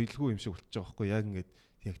соёлгүй юм шиг болчихж байгаа байхгүй. Яг ингээд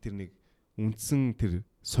яг тэр нэг үндсэн тэр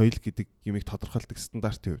соёл гэдэг юмыг тодорхойлдог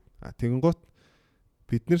стандартын хувьд. Тэгэнгუთ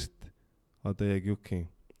биднэрт одоо яг юу гэх юм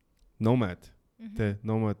nomad тэ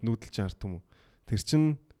nomad нүүдэлч арт юм уу. Тэр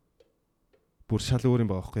чин бүр шал өөр юм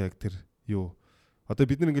байгаа байхгүй яг тэр юу. Одоо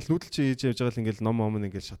бид нар ингээл нүүдэлч хийж явж байгаа л ингээл ном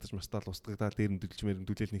ингээл шатаж мастаал устгагдаад дээр нь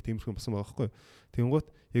дөлж нэг тиймэрхүү басан байгаа байхгүй. Тэгэнгუთ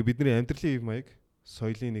яг бидний амьдралын хэв маяг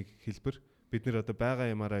соёлын нэг хэлбэр бид нэр одоо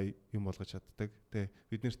байгаа ямаараа юм болгож чаддаг. Тэ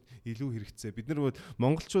биднэрт илүү хэрэгцээ. Бид нар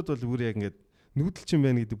монголчууд бол бүр яг ингээд нүүдэлчин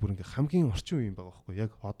байна гэдэг бүр ингээд хамгийн орчин үе юм байгаа байхгүй.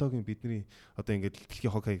 Яг одоогийн бидний одоо ингээд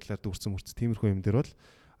дэлхийн хог хаяглаар дүүрсэн мөрц тиймэрхүү юм дээр бол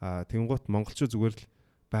тэгэнгუთ монголчууд зүгээр л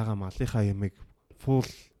байгаа малынхаа ямыг фул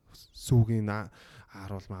сүүгийн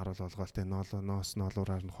харуул олгоол тэ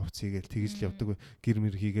ноолуураар нь хувц хийгээл тэгж л явдаг. Гэр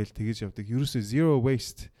мэр хийгээл тэгж явдаг. Ерөөсөө zero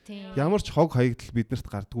waste. Ямар ч хог хаягдал биднэрт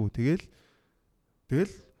гардггүй.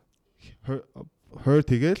 Тэгэл хойр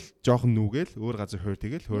тэгэл жоохон нүгээл өөр газар хойр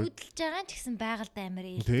тэгэл нүүдэлж байгаа ч гэсэн байгальтай амар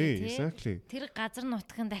ээлтэй тий. Тэр газар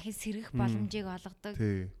нутгийн дахин сэргэх боломжийг олгодог.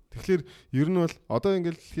 Тий. Тэгэхээр ер нь бол одоо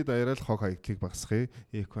ингээд дэлхийд даяараа хог хаягдлыг багасгахыг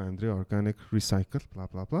эко амьдрий organic recycle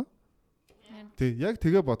bla bla bla. Тий. Яг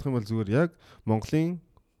тэгээ бодох юм бол зүгээр яг Монголын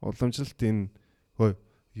уламжлалт энэ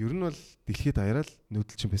ер нь бол дэлхийд даяараа л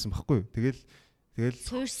нүүдэлчин байсан байхгүй юу. Тэгэл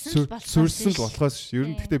суурьсан болохоос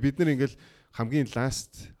ер нь гэхдээ бид нар ингээд хамгийн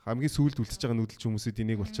сүүлд үлдчихэж байгаа нүүдэлч хүмүүсүүд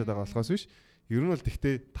энийг болчиход байгаа болохоос биш. Ер нь бол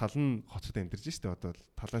тэгтээ тал нь хотод амьдарч штэ одоо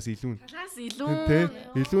талаас илүү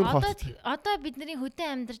одоо бидний хөдөө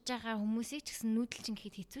амьдарч байгаа хүмүүсийг ч гэсэн нүүдэлчин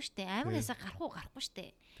гэхэд хэцүү штэ. Аймагасаа гарахгүй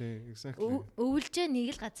штэ. Тий, exactly. Өвөлжөө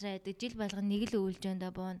нэг л газар байдаг. Жил болгон нэг л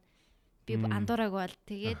өвөлжөөндөө буун. Би андуураг бол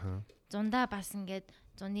тэгээд зундаа бас ингээд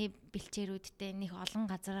зуны бэлчээрүүдтэй нэг олон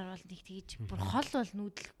газараар бол нэг тэгж бүр хол бол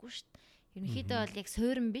нүүдлэхгүй штэ. Ерөнхийдөө бол яг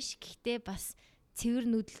суурин биш гэхдээ бас цэвэр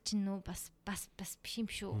нүүдэлчин нүү бас биш юм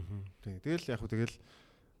шүү. Тэгэл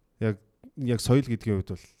яг соёл гэдгийн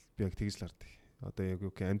хувьд бол би яг тэгж л хардаг. Одоо яг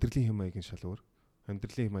юу гэх амьдралын хэм маягийн шал өөр.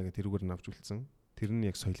 Амьдралын хэм маягийн тэрүүгээр нь авч үлдсэн. Тэр нь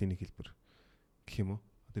яг соёлын нэг хэлбэр гэх юм уу.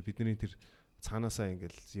 Одоо бидний тэр цаанаасаа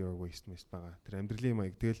ингээл zero waste байгаа. Тэр амьдралын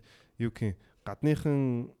маяг тэгэл юу гэх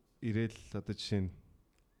гадныхан ирээл одоо жишээ нь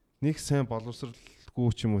нэг сайн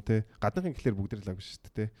боловсралгүй ч юм уу те гадныхын гэхлээр бүгд л авч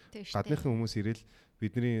шүү дээ те гадныхын хүмүүс ирээл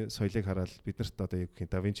бидний соёлыг хараад биднэрт одоо яг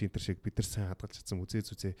Да Винчи энтер шиг бид нар сайн хадгалж чадсан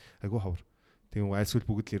үзээ агүй ховор тийм айлсгүй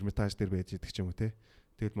бүгд л Эрмитаж дээр байж идэг ч юм уу те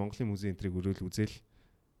тэгэл Монголын музей энтрийг өрөөл үзэл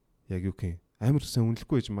яг юу гэх амар сайн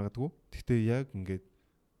үнэлэхгүй байж магадгүй гэхдээ яг ингээд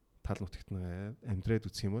тал нутагт нь амьдраад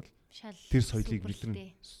үсэх юм бол тэр соёлыг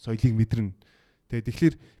мэдэрнэ.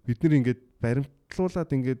 Тэгэхээр бид нар ингээд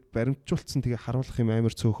баримтжуулсан тэгээ харуулах юм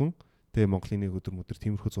амар цөөхөн. Тэгээ Монголын нэг өдөр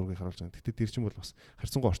тиймэрхүү зургийг харуулж байгаа. Гэтэ тэр чинь бол бас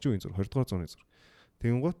харьцангуй орчин үеийн зураг 20 дугаар зууны зураг.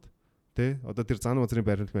 Тэгэнгუთ одоо тэр зан мазрын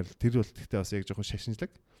баримт тэр бол гэхдээ бас яг жоохон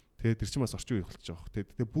шашинжлаг. Тэгээ тэр чинь бас орчин үеийг болчих жоох.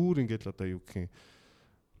 Тэгээ бүр ингээд л одоо юу гэх юм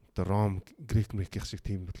одоо Ром, Грек шиг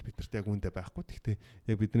тийм бол бид нарт яг үүндээ байхгүй. Гэхдээ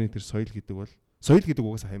яг бидний тэр соёл гэдэг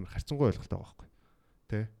угаасаа амар харьцангуй ойлголттой байгаа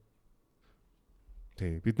байхгүй.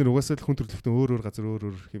 Тэ бид нар угаасаа л хүн төрөлхтөн өөр газар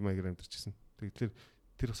өөр хэм маягаар амьдарч ирсэн. Тэгэхээр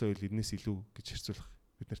тэр соёл эднээс илүү гэж харьцуулах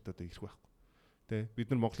бид нарт одоо ирэх байхгүй. Тэ бид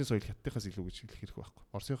нар Монголын соёл хаттынхаас илүү гэж хэлэх хэрэг байхгүй.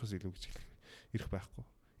 Оросынхаас илүү гэж хэлэх ирэх байхгүй.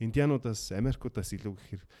 Индиануудаас, Америкуудаас илүү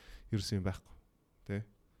гэхэр ерөөс юм байхгүй. Тэ.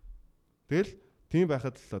 Тэгэл тийм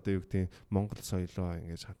байхад л одоо юу гэдэг Монгол соёлоо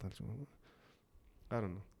ингэж хадгалж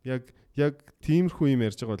гарна. Яг тиймэрхүү юм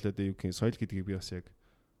ярьж байгаа бол одоо юу гэх соёл гэдгийг би бас яг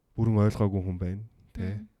бүрэн ойлгоогүй хүн байна.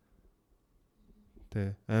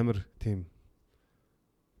 Тэ амар тийм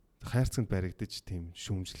хайрцагт баригдаж тийм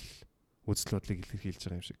шүмжил үзэл бодлыг илэрхийлж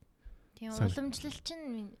байгаа юм шиг. Тийм уламжлал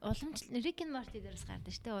чинь Rick and Morty дээрээс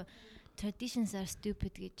гардаг шүү дээ. Traditions are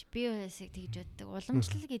stupid гэж би ясаг тэгж боддог.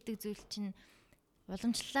 Уламжлал гэдэг зүйл чинь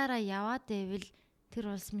уламжлалаараа яваад байвал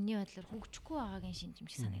тэр улс миний бодлоор хөгжихгүй байгаагийн шинж юм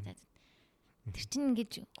шиг санагдаад. Тэр чинь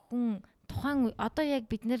ингэж хүн тухайн одоо яг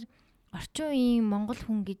бид нэр орчин үеийн монгол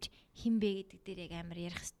хүн гэж хин бэ гэдэг дээр яг амар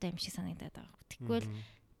ярих хэрэгтэй юм шиг санагдаад байгаа. Тэгвэл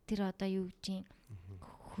тэр одоо юу гэж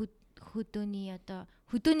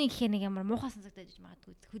хөдөөний гэхээр нэг амар муухай сонсогдоод иж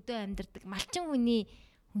магадгүй. Хөдөө амьдардаг малчин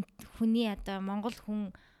хүний одоо монгол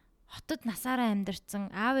хүн хотод насаараа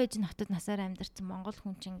амьдарсан, аав ээж нь хотод насаараа амьдарсан монгол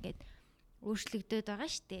хүн чинь ингээд өөрчлөгдөд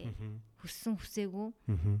байгаа штэ. Хүссэн хүсээгүй.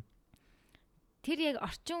 Тэр яг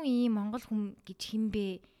орчин үеийн монгол хүн гэж хин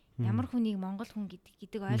бэ? Ямар хүнийг монгол хүн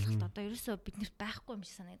гэдэг ойлголт одоо ерөөсөө биднэрт байхгүй юм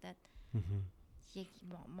шиг санагдаад. Яг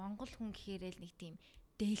монгол хүн гэхээр л нэг тийм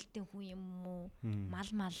дээлтэн хүн юм уу? Мал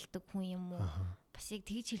малдаг хүн юм уу? Бас яг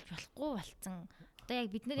тэгж хэлж болохгүй болцсон. Одоо яг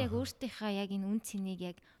бид нар яг өөрсдийнхээ яг энэ үн цэнийг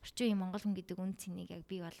яг орчин үеийн монгол хүн гэдэг үн цэнийг яг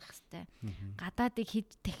бий болгох хэрэгтэй. Гадаадыг хэд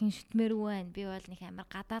дахин шүтмээргүй байна. Би бол нэг амар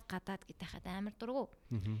гадаад гэдэг хаад амар дургу.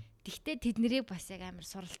 Тэгтээ тэднэрийг бас яг амар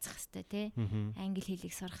суралцах хэрэгтэй тий. Англи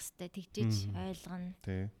хэлийг сурах хэрэгтэй. Тэгжээж ойлгоно.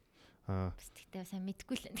 Тий. Бас тэгтээ сайн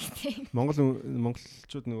мэдгүй л тий.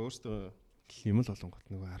 Монголчууд нөгөө өөрсдөө юм л болонгот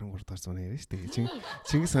нөгөө 13 дахь зууны яриа штэ.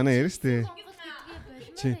 Чингис ханаа яриа штэ.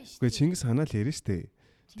 Чингис ханаа л яриа штэ.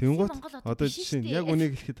 Тэнгуут одоо жишээ яг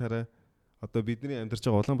үнийг хэлэхэд хараа одоо бидний амьдарч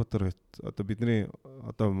байгаа Улаанбаатар одоо бидний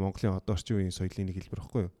одоо Монголын одоо орчин үеийн соёлын нэг хэлбэр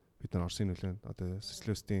байхгүй юу? Бид нар Оросын нөлөөнд одоо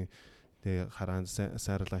социалистийн тэгээ хараан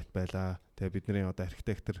Саралайт байлаа. Тэгээ бидний одоо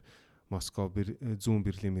архитектор Москва, зүүн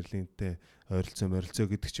Берлинтэй ойролцоо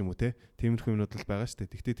гэдэг ч юм уу те. Тиймэрхүү юмнууд л байгаа шүү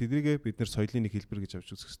дээ. Гэхдээ тэднийгээ бид нар соёлын нэг хэлбэр гэж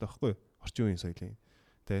авч үзэх хэрэгтэй байхгүй юу? Орчин үеийн соёлын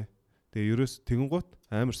те. Тэгээ ерөөс тэгэнгუთ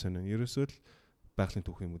амар сонио. Ерөөсөө л байгалийн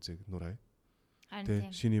түүхийн музейг нураа.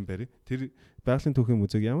 Тэ шинийн барь. Тэр байгалийн түүхийн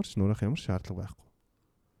музейг ямар ч нурах ямар шаардлага байхгүй.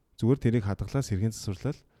 Зүгээр тэрийг хадгалаа сэргийн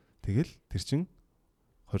засварлал тэгэл тэр чин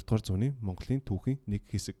 20 дугаар зууны Монголын түүхийн нэг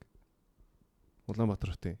хэсэг.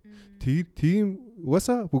 Улаанбаатар хотын. Тийм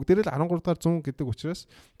угаасаа бүгдээрээ л 13 дугаар зуун гэдэг учраас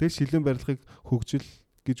тэгэл шилэн барилгыг хөгжил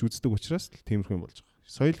гэж үздэг учраас тиймэрхүү юм болж байгаа.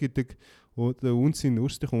 Соёл гэдэг үнцийн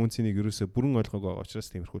өөрсдийнхөө үнцнийг ерөөсө бүрэн ойлгоогүй байгаа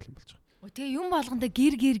учраас тиймэрхүү юм болж байгаа. Тэгээ юм болгондоо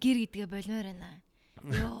гэр гэдгээ болмоор байна.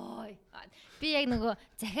 Йоо. Би яг нөгөө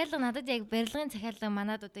захиалга надад яг барилгын захиалга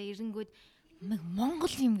манад одоо эренгүүд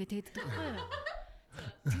Монгол юм гэдэг байхгүй юу?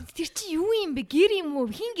 Тэр чи юу юм бэ? Гэр юм уу?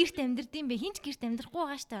 Хин гэрт амьдрд юм бэ? Хинч гэрт амьдрахгүй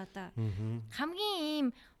байгаа штэ одоо. Хамгийн ийм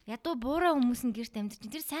ядуу буураа хүмүүс нь гэрт амьдрч.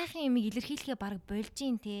 Тэр сайхан юмыг илэрхийлэхээ баг болж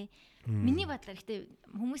ийн те. Миний бодлоор гэхдээ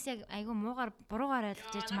хүмүүс яг айгүй муугаар буруугаар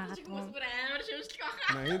ойлгож яж магадгүй. Амар шимжлэх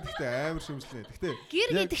баха. Энд гэхдээ амар шимжлээ. Гэхдээ гэр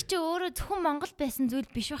гэдэг чи өөрөө зөвхөн Монгол байсан зүйл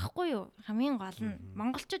биш байхгүй юу? Хамгийн гол нь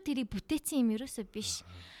монголчууд тэрийг бүтээсэн юм ерөөсөө биш.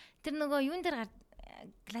 Тэр нөгөө юун дээр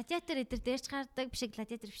гладиатор эдэр дээрч гардаг биш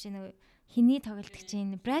гладиатор биш нөгөө хиний тоглолтог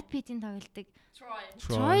чинь Brad Pitt-ийн тоглолтог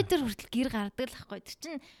Troy дээр хүртэл гэр гардаг л байхгүй. Тэр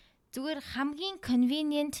чинь зүгээр хамгийн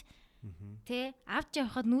convenient тэ авч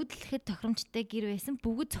явахад нүүдлэхэд тохиромжтой гэр байсан.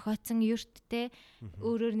 Бүгд зохиоцсон ерттэй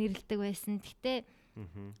өөрөөр нэрлэдэг байсан. Гэтэ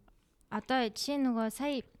одоо жишээ нөгөө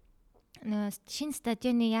сая шинэ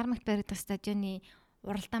стадионы Ярмагт баригдах стадионы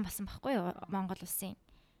уралдаан болсон байхгүй юу Монгол улсын.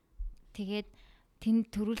 Тэгээд тэнд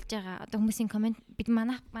төрүүлж байгаа одоо хүмүүсийн комент бид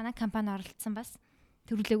манай компани оролцсон бас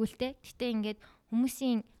төрүүлээгүй л те. Гэтэ ингээд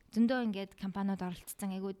хүмүүсийн зөндөө ингээд компаниуд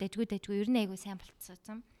оролцсон айгу дажгүй ер нь айгу сайн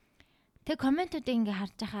болцсон. Тэг комментуудыг ингээд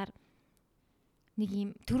харж ахаар нэг юм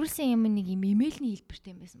төрүүлсэн юм нэг юм имэйлний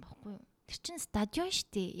хэлбэртэй юм байсан байхгүй юу? Тэр чин стадион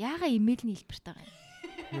штэ. Яага имэйлний хэлбэртэй байгаа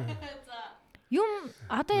юм. Юм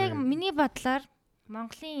одоо яг миний бодлоор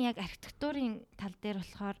Монголын яг архитектурын тал дээр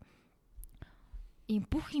болохоор ийм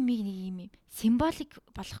бүх юмыг нэг юм символик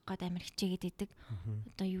болгох гээд амар хичээгээд идэг.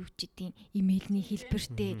 Одоо юу ч гэдэм имэйлний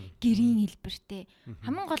хэлбэртэй, гэрийн хэлбэртэй.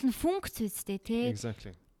 Хамгийн гол нь функц үстэй тий.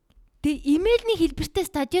 Exactly. Тэгээ имэйлний хэлбэртэй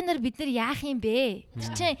стадионоор бид нар яах юм бэ?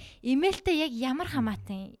 Тэр чинь имэйлтэй яг ямар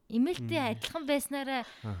хамаатай? Имэйлтэй адилхан байснараа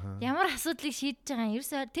ямар асуудлыг шийдэж байгаа юм?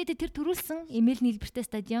 Ерөөсөө тэр төрүүлсэн имэйлний хэлбэртэй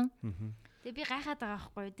стадион. Тэгээ би гайхаад байгаа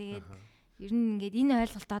байхгүй. Тэгээд ер нь ингээд энэ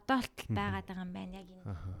ойлголт одоо болтол байгаад байгаа юм байна яг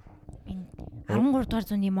энэ 13 дугаар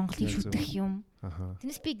зууны Монголыг шүтэх юм.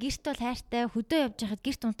 Тэрнээс би гэрт бол хайртай хөдөө явж байхад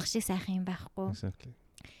гэрт унтах шиг сайхан юм байхгүй. Exactly.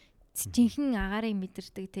 Жинхэнэ агаарыг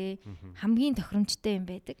мэдэрдэг те хамгийн тохиромжтой юм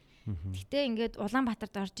байдаг. Гэтэ ингээд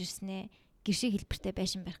Улаанбаатарт орж ирснээ гэр шиг хэлбэртэй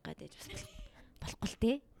байшин барих гэдэг болохгүй л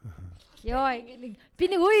те. Йоо ингээд би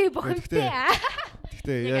нэг үе бохомтэй.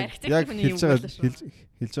 Гэхдээ яг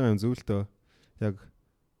хэлж байгаа юм зөв л дөө. Яг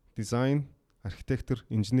дизайн, архитектур,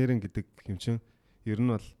 инженеринг гэдэг юм чинь ер нь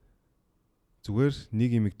бол зүгээр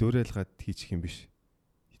нэг юмыг дөөрэлгээд хийчих юм биш.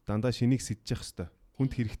 Дандаа шинийг сэдчих хэвээр.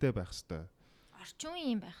 Хүнд хэрэгтэй байх хэвээр. Орчин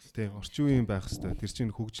үеийн байх хэвээр. Тийм, орчин үеийн байх хэвээр. Тэр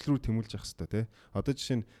чинь хөгжил рүү тэмүүлж явах хэвээр, тий. Одоо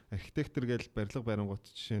жишээ нь архитектор гэж барилга барингууд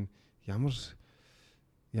жишээ нь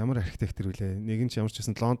ямар архитектор вүлээ. Нэг нь ч ямар ч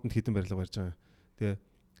байсан Лондонд хэдэн барилга барьж байгаа. Тэгээ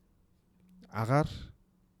агаар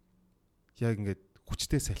яг ингээд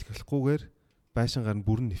хүчтэй салхилахгүйгээр байшингаар нь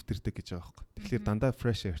бүрэн нэвтэрдэг гэж байгаа байхгүй. Тэгэхээр дандаа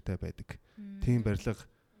fresh airтай байдаг. Тийм барилга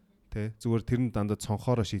тий зүгээр тэр нь дандаа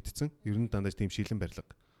цонхоороо шийдсэн. Ер нь дандаа тийм шилэн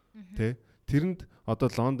барилга. Тий тэрэнд одоо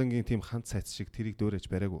Лондонгийн тийм ханц цайц шиг тэрийг дөөрэж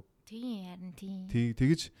бариагүй. Тийм харин тийм.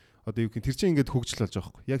 Тэгэж одоо юу гэх тэр чинь ингээд хөгжил болж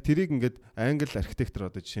байгаа байхгүй. Яг тэрийг ингээд англи архитектор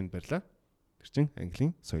одоо жишээ нь барьлаа. Тэр чинь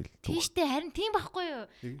английн соёл. Тийштэй харин тийм байхгүй юу?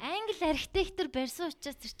 Англи архитектор барьсан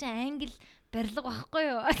учраас тэр чинь англи барилга байхгүй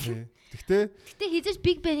юу? Гэтэ хизээж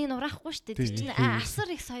Big Ben-ийг нураахгүй шүү дээ. Тэр чинь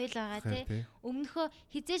асар их соёл байгаа тий. Өмнөхөө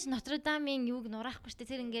хизээж Нотр-Дамын юуг нураахгүй шүү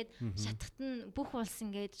дээ. Тэр ингээд шатхат нь бүх улс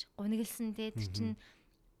ингээд гунигэлсэн тий. Тэр чинь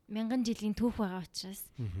мянган жилийн түүх байгаа учраас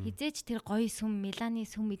хизээж тэр гоё сүм Миланы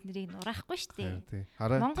сүм эднэрийг нураахгүй шүү дээ.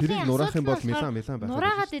 Хараа тэрийг нураах юм бол Милан байх.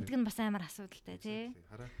 Нураагаад идэг нь бас амар асуудалтай тий.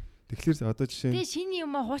 Хараа тэгэхээр одоо жишээ Тэгээ шинэ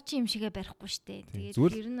юм хуучин юм шигээ барихгүй штэ. Тэгээд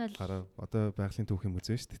ер нь бол хараа одоо байгалийн түүхийн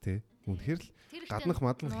музей штэ тий. Үнэхээр л гаднах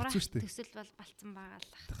мадлах хэцүү штэ. Төсөл бол балцсан байгаа л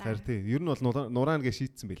та. Харин тий. Ер нь бол нураана гэж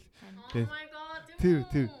шийдсэн байл.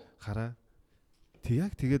 Тэр хараа.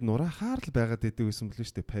 Яг тэгээд нураахаар л байгаад идэг байсан болов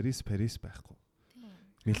штэ. Парис байхгүй.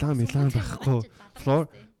 Милан байхгүй.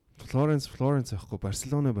 Флоренс байхгүй.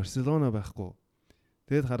 Барселона байхгүй.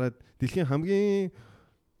 Тэгээд хараад дэлхийн хамгийн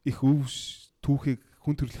их өвс түүхийг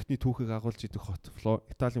хүн төрөлхтний түүхийг агуулж идэх хот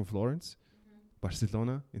Италийн Флоренс,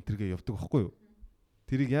 Барселона энтергээ явдаг байхгүй юу?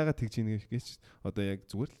 Тэрийг яагаад тэгж ийнэ гэж одоо яг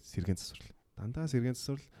зүгээр л сэргээн засварлаа. Дандаа сэргээн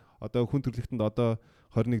засвал одоо хүн төрөлхтөнд одоо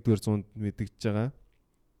 21-р зуунд мэдэгдэж байгаа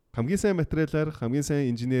хамгийн сайн материалаар, хамгийн сайн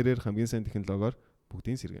инженерээр, хамгийн сайн технологиор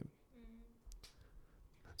бүгдийн сэргээн.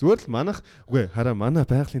 Зүгээр л хараа манай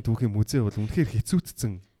байгалийн түүхийн музей бол үнэхээр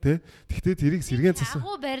хэцүүдсэн тий. Гэхдээ тэрийг сэргээн засах.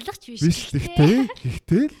 Агуу барилгач биш тий.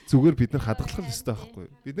 Гэхдээ зүгээр бид нар хадгалах хэрэгтэй байхгүй.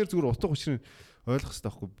 Бид нар зүгээр утга учирыг ойлгох хэрэгтэй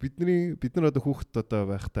байхгүй. Бид нар одоо хүүхэд одоо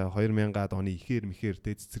байхдаа 2000-аад оны ихээр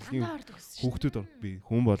тий цэцэрлэгийн хүүхдүүд би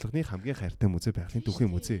хүн болгоны хамгийн хайртай музей байгалийн түүхийн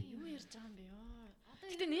музей. Юу ярьж байгаа юм бэ ёо.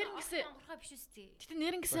 Гэтэ нэрнгэсээ нурахаа биш үстэй. Гэтэ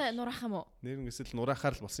нэрнгэсээ нураах юм уу? Нэрнгэсэл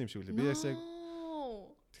нураахаар л болсон юм шиг үлээ. Би ясаа.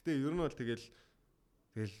 Гэтэ ер нь бол тэгэл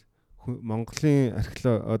Монголын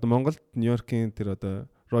археолог одоо Монголд Нью-Йоркийн тэр одоо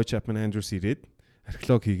Roy Chapman Andrews ирээд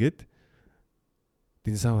археолог хийгээд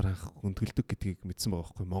динозавр анх өндгөлдөг гэдгийг мэдсэн байгаа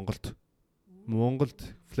байхгүй Монголд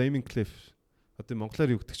Flaming Cliff одоо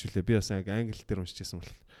монголоор юу гэдэг ч үлээ би бас англи дээр уншижсэн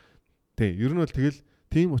бол тий ер нь бол тэгэл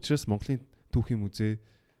тийм учраас Монголын түүхийн музей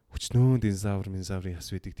өчнөө динозаврын яс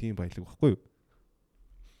байдаг тийм баялаг байхгүй юу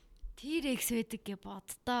T-Rex байдаг гэж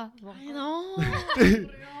боддоо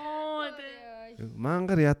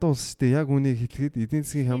Мангар ядуулс штэ яг үнийг хэлэхэд эдийн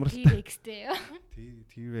засгийн хямралтай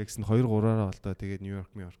T-Rex нь 2-3-аараа болдоо тэгээд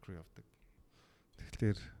Нью-Йорк руу явдаг.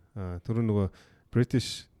 Тэгэхээр түрүү нөгөө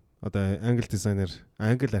British одоо англи дизайнер,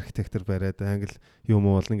 англи архитектор бариад англи юм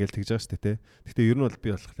болно гэж тэгж байгаа штэ тий. Гэхдээ ер нь бол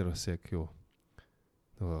би болохоор бас яг юу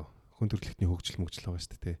нөгөө хүн төрөлхтний хөгжил байгаа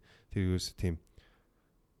штэ тий. Тэр ерөөс тийм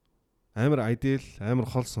амар ideal, амар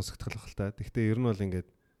хол сонсогдох л та. Гэхдээ ер нь бол ингээд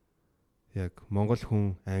яг монгол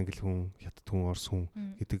хүн, англи хүн, хятад хүн, орос хүн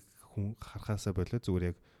гэдэг хүн харахаасаа болоод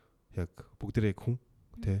зүгээр яг бүгдээ яг хүн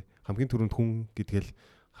тий хамгийн түрүүнд хүн гэдгээл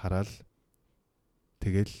хараал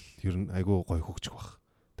тэгэл ер нь айгүй гой хөгжих бах.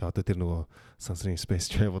 Тэгээ одоо тэр нөгөө сансрын space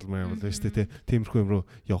travel маяг болно шүү дээ тий тиймэрхүү юм руу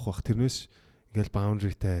явах бах. Тэрнээс ингээл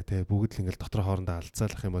boundary-тай тий бүгд л ингээл дотроо хоорондоо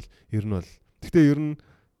алцаалах юм бол ер нь бол гэхдээ ер нь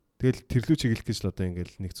Тэгэл тэрлүү чиглэх гэж л одоо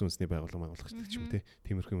ингээл нэгдсэн үндэсний байгууллага гэдэг ч юм те.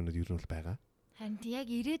 Тиймэрхүү юмнууд ер нь бол байгаа. Харин яг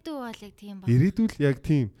ирээдүй бол яг тийм байна. Ирээдүйд яг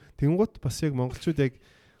тийм. Тэнгуут бас яг монголчууд яг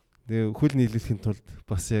хөл нийлүүлэхийн тулд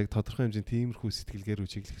бас яг тодорхой хэмжээнд тиймэрхүү сэтгэлгээр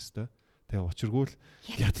чиглэх ёстой. Тэгээ учиргүй л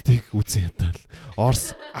ядтыг үзэн ятал.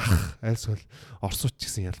 Орс альсвал орсууч ч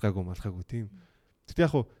гэсэн ялгаагүй малгаагүй тийм. Тэгтээ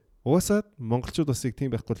яг угаасаа монголчууд бас яг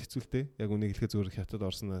тийм байхгүй л хэцүүлтэй. Яг үнийг хэлэхэд зүгээр хятад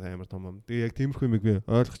орсон амар том юм. Тэгээ яг тиймэрхүү юмыг би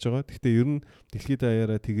ойлгож байгаа. Тэгтээ ер нь дэлхийд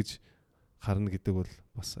даяараа тэгж харна гэдэг бол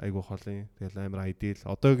бас айгүй холын. Тэгэл амар айдийл.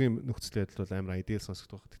 Одоогийн нөхцөл байдал бол амар айдийл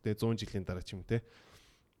сонсогдох. Тэгтээ 100 жилийн дараа ч юм те.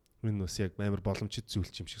 Энэ бас яг амар боломжит зүйл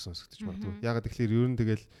ч юм шиг сонсогдож магадгүй. Ягаад тэгэхээр ер нь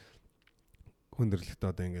тэгэл хүндрэлтэй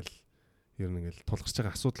одоо ингээл ер нь ингээл тулгарч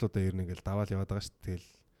байгаа асуудлуудаа ер нь ингээл даваал яваад байгаа шүү дээ. Тэгэл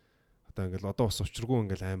одоо ингээл одоо бас учиргүй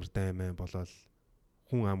ингээл амар даймаа болоод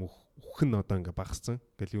хүн ам үхэх нь одоо ингээ багассан.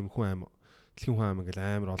 Ингээл ер нь хүн ам дэлхийн хүн ам ингээл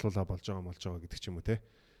амар олоолаа болж байгаа гэдэг ч юм уу те.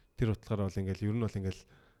 Тэр утгаараа бол ингээл ер нь бол ингээл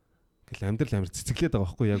амьдрал амар цэцэглээд байгаа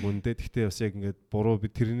байхгүй яг үндэ. Тэгтээ бас яг ингээд буруу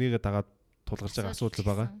би тэрнийгээ дагаад тулгарч байгаа асуудал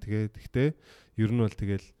байгаа. Тэгээд тэгтээ ер нь бол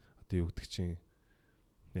тэгэл одоо юу гэдэг чинь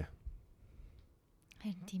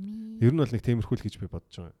харин тийм ээ. Ер нь бол нэг тиймэрхүү л гэж би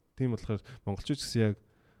бодож байгаа. Тийм болохоор монголчууд гэсэн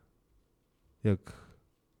яг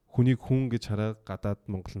хүнийг хүн гэж хараад гадаад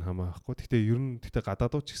Монгол нь хамаа байхгүй. Тэгтээ ер нь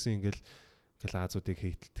гадаадууд ч гэсэн ингээл Азиудыг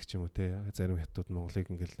хейтэлдэг ч юм уу те. Зарим хятад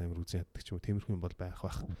Монголыг ингээл амар үзэн яддаг ч юм уу. Тиймэрхүү юм бол байх.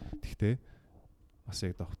 Тэгтээ бас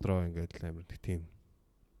яг доктороо ингээд амар нэг тийм.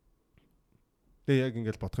 Тэгээ яг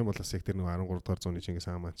ингээд бодох юм бол бас яг тэр нэг 13 дугаар зууны Чингис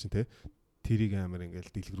хаан маань чинь те. Тэрийг амар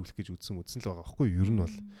ингээд дэлгэрүүлэх гэж үзсэн л байгаа байхгүй юу? Ер нь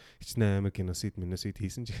бол хичнээн амар геноцид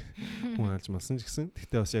хийсэн ч хүн алж малсан ч гэсэн.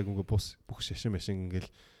 Тэгтээ бас яг ингээд бүх шашин машин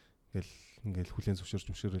ингээд хүлэн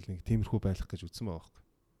зөвшөөрөл нэг тиймэрхүү байх гэж үзсэн байгаа байхгүй.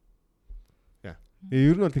 Яа.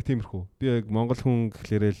 Ер нь бол нэг тиймэрхүү. Би яг монгол хүн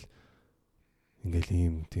гэхлээрэл ингээд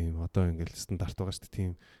ийм тийм одоо ингээд стандарт байгаа шүү дээ.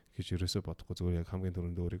 Тийм гэж ерөөсөө бодохгүй зүгээр яг хамгийн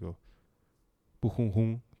түрүүнд өөрийгөө бүх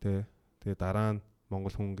хүн тэгээ дараа нь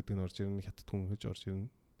монгол хүн гэдэг нь орж ирнэ, хятад хүн гэж орж ирнэ.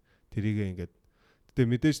 Тэрийгээ ингээд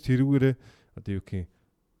тэгээ мэдээж тэрүүгээрээ одоо юу гэх юм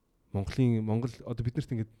Монгол одоо биднэрт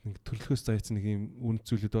ингээд төрлөхөөс зайцсан нэг юм үнд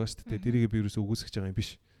зүйлүүд байгаа шүү дээ. Тэрийгээ би ерөөсөө үгүйсгэж байгаа юм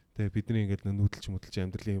биш. Тэгээ бидний ингээд нүүдэлж мөдөлж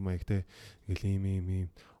амьдралын юм аяг те ингээд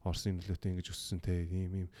ийм Орсын нөлөөтэй ингэж өссөн те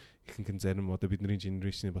ийм ихэнх нь зарим одоо бидний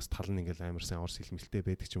генерашны бас тал нь ингээд амар сайн Орс хэлмэлтэй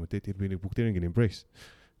байдаг ч юм уу те тэр би нэг бүгдээр ингээд embrace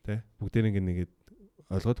те бүгдээр ингээд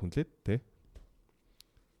ойлгоод хүндлээд те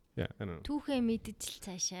яа түүхээ мэдэж л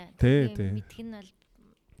цаашаа мэдэх нь бол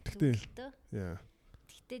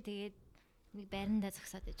тэгтээ тэгээд нэг байрандаа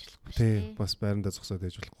зогсоод ээж болохгүй шүү дээ. Бас байрандаа зогсоод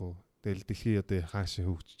ээж болохгүй. Тэгэл дэлхий одоо хаашаа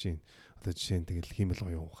хөгжиж байна. Одоо жишээ нь тэгэл хиймэл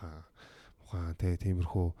гоё ухаан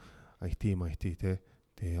тиймэрхүү IT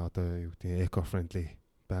те одоо юу гэдэг eco friendly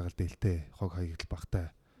байгаль дэлтэй хог хаягдл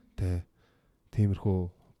багтай те тиймэрхүү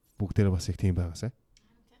бүгдээрээ бас их тийм байгаасай.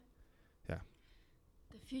 Yeah.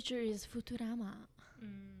 The future is Futurama.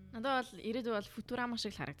 Надад бол ирээдүй бол Futurama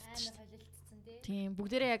шиг л харагддаг шүү дээ. Тийм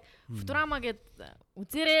бүгдээрээ яг Futurama гэд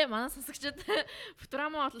үзээрээ манай сонсогчдод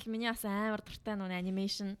Futurama бол миний бас амар дуртай нүг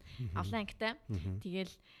анимашн олон ангитай.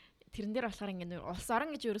 Тэгэл тэрэн дээр болохоор ингээд улс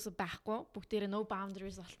орон гэж ерөөсөй байхгүй. Бүгдээрээ no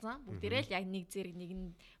boundaries болсон. Бүгдээрээ л яг нэг зэрэг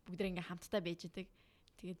нэгэнд бүгдээрээ ингээд хамтдаа байж идэг.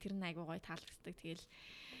 Тэгээд тэр нь айгуу гоё таалагддаг. Тэгэл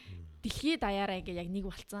дэлхий даяараа ингээд яг нэг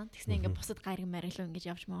болцсон. Тэгснэ ингээд бусад гариг марилуу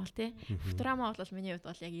ингээд явж маавал те. Futurama бол миний хувьд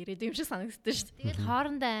бол яг ирээдүйн юм шиг санагддаг шүү дээ. Тэгэл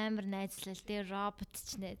хоорондоо амар найзлал те робот ч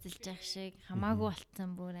найзалж явах шиг хамаагүй болцсон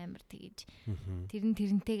бүр амар тэгэж.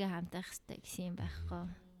 Тэрнтэйгээ хамтаах хэрэгтэй гэсэн юм байхгүй.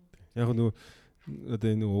 Яг нөгөө одоо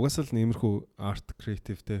энэ угаасаа л нэмэрхүү арт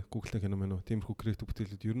креатив те Google-ийн феномен уу тиймэрхүү креатив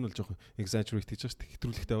бүтээлүүд ер нь бол жоохон exaggerate хийж байгаа шүү дээ.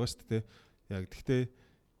 Хэтрүүлэгтэй байгаа шүү дээ. Яг тэгтээ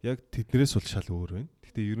яг тэднэрээс бол шал өөр байна.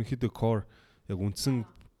 Гэхдээ ерөнхийдөө core яг үндсэн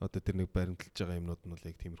одоо тэр нэг баримталж байгаа юмнууд нь бол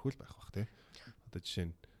яг тиймэрхүү л байх бах тий. Одоо жишээ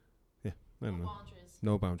нь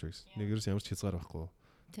no boundaries. Нэг ерөөс ямар ч хязгаар байхгүй.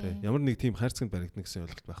 Тий. Ямар нэг тийм хайрцагт баригдана гэсэн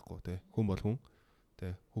ойлголт байхгүй тий. Хүн бол хүн.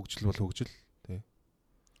 Тий. Хөгжил бол хөгжил. Тий.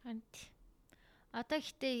 Одоо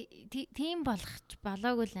ихтэй тийм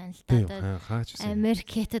болоогүй л байна л да. Одоо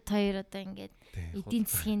Америкт хоёр одоо ингээд эдийн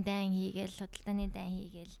засгийн дан хийгээл, худалдааны дан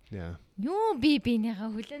хийгээл. Юу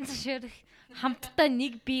биенийхээ хүлэн зөвшөөрөх хамтдаа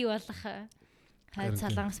нэг бий болох хай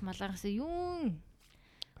цалангас малангас юу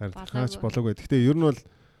хаач болоогүй. Гэхдээ ер нь бол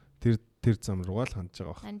тэр зам руугаа л хандж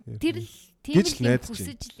байгаа байна. Тэр л тийм л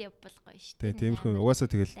хүсэж л явбал гоё шүү дээ. Тиймэрхүү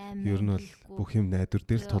угаасаа тэгэл ер нь бол бүх юм найдвар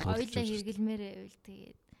дээр л тулгуурлаж байна. Ойлоо хэрэглэмээр байвал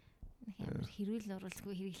тэгээд амар хэрүүл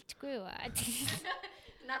оруулахгүй хэрэгэлчихгүй юу.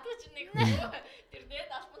 Надад ч нэг тэр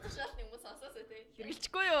дээд албан тушаалны хүмүүс сонсоосоо тий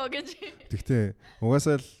хэрэгэлчихгүй юу гэж. Тэгтээ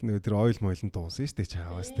угаасаа л нэг тэр ойл мойлон дуусан шүү дээ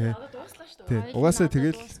чааваас тий. Дууслаа шүү дээ. Угаасаа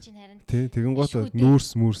тэгэл тий тэгэн гот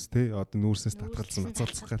нүүрс тий одоо нүүрсээс татгалзсан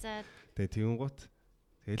нацалцах гал. Тэгээ тэгэн гот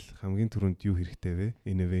Тэгэл хамгийн түрүүнд юу хэрэгтэй вэ?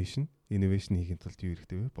 Innovation хийхин тулд юу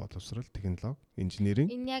хэрэгтэй вэ? Боловсрол, технологи,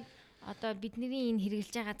 инженеринг. Энэ яг одоо бидний энэ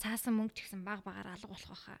хэрэгжилж байгаа цаасан мөнгө ч гэсэн баг багаар алга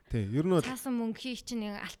болох байхаа. Тий, ер нь бол цаасан мөнгөний чинь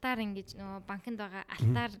нэг алтаар ингэж нөгөө банкнд байгаа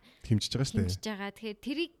алтаар хэмжиж байгаа шүү дээ. хэмжиж байгаа. Тэгэхээр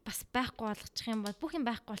тэрийг бас байхгүй болгочих юм бол бүх юм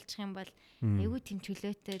байхгүй болчих юм бол айгүй тийм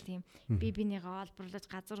чөлөөтэй тийм бибинийгаа олборлож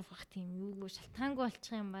газар ухах тийм юугүй шалтгаангүй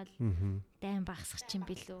болчих юм бол дайм багасгах юм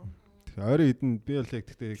билүү. Ойрын хэдэн би бол яг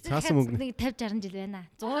тэгтээ цаасан мөнгөний 50 60 жил байна.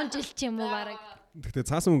 100 жил ч юм уу бараг. Тэгтээ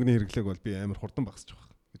цаасан мөнгөний хэрэглээг бол би амар хурдан багасчих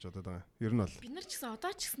واخ гэж бодоод байгаа. Ер нь бол бид нар ч гэсэн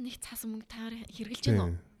одоо ч гэсэн нэг цаасан мөнгө таар хэрэгжилж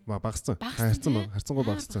байна уу? Багассан. Харьцангуй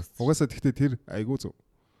багассан. Угаасаа тэгтээ тэр айгүй зөв.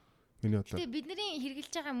 Миний бодлоо. Тэгтээ бидний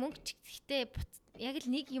хэрэгжилж байгаа мөнгө ч гэхдээ яг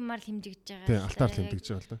л нэг юмар л хэмжигдэж байгаа. Тий, алтаар хэмжигдэж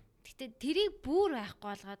байгаа л да. Тэгтээ тэрийг бүр байхгүй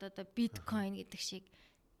болгоод одоо биткойн гэдэг шиг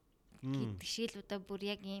л одоо бүр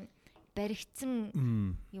яг ийм баригдсан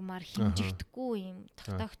юмар хэмжигдэхгүй юм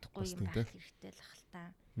тогтоогдохгүй юм байх хэрэгтэй л хэл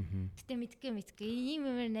та. Гэтэ мэдгүй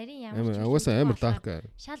ийм юмэр нарийн ямар ч угаасаа амар дарк.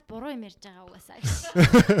 Шал буруу юм ярьж байгаа угаасаа.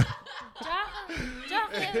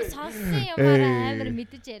 Жаахан сонсон юмар амар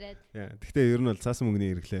мэдэж яриад. Гэхдээ ер нь бол цаасан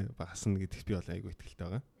мөнгөний хэрэглээ багасна гэдэгт би бол айгүй итгэлтэй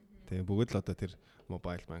байгаа. Тэгээ бүгд л одоо тэр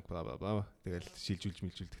мобайл банк бла тэгэл шилжүүлж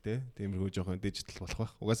мэлжүүлдэг те. Тиймэрхүү жоохон дижитал болох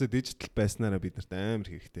байх. Угаасаа дижитал байснараа бид нарт амар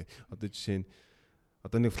хэрэгтэй. Одоо жишээ нь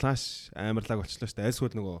одоо нэг флаш амарлаг болчихлоо шүү дээ.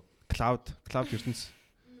 Айлсгууд нөгөө клауд ертөнц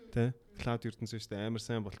тий. Клауд ертөнц шүү дээ. Амар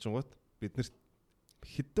сайн болчихгоот бид нарт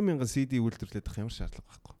хэдэн мянган CD үйлдвэрлээд авах ямар шаардлага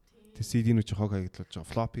байхгүй. Тэг CD-нүүд чи хог хаягдлуулж байгаа.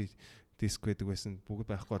 Floppy disk гэдэг байсан бүгд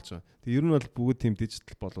байхгүй болж байгаа. Тэг ер нь бол бүгд тийм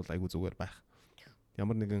дижитал болвол айгүй зүгээр байх.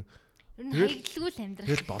 Ямар нэгэн хаягдлгүй л амьдрах.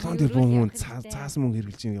 Тэгэл 7 тэрбум цаасан мөнгө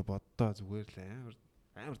хэрэгжилж байгаа боддоо зүгээр л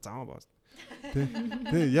амар заваа баас. Тий.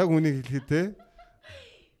 Яг үнийг хэлэхэд тий.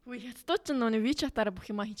 Үгүй хятадууд ч нөө WeChat-аараа бүх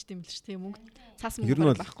юмаа хийж димэлж шүү дээ. Мөнгө цаасан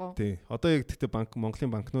мөнгө байхгүй. Тий. Одоо яг тэгтээ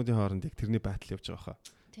Монголын банкнуудын хооронд яг тэрний байтал явж байгаа хаа.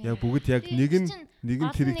 Яг бүгд яг нэг нь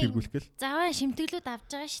тэрийг тэргүүлэх гээл. Заваа шимтгэлүүд авч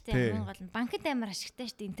байгаа шүү дээ. Хамгийн гол нь банкд амар ашигтай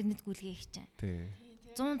шүү дээ. Интернет гүйлгээ хийж чаа. Тий.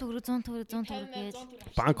 100 төгрөг гэж.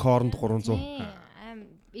 Банк хооронд 300.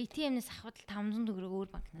 ATM-нээс авахд 500 төгрөг өөр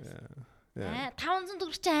банкнаас. 500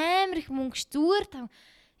 төгрөг чи амар их мөнгө ш. Зүгээр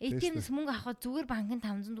ATM-нээс мөнгө авахд зүгээр банкнд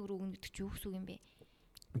 500 төгрөг өгнө гэдэг чи юу гэсэн үг юм бэ?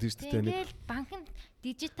 Тэгэл банкнд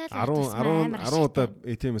дижитал 10 удаа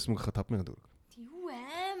ATM-с мөнгө авах 5000 төгрөг. Юу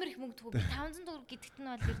амар их мөнгө төгөө. 500 төгрөг гэдэгт нь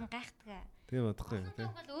бол ер нь гайхдаг. Тийм бодохгүй юм тийм.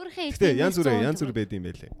 Өөрийнхөө ATM янз бүр байд юм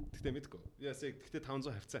байлээ. Гэтэ мэдгүй. Би бас яг гэтэ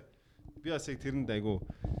 500 хавцаа. Би бас яг тэрэнд айгу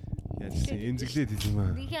яасан эмзэглээд хэлсэн юм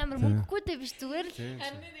аа. Нэг амар мөнгөгүй дээ биш зүгээр л.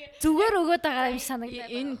 Зүгээр өгөөд байгаа юм санагдаад.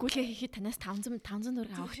 Энэ гүлгээ хийхэд танаас 500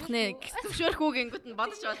 төгрөг авах нэ. Зөвшөөрөхгүй гингүүд нь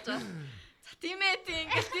бодож болж байгаа. За тийм ээ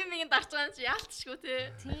ингээл тийм нэг дарч байгаа чи яалтчгүй те.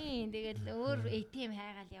 Тийм тэгэл өөр ATM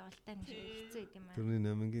хайгаал явалтаа нэг хэцүү юм аа. Төрний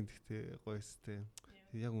намынгийн гэхдээ гойс те.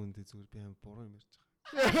 Яг үүндээ зүгээр би аим буруу юм ярьж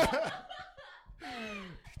байгаа.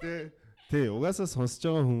 Гэхдээ тий угаасаа сонсож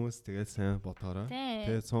байгаа хүмүүс тэгэл сайн бодоорой.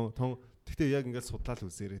 Тэгээ гэхдээ яг ингээд судлаад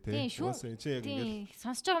үзээрэй тий. Угаасаа чи яг ингээд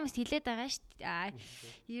сонсож байгаа хүмүүс хэлээд байгаа шүү дээ.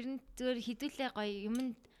 Ер нь зүгээр хідүүлээ гоё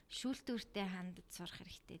юмд шүүлтүүртэй хандаж сурах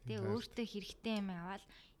хэрэгтэй тий. Өөртөө хэрэгтэй юм аваад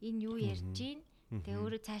энэ юу ярьж гин. Тэгээ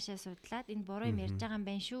өөрөө цаашаа судлаад энэ буруу юм ярьж байгаа юм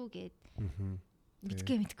байна шүү гэд.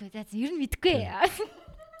 Мэдгүй. За ер нь мэдгүй.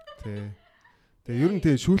 Тий. Тэгээ ер нь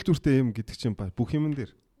тий шүүлтүүртэй юм гэдэг чинь бүх юмн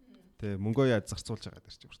дээр. Тэгээ мөнгөө яаж зарцуулж байгаа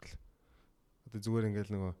дэр чи хүртэл. Одоо зүгээр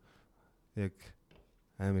ингээл нөгөө яг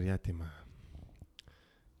амар яа тийм аа.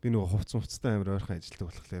 Би нөгөө хувцтай амар ойрхон ажилладаг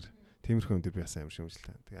болохоор тиймэрхүү юм дээр би бас амар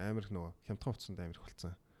шимжилтэй. Тэгээ амар их нөгөө хямдхан хувцсанд амар их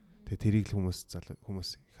болцсон. Тэгээ тэрийг л хүмүүс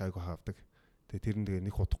их айгу хавдаг. Тэгээ тэр нь тэгээ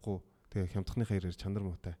нэг удахгүй тэгээ хямдхныхаа ярээр чанар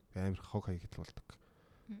муутай амар хог хаягдл болдог.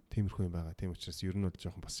 Тиймэрхүү юм байгаа. Тийм учраас ер нь бол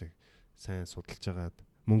жоохон бас яг сайн судалж агаад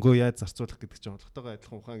мөнгөө яаж зарцуулах гэдэг чинь бодлоготойгоо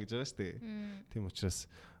адилхан ухаан гэж байгаа шүү дээ. Тийм учраас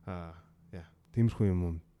тиймэрхүү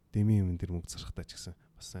юм дэмий юм дээр мөнгө зархтаа ч гэсэн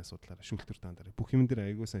бас сайн судлаарай. Шүүлтүр таандаарай. Бүх юм дээр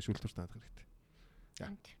айгүй сайн шүүлтүр таандах хэрэгтэй.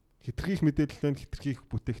 Хитрхийх мэдээлэл байна, хитрхийх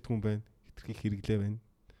бүтээгдэхүүн байна, хитрхийх хэрэглээ байна.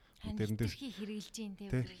 Тэрэн дээр хэрэгжилж юм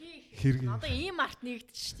тийм. Одоо ийм арт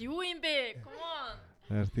нэгдэж шүү дээ. Юу юм бэ? Come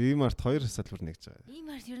on. Ийм арт хоёр салбар нэгж байгаа. Ийм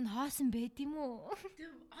арт ер нь хоосон байд юм уу? Ор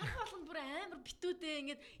болгонд бүр амар битүүдээ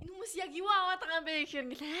ингээд энэ хүмүүс яг юу аваад байгаа юм бэ гэхээр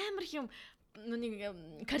ингээд амар их юм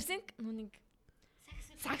нүг карсинг нүг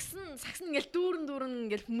сагсан ингээл дүүрэн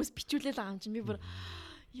ингээл хүмүүс бичүүлээд байгаа юм чинь би бүр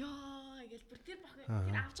ёо ингээл бүр тэр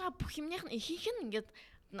авч байгаа бүх юмных нь ихийнх нь ингээд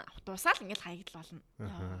дуусаал ингээл хаягдл болно. Ёо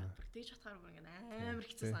бүр тэгж утгаар бүр ингээд амар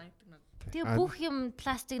хэцүү санагддаг надад. Тэгээ бүх юм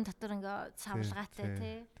пластикын дотор ингээд савлгаатай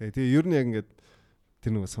тий. Тэгээ ер нь яг ингээд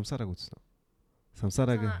тэр нэг самсарааг үзсэн үү?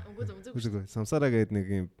 Самсараа гэдэг нэг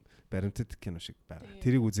юм баримтат кино шиг байгаа.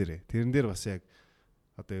 Тэрийг үзээрэй. Тэрэн дээр бас яг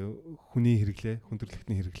одоо хүний хэрэглээ,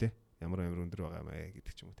 хүндрэлтний хэрэглээ ямар өндөр байгаа маа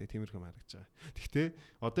гэдэг ч юм уу те тиймэрхүү харагдаж байгаа. Гэхдээ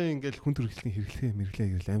одоо ингээл хүн төрөлхтний хэрэглээ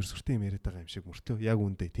гэрэл амар сүртэй юм яриад байгаа юм шиг мөртлөө яг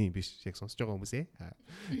үндэ тийм биш яг сонсож байгаа хүмүүс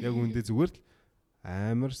яг үндэ зүгээр л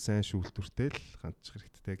амар сайн шүүлтүртэй л хандчих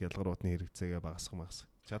хэрэгтэй гялгаруудны хэрэгцээгээ багасгах.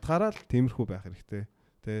 Чадхаараа л тиймэрхүү байх хэрэгтэй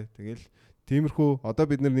те тэгэл тиймэрхүү одоо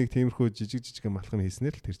бид нар нэг тиймэрхүү жижиг малхам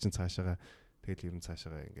хийснээр л тэр чин цаашаага тэгэл ер нь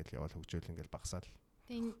цаашаага ингээл явал хөгжөөл ингээл багасаал.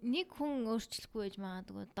 Тэгээ нэг хүн өөрчлөхгүй байж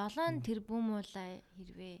магадгүй 7 тэрбумуулаа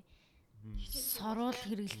хэрвээ сорвол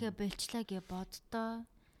хэрэглэхэ болчлаа гэж боддоо.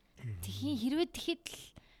 Тэхийн хэрвээ тэгэхэд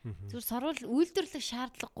л зүгээр сорвол үйлдвэрлэх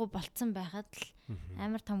шаардлагагүй болцсон байхад л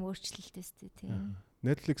амар том өөрчлөлттэй тийм.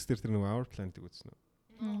 Netflix дээр тэр нэг Our Planet-ийг үзсэн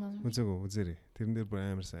үү? Үзээгүй үзээрэй. Тэрэн дээр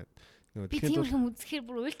бүр амар сайн. Би тиймэрхэн үзэхээр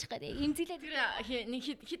бүр уйлчих гээд имзэглээд тэр нэг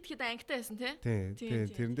хит ангитай байсан тий.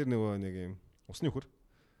 Тийм. Тэрэн дээр нөгөө нэг юм усны хөр.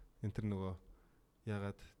 Энд тэр нөгөө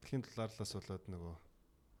ягаад дэлхийн долларлаас болоод нөгөө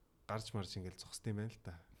гарч марж ингээл зогсд юм байна л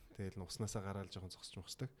та. Тэгэл нуснасаа гараал жоохон зогсож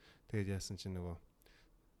мөхсдөг. Тэгээд яасан чинь нөгөө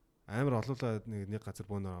амар олуулаа нэг газар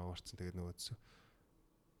бөөнөр аваарцсан. Тэгээд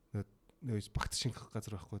нөгөө багт шингэх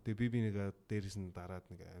газар байхгүй. Тэгээ би нэг дээрээс нь дараад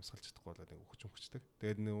нэг амьсгалж чадахгүй болоод нэг өгч өмчдөг.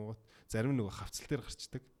 Тэгээд нөгөө зарим нөгөө хавцал дээр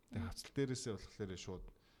гарчдаг. Тэгээ хавцал дээрээсээ болохоор шууд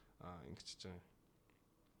ингэчж байгаа.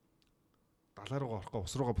 Далаа руугаа орохгүй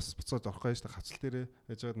ус руугаа бас буцаад орохгүй шүү дээ. Хавцал дээрээ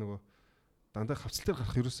яж байгаа нөгөө дандаа хавцал дээр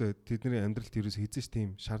гарах ерөөсөө тэдний амьдралд ерөөсөө хизээш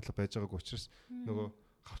тийм шаардлага байж байгааг учраас нөгөө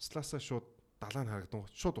хавцлаасаа шууд далаа нь харагдан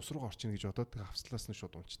шууд ус руугаа орчихно гэж бодоод тэгээ хавцлаас нь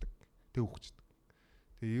шууд унцдаг. Тэг үхчихдэг.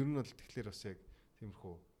 Тэгээ ер нь бол тэгэхээр бас яг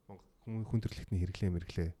тиймэрхүү хүн төрөлхтний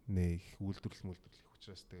хэрэглээ нэх үйлдвэрлэх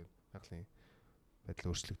учраас тэгээ хаглын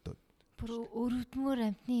байдал өөрчлөгдөд. Бүр өрөвдмөр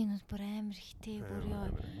амтны юмуд бүр амар ихтэй бүр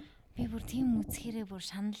ёо. Би бүр тийм үзэхээрээ бүр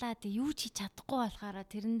шаналаа тэг юу ч хийж чадахгүй болохоор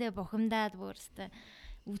тэрэндээ бухимдаад бүр өстэй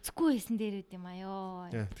үзэхгүй байсан дээр үт юм аа ёо.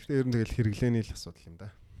 Гэхдээ ер нь тэгэл хэрэглээний л асуудал юм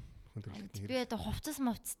да. Хүн төрөлхтний. Би одоо хувцас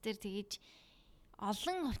мовцс дээр тэгэж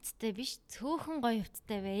олон хувцастай биш цөөхөн гоё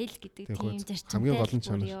хувцастай байл гэдэг тийм зарчимтай. Хамгийн гол нь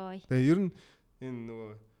чанар. Тэгээ ер нь энэ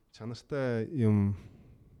нөгөө чанартай юм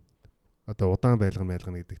одоо удаан байлгана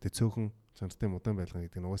гэдэг те цөөхөн чанартай удаан байлгана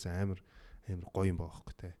гэдэг нь угаасаа амар гоё юм байгаа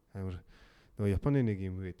хөөхгүй те. Амар нөгөө Японы нэг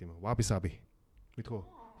юм гэдэг юм wabi sabi.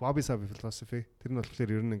 Мэдгүй wabi sabi philosophy. Тэр нь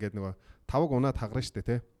болохоор ер нь ингээд нөгөө тавг унаад хагарна штэ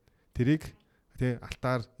те. Тэрийг те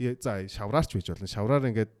алтаар за шавраарч байж болно. Шавраар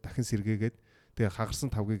ингээд дахин сэргээгээд тэгээ хагарсан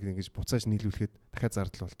тавгийг ингэж буцааж нийлүүлэхэд дахиад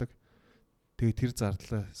зардал болдог. Тэгээ тэр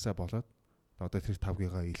зардлаасаа болоод одоо тэр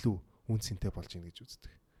тавгийгаа илүү үнцэнтэй болж ийн гэж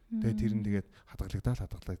үздэг. Тэгээ тэр нь тэгээд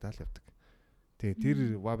хадгалагдаад явдаг. Тэгээ тэр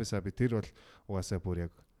wabi sabi тэр бол угаасаа бүр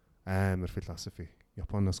яг амар philosophy.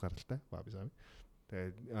 Японоос гаралтай wabi sabi.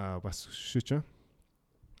 Тэгээ бас шүүч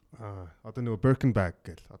одоо нөгөө Birkin bag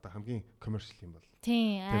гэл одоо хамгийн commercial юм бол.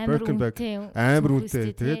 Тийм амар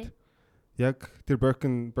үнэтэй. Тэгээд яг тэр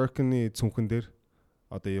Birkin-ы цүнхэн дээр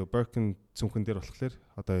одоо юу Birkin цүнхэн дээр болохоор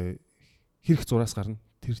одоо хэрэг зураас гарна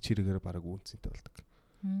тэр чирээгээр бараг үнцэнтэй болдог.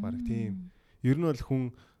 Бараг тийм. Ер нь бол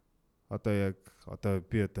хүн одоо яг одоо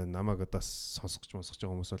би одоо намайг одоо сонсгож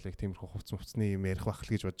байгаа хүмүүс бол яг тиймэрхүү хувцсны юм ярих байх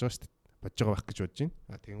л гэж бодож байгаа шүү дээ. Бодож байгаа байх гэж бодож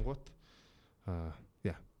байна. Тэгэнгუთ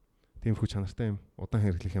тиймэрхүү чанартай юм удаан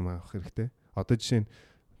хэрэглэх юм авах хэрэгтэй. Одоо жишээ нь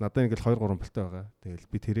надад ингээл 2-3 болтой байгаа. Тэгэл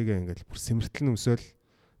би тэрийгээ ингээл бүр сэмэртэл өмсөөл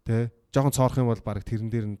тэ жоохон цоорох юм бол баг тэрэн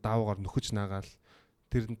дээр нь даавгаар нөхөж наагаал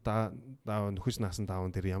тэр даав нөхөж наасан даавн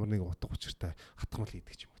дээр ямар нэг утга учиртай хатгамал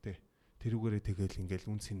хийдэг ч юм уу тэ. Тэрүүгээрээ тэгэл ингээл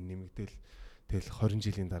үнс нь нэмэгдээл тэгэл 20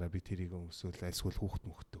 жилийн дараа би тэрийг өмсөөл альсгүй хүүхэд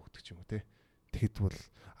мөхтөө өгдөг ч юм уу тэ. Тэгэхэд бол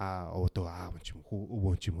өөдөө аав ч юм уу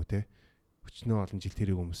өвөө ч юм уу тэ. Өчнөө олон жил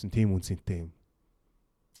тэрийг өмсөн тийм үнцэнтэй юм.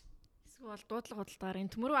 Эсвэл дуудлага худалдаагаар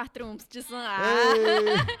энэ Төмөрбаатарын өмсөжсэн.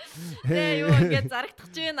 Тэ юу ингээд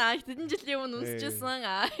зарагдах ч байна. Хэдэн жилийн өмнө өмсөжсэн.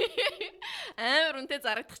 Амар үнэтэй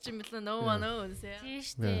зарагдах ч юм бэлээ нөө үнсээ. Тийм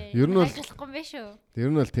шүү дээ. Ер нь бол ажиллахгүй юм биш үү?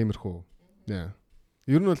 Ер нь бол тиймэрхүү.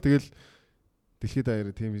 Ер нь бол тэгэл дэлхийд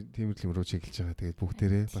даяар тиймэрхүү юм руу чиглэж байгаа. Тэгээд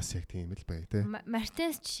бүгдээрээ бас яг тийм л бай тээ.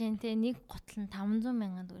 Мартинс жишээ нь те нэг гутал нь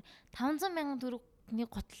 500,000 төгрөг. 500,000 төгрөг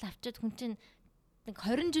нэг гутал авчиад хүн чинь нэг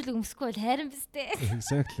 20 жил өмсөхгүй бол хайран биз дээ.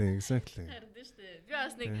 Exactly. Хайран дээ шүү дээ. Би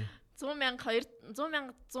бас нэг 100,000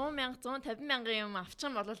 150,000 юм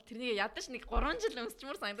авчихсан бол тэрнийг ядаж нэг 3 жил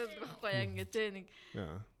өмсчмөр санагдаад байхгүй яг ингээд те нэг.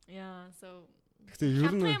 So гэхдээ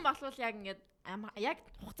ер нь юм болвол яг ингээд яг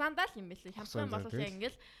хугацаанд л юм бэлээ. Хямдхан болвол яг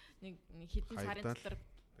ингээд нэг хэдэн сарын дотор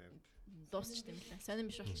дуусчихдээ юм лээ. Сонирн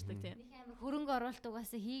биш болчихдаг тийм. Хөрөнгө оруулалт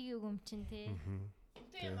угаасаа хийгээгүй юм чинь те.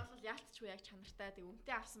 Үнтэй юм бол яалтчгүй яг чанартай. Тэг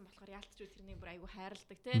үнтэй авсан болохоор яалтчгүй тэрнийг бүр айгүй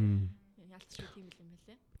хайрладаг тийм. Яалтчгүй тийм л юм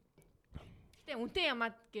байлээ. Гэтэ үнтэй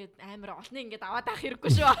ямаад гээд амар олны ингээд аваад авах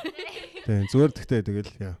хэрэггүй шүү. Тийм зүгээр гэхдээ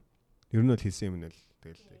тэгэл ер нь бол хийсэн юм нь л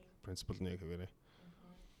тэгэл принципл нэг хэвээрээ.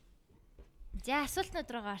 За асуултнууд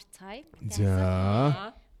руугаа орцгоё.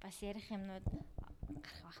 За. Бас ярих юмнууд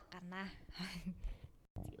гарах гарнаа.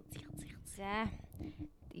 За.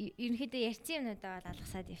 Ерөнхийдөө ярьсан юмнуудаа бол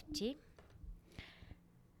алгасаад явчихъя.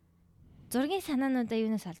 Зургийн санаануудаа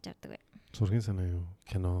юунаас олж авдаг вэ? Зургийн санаа юу?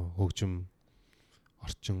 Кино, хөгжим,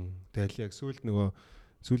 орчин. Тэгэл яг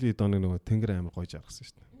сүүлийн дооны нөгөө тэнгэр амар гоё жаргасан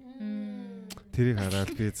шүү дээ. Тэрийг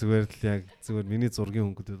хараад би зүгээр миний зургийн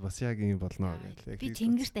өнгөд бас яг юм болно гэх. Би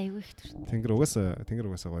тэнгэрт аягүй их төрсөн. Тэнгэр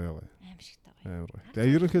угаасаа гоё. Аим шигтэй гоё. Амар гоё.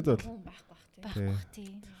 Тэгээ ерөнхийдөө бол байхгүй.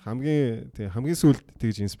 Хамгийн сүүлд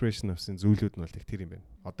тэгж inspiration авсан зүйлүүд нь бол тэр юм байна.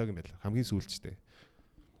 Одоогийн байдлаар хамгийн сүүлчтэй.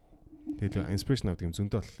 Тэгээд inspiration авдаг юм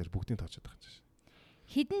зөндөө болохоор бүгдийг тоочод байгаа юм шиг.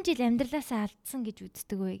 Хэдэн жил амьдралаасаа алдсан гэж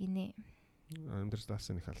үздэг вэ гинэ?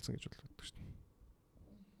 Амьдралаасаа нэг алдсан гэж боддог шүү дээ.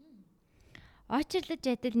 Очирлож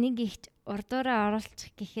ядал нэг ихч урдуураа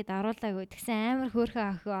оруулчих гэхэд оруулаагүй. Тэгсэн амар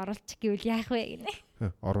хөөрхөн охин оруулчих гэвэл яах вэ гинэ?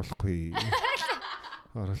 Оруулахгүй.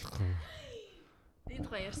 Энд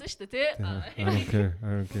гоё ярьсан шүү дээ, тий?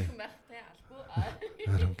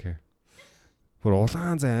 Окей. Бүр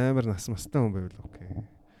улаан амар нас мастай хүн байвал окей.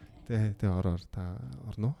 Тэ ороор та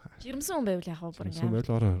орно. Жирэмсэн хүн байвал яах вэ бүр юм. Сүмэл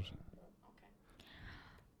ороор.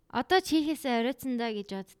 Одоо ч хийхээсээ оройтсандаа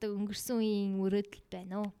гэж боддог өнгөрсөн үеийн мөрөөдөл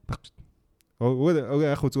байна уу? Өө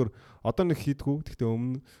яг зүгээр одоо нэг хийдгүү. Гэхдээ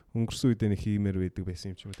өмнө өнгөрсөн үед нэг хиймээр байдаг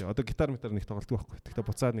байсан юм ч юм уу. Одоо гитар нэг тоглолдог байхгүй. Гэхдээ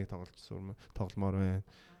буцаад нэг тоглолмоор байна.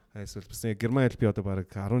 Эсвэл бас герман хэл би одоо баг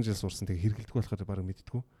 10 жил сурсан. Тэгээ хэрэгэлдэг болохоор баг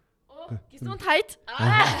мэддэггүй. Гизмун тайт.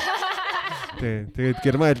 Тэгээд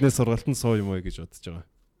герман хэлний сургалтанд суу юм уу гэж бодож байгаа.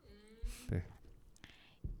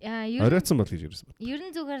 Оройтсон бол гэж ерөөс.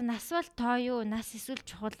 Ерөн зүгээр нас бол тоо юу, нас эсвэл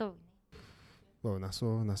чухал уу? Нас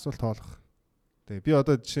бол тоолох. Тэгээ би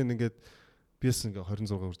одоо жишээ нь ингээд биэс ингээ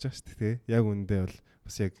 26 хүрч байгаа шүү дээ, тий. Яг үндэ бол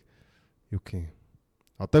бас яг юу гэх юм.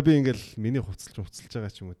 Одоо би ингээл миний хувцалж байгаа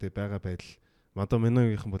ч юм уу, тий, байгаа байдал.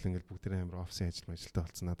 Минийхэн бол ингээл бүгд амар офисын ажилтай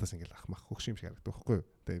болсон. Надаас ингээл ах мах хөгш юм шиг харагддаг байхгүй юу?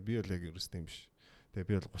 Тэгээ би бол яг ерөөстэй юм биш. Тэгээ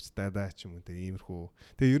би бол 30 даа ч юм уу, тэгээ иймэрхүү.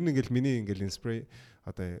 Тэгээ ер нь ингээл миний ингээл инспирей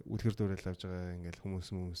одоо үлгэр дуурайл авж байгаа ингээл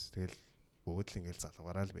хүмүүс тэгэл бүгд л ингээл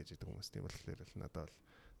залуугараа л байж байгаа хүмүүс. Тийм болохоор л надад бол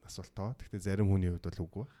нас бол тоо. Гэхдээ зарим хүний хувьд бол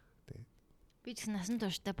үгүй баг. Тэгээ би ч насан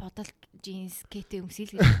туршдаа бодол джинс кэт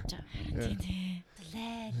өмсөл гэж бодож байгаа. Тийм.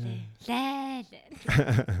 Лай.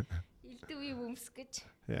 Илдүү юм өмс гэж.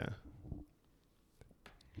 Яа.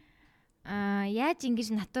 Яаж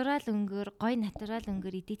ингэж натурал өнгөөр, гоё натурал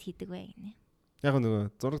өнгөөр эдит хийдэг вэ гинэ? Яг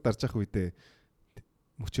нөгөө зураг дарж явах үедээ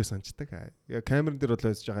мөчөө санчдаг. Яг камерын дээр бол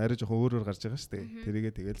байж байгаа арай жоохон өөрөөр гарч байгаа шүү дээ.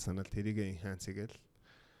 Тэрийгээ тэгэл санаал, тэрийгээ enhance хийгээл,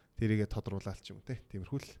 тэрийгээ тодруулаад ч юм те.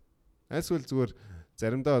 Тиймэрхүү л. Айсвал зүгээр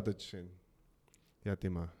заримдаа одоо жишээ нь яа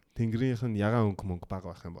тийм аа. Тэнгэрийнх нь ягаан мөнгө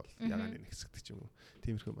бага байх юм бол ягааны нэг хэсэгт ч юм уу.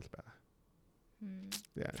 Тиймэрхүү бол байгаа.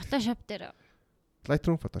 Photoshop дээр.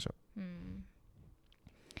 Lightroom Photoshop.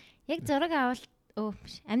 Яг зураг авал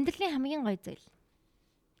амьдралын хамгийн гоё зүйл.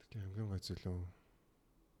 Хамгийн гоё зүйл үү?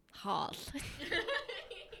 Хаал.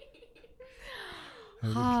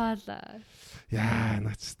 Яа,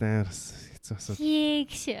 начтай хэцүү асуу.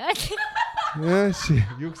 Хигш. Яаши,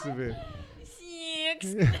 юу гэсэн бэ?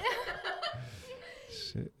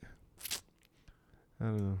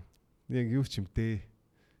 Яг юу ч юм дээ.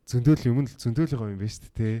 Зөндөөл гоё юм байна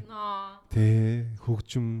шүү дээ. Тэ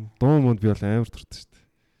хөгжим, дуу мод би бол амар дуртай шүү дээ.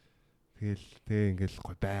 Тэгэл ингээл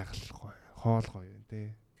гоё байгаль гоё, хоол гоё байна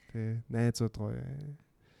те. Тэ найзууд гоё байна.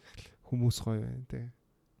 Хүмүүс гоё байна те.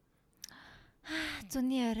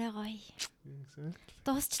 Зүний орой гоё.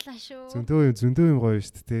 Дуусчлаа шүү. Зөндөө юм гоё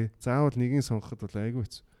шүү дээ те. Заавал нэгийг сонгоход бол айгүй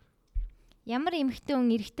хэцүү. Ямар эмэгтэй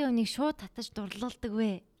хүн эрэгтэй хүнийг шууд татаж дурладаг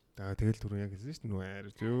вэ? Тэгэл түрүү яг хэлсэн шүү дээ. Нүг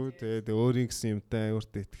арж юу те. Өөрийн гэсэн юмтай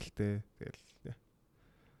өөртөө ихтэй. Тэгэл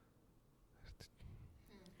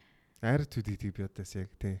ард үдийг би одоос яг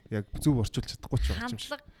тий яг зөв орчуулж чадахгүй ч байгаа юм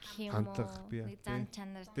шиг. Хандлага би нэг зан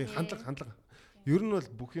чанар тий хандлага. Ер нь бол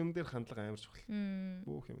бүх юм дээр хандлага амар чухал.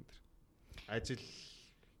 Бүх юм дээр. Ажил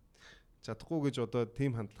чадахгүй гэж одоо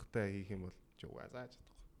тийм хандлагатай хийх юм бол угаасаа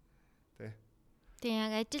чадахгүй. Тий. Тий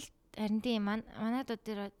яг ажил харин тийм манайд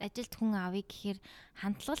одоо ажилд хүн авъя гэхээр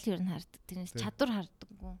хандлага л ер нь хардаг. Тэрнээс чадвар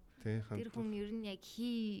хардаггүй. Тий хандлага. Тэр хүн ер нь яг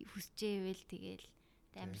хүсчээвэл тэгэл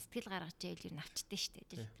амар сэтгэл гаргаж ийл ер нь авчдээ штэ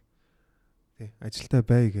ажилд. Ажилдаа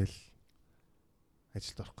бай гээл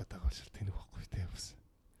ажилд орох гэдэг байгаа шал тэнэг байхгүй те бас.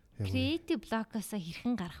 Creative block-аас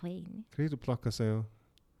хэрхэн гарах вэ гинэ? Creative block-аас юу?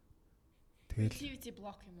 Creativity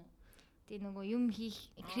block юм уу? Тэг нөгөө юм хийх,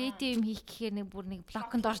 creative юм хийх гэхээр нэг бүр нэг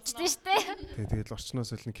блоконд орчдөө штэ. Тэгэл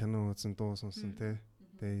орчноос л кино үзэн, дуу сонсон те.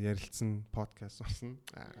 Тэгээ ярилцсан, подкаст сонсон.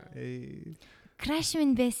 Crash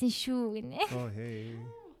минь байсан шүү гинэ. Хей.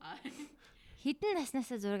 Хэдэн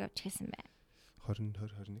наснасаа зураг авч ирсэн бэ? 20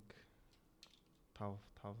 21.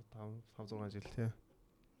 6 жил тий.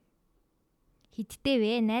 Хидтэй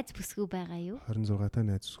вэ? Найз бүсгүй байгаа юу? 26 та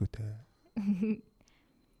найз бүсгүйтэй.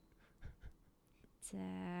 За,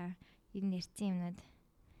 энэ нэрцэн юмнууд.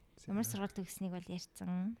 Ямар сургалт өгснгийг бол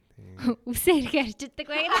ярьсан. Үсээ хэрэг харждаг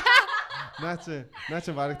байна. Наач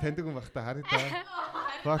барыг таньдаг юм бах та харъя та.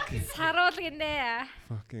 Fuck. Саруул гинэ.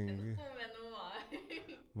 Fucking.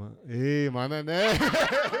 Манай нэ.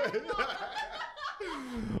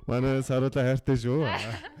 Манай саруула хайртай шүү.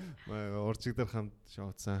 Уржиг дээр хамт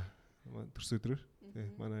шоуцсан. Төрс өдрөөр.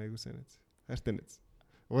 Манай айгуу сайн найз. Хайртай найз.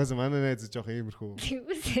 Угаасаа манай найз жоох иймэрхүү.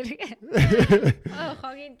 Үсээ хэрэг.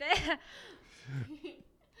 Хогинтэй.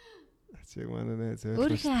 Чиг манай найз.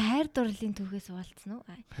 Өөрийнхөө хайр дурлалын түүхээс уулзсан уу?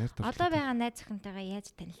 Одоо байгаа найз охинтойгоо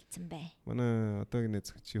яаж танилцсан бэ? Манай одоогийн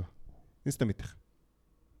найз охин чи юу? Инста мэдэх.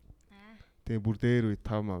 Тэгээ бүр дээр үе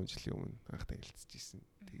 5 жилийн өмнө анхтай хэлцэж ирсэн.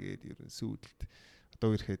 Тэгээд ерөн сүүлд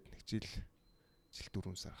одоо ирэхэд нэг жил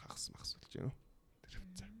 4 сар хагас махс болж байна. Тэр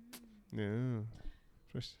хэвцээ. Нээ.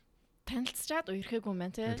 Fresh. Танилцчаад үерхээгүй юм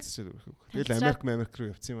байна тий. Танилцчаад үерхээгүй. Тэгэл Америк руу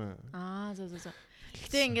явцсан юм аа. Зөө.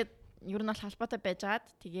 Гэтэ ингээд ер нь бол холбоотой байжгаад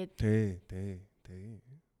тэгээд Тий.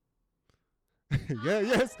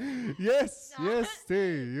 Yes.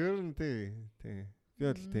 Тий. Ер нь тий. Би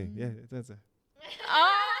бол тий. За.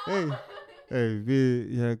 Би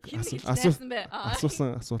яг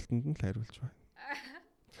асуусан асуултанд нь л хариулж байна.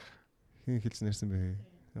 Хин хэлсэн нэрсэн бэ?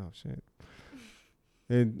 Shit.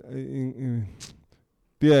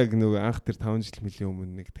 Би яг нөгөө анх тэр 5 жил мөлийн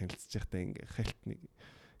өмнө нэг танилцж байхдаа ингээ хальт нэг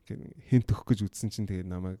хинт өгөх гэж үзсэн чинь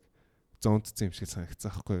тэгээд намайг зонтцсон юм шиг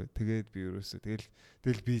санагцсан байхгүй юу. Тэгээд би ерөөсөө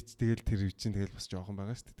тэгэл би тэр чинь тэгэл бас жоохон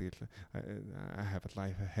байгаа шүү дээ. Тэгэл I have a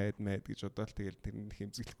life ahead mate гэж бодоод тэгэл тэр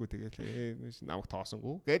хэмзэглэхгүй тэгэл намайг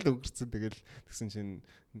тоосонгүй гэл өнгөрцөн тэгэл тэгсэн чинь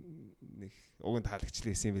нэг уг нь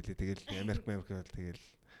таалагчлээсэн юм билээ. Тэгэл Америк бол тэгэл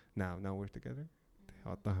now we're together.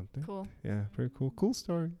 Одоо хамтаа. Yeah, pretty cool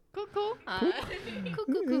story. Cool.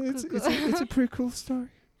 It's a pretty cool story.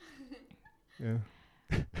 Yeah.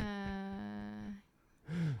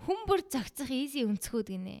 Хүмбэр зогцох easy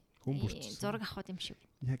өнцгүүд гинэ. Зураг авах юм шиг.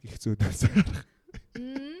 Яг их зөөдөөс.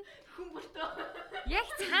 Хүмбэртөө. Яг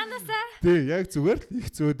цаанаасаа. Тий, яг зүгээр л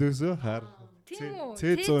их зөөдөөсөө хар. Тийм үү?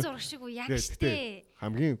 Цээ зураг шиг үү яг штэ.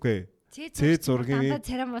 Хамгийн үгүй. Цээ зургийн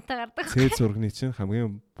царам утаа гардаг. Цээ зургийн чинь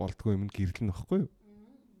хамгийн болдгоо юм нь гэрэл нь баггүй юу?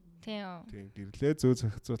 Тийм. Тийм, гэрлээ зөө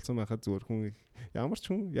зохицуулсан байхад зүгээр хүн ямар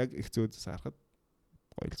ч хүн яг их зөөдөөс харахад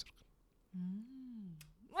гоё л зураг.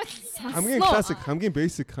 Хамгийн классик, хамгийн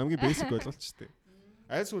basic ойлголт ч тийм.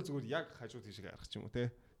 Айсгүй зүгээр яг хажууд тийшээ харах ч юм уу те.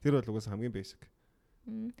 Тэр бол угаасаа хамгийн basic.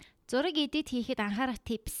 Зураг эдит хийхэд анхаарах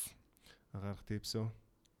tips. Үү?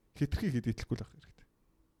 Хитрхи эдитлэхгүй л ах хэрэгтэй.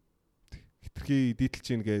 Хитрхи эдитлж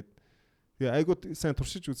чинь гээд тэгээ айгуу сайн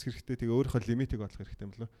туршиж үзэх хэрэгтэй. Тэгээ өөрийнхөө лимитийг олох хэрэгтэй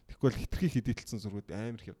юм болоо. Тэгэхгүй бол хитрхи эдитлсэн зургууд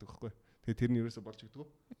амар их явдаг байхгүй. Тэгээ тэр нь ерөөсө болж игдгүү.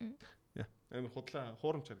 Яа, амар худлаа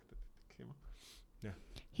хуурамч харагдаад гэх юм аа.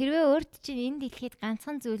 Хэрвээ өөрт чинь энэ дэлхийд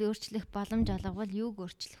ганцхан зүйл өөрчлөх боломж олговол юуг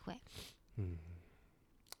өөрчлөх вэ?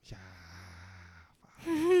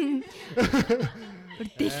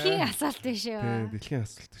 Дэлхийн асуулт биш үү? Тийм, дэлхийн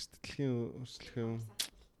асуулт шүү дээ. Дэлхийн өөрчлөх юм.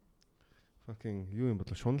 Fucking юу юм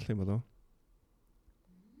болоо? Шунал юм болоо?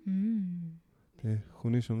 Тэ,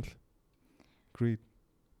 хүний шунал. Greed.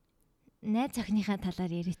 Найз охиныхаа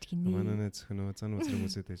талаар яриач гинэ. Манай найз охин нөө зан үзрийн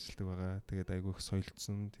музейд ажилладаг байгаа. Тэгээд айгүй их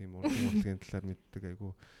соёлцсон, тийм урлагийн талаар мэддэг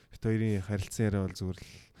айгүй. Бит хоёрын харилцан яриа бол зүгээр л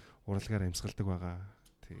урлагаар амьсгалдаг байгаа.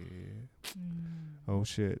 Тий. Oh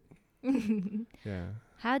shit. Yeah.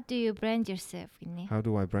 How do you brand yourself гинэ? How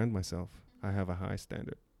do I brand myself? I have a high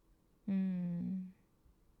standard.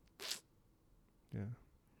 Yeah.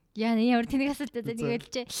 Яа, ямар тэнэг асуултад нэг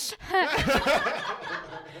хэлжээ.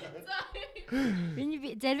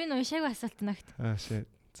 Миний зарим нь уншааг асуулт ногт. Shit.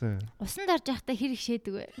 За. Усан дарж явахдаа хэр их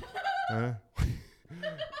шээдэг вэ?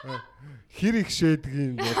 Хэр их шээдэг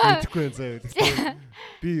юм мэдэхгүй заа.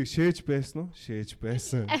 Би шээж байсан уу? Шээж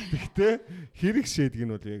байсан. Гэхдээ хэр их шээдэг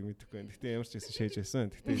нь бол яг мэдэхгүй байна. Гэхдээ ямар ч байсан шээж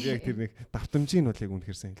байсан. Гэхдээ яг тэр нэг давтамжийг нь бол яг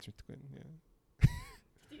үнэхээр сайн хэлж мэдэхгүй байна.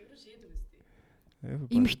 Тэр шээдэг үстэй.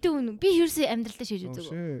 Эмхтэн үнэн. Би ерөөсөө амьдралдаа шээж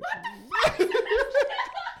үзээгүй.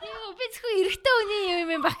 Би зөвхөн эрэгтэй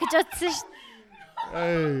хүний юм байх гэж бодсон шүү дээ.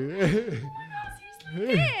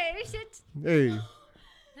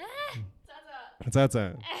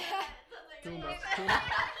 За. Am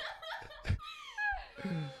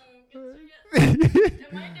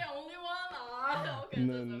I the only one? Okay.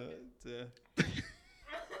 No.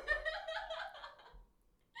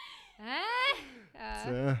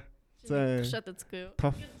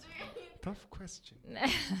 Tough question.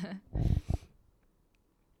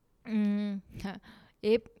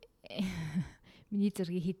 Миний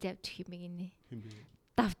зургийг хизээ авчих юм гинэ. Хин бэ?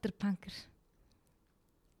 Давтар панкер.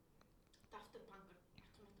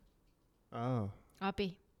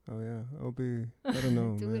 Аби. Oh yeah. Obi. I don't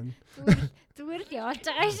know man. Зүгээр л явуулж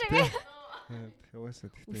байгаа юм шиг.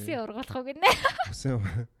 Яваасаа тэгтээ. Үсээ ургуулах уу гинэ. Үсээ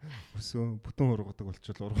бүтэн ургадаг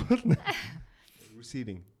болчихвол ургуул.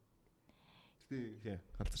 Receding. Тэгээ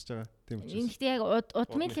галзарч байгаа. Тийм учраас. Энэ ихтэй яг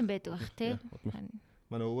удмын юм байдаг бах тий.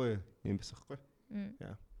 Манай өвөө юм байсан байхгүй.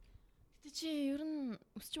 Яа. Тэ чи ер нь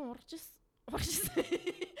өс чинь ургаж ирсэн.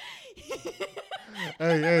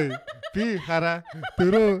 Эй би хараа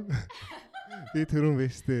төрөө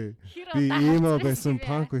байстэй. Би emo байсан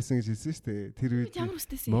punk байсан гэж хэлсэн шүү дээ. Тэр үед ямар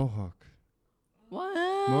өстэйсэн? Mohawk.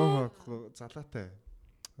 Wow. Mohawk залаатай.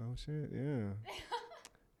 Oh shit. Yeah.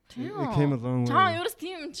 It came along. Чаа ерөөс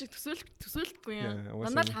тийм юм чи төсөөлөхгүй юм.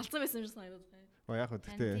 Дандаа л халдсан байсан юм шиг санагдаад байна. Яг хөө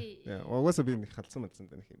тэгтээ. Угаасаа би нэг халдсан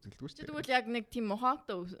мэдсэн тань хэмзэлдэггүй шүү дээ. Тэгвэл яг нэг тийм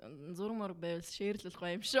Mohawkтай зураг мөр байвал шеэрлэх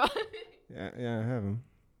гоё юм шүү. Яа хэвэн.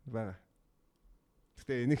 Бага.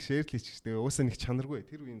 Гэтэ энийг шеэрлэх ч гэдэг угаасаа нэг чанаргүй.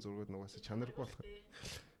 Тэр үеийн зургууд нугаасаа чанаргүй болох.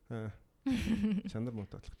 Чанар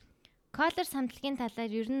муутай болох. Color хамтлагийн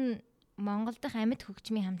талаар ер нь Монгол дахь амьд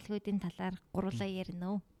хөгжмийн хамтлагуудын талаар гурлаа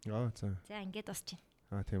ярина уу? За. За ингээд дуусч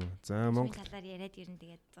Аа байна. тийм үү. За Монгол талаар яриад ер нь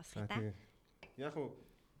тэгээд дуусгая та. Яг уу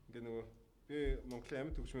ингээ нөгөө би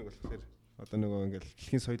Монголын амьд хөгжмийг болохоор одоо нөгөө ингээл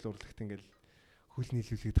дэлхийн соёл урлагт ингээл хөл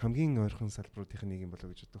нийлүүлэхэд хамгийн ойрхон салбаруудын нэг юм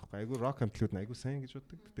болоо гэж боддог байхгүй. Айгу рок хамтлагууд айгу сайн гэж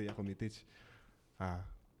боддог. Гэтэ яг мэдээж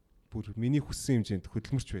бүр миний хүссэн хэмжээнд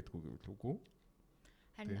хөдөлмөрч байдгүй гэвэл үгүй.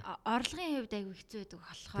 Харин орлогын хувьд айгу хэцүү байдаг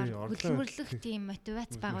болохоор хөдөлмөрлөх тийм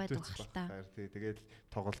мотивац бага байдаг хэл та. Тэгээд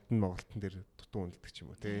тоглолтын дээр дутуу үнэлдэг ч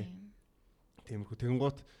юм уу тий. Тиймэрхүү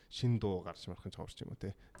тэгэнгუთ шин дуу гарч марах нь чамарч юм уу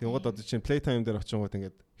тий. Тэгэнгუთ одоо чинь playtime дээр очингууд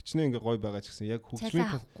ингээд хичнээн ингээ гой байгаа ч гэсэн яг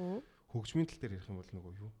хөгжмийн тал дээр ярих юм бол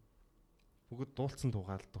нөгөө юу? Бүгд дуулцсан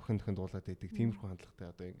дуугаал духин дуулаад байдаг. Тиймэрхүү хандлагатай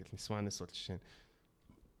одоо ингээл Нисванес бол жишээ нь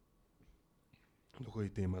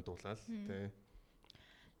нөгөө идэма дуулаад тий.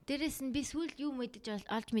 Дээрээс нь би сүүлд юу мэдэж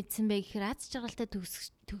олж мэдсэн бэ гэхээр аз жаргалтай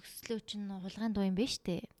төгслөө чинь хулгайн дуу юм байна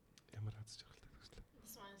штэ. Ямар аз жаргалтай төгслөө?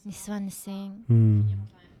 Нисванесийн.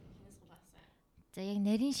 За яг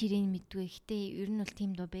нарийн ширээн мэдгүй ихтэй ер нь бол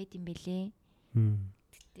тийм дуу байд юм бэлээ.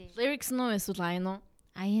 Тэгтээ. Lyrics нөө эсвэл айн уу?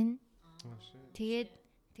 Айн. Тэгээд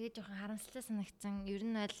жоохон харамсалтай санагдсан. Ер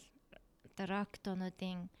нь бол рок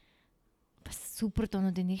дуунуудын бас супер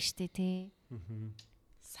дуунуудын нэг штэ тий.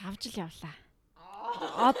 Савж л явлаа.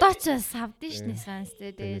 Одоо ч савдэн ш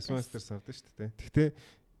Нисванестэй тий. Нисванестер савдэн штэ тий. Тэгтээ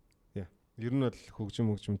ер нь бол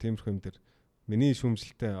хөгжим тиймэрхүү юм дээр миний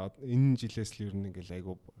шүүмжлэлтэй энэ жилээс л ер нь ингээл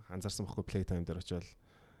айгу анзаарсан байхгүй playtime дээр очивол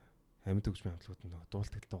амьд хөгжмийн хамтлагууд нь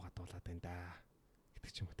дуулдаг дуулаад байна да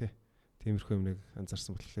гэдэг ч юм уу те. Тиймэрхүү юмныг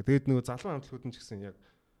анзаарсан болохоор. Тэгээд нөгөө залуу хамтлагууд нь ч гэсэн яг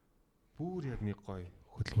бүр яг нэг гоё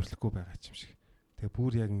хөдөлмөрлөхгүй байгаа юм шиг. Тэгээ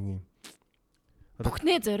бүр яг нэг юм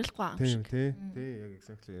бүхнээ зориулахгүй юм шиг. Тий, яг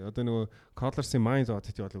exactly. Одоо нөгөө Colors-ийн Mind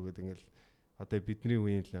Oddity болов гэдэг ингээл одоо бидний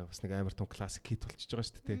үеийн л бас нэг амар том классик хит болчихж байгаа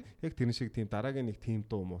шүү дээ. Яг тэрэн шиг тийм дараагийн нэг тийм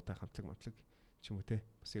дуу муутай хамтлаг ч юм уу те.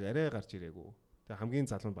 Бас яг арай гарч ирээгүй. Тэгээ хамгийн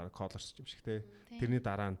залуу нь баг Colors юм шиг те. Тэрний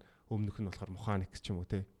дараа нь өмнөх нь болохоор Mechanic ч юм уу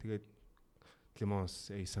те. Тэгээд Lemons,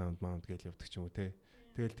 A-Sound, Mount гэж явдаг ч юм уу те.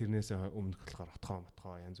 Тэгэл тэрнээсээ өмнөх болохоор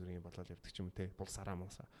отгоо янз бүрийн болоод явдаг ч юм уу те. Булсараа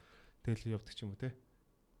мансаа. Тэгэл явдаг ч юм уу те.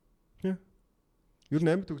 Ер нь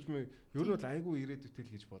амьд хөгжмөө ер нь бол айгүй ирээдүйтэй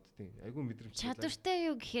л гэж боддیں۔ Айгүй мэдрэмж. Чадвартай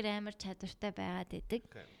юу гэхээр амар чадвартай байгаад байдаг.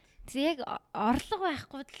 Тэгээ яг орлого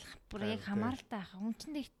байхгүй л бүр яг хамааралтай байх. Хүн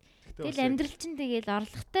чинь тэгэл амьдрал чинь тэгэл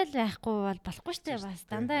орлоготой л байхгүй бол болохгүй шүү дээ бас.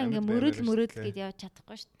 Дандаа ингээ мөрөөдөл гэж явж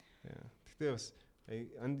чадахгүй шүү дээ. Тэгтээ бас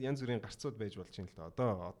янз бүрийн гарцууд байж болж юм л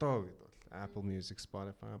да. Одоо гэдэг бол Apple Music,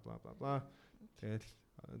 Spotify bla bla bla.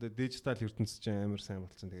 Тэгэл дижитал ертөнцийн чинь амар сайн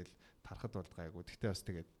болсон. Тэгэл тарахад болдгайгүй. Тэгтээ бас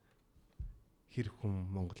тэгээд хэр хүн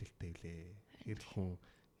монгол хэлтэй гэлээ. Хэр хүн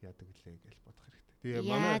яадаг гэлээ гэж бодох хэрэгтэй. Тэгээ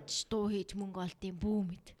манай яаж дуу хийж мөнгө олдсон бүү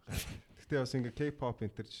мэд. Гэтэ бас ингээ K-pop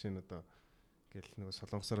энтер жишээ нь одоо ингээл нөгөө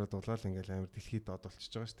солонгосоор дуулаад ингээл амар дэлхийд дод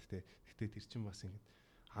болчихж байгаа шүү дээ. Гэтэ тэр чинь бас ингээ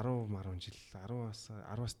 10 жил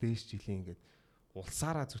 10-аас дээш жилийн ингээд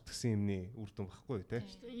улсаараа зүтгэсэн юмны үр дүн багхгүй те.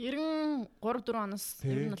 93 4 оноос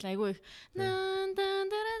ер нь бол айгүй их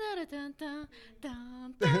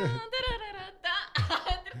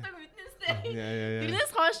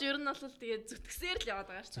тэрнээс хойш ер нь бол тэгээд зүтгэсээр л яваад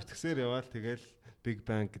байгаа шүү. Зүтгэсээр яваал тэгэл Big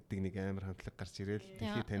Bang гэдэг нэг амар хамтлаг гарч ирээл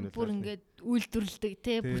дэлхийд таниулаад бүр ингээд үйлдвэрлэдэг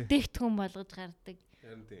те бүтээгдэхүүн болгож гардаг.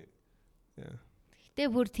 Харин тийм. Гэтэ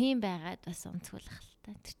бүр тийм байгаад бас онцгойлох л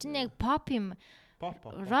та. Тэр чинь яг pop юм.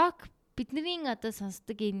 Rock бидний одоо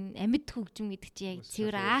сонсдог энэ амьд хөгжим гэдэг чинь яг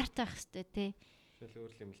цэвэр арт байх хэвээр те. Шал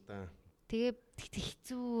өөр юм л да. Тэгээ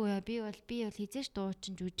хэцүү би бол хизээш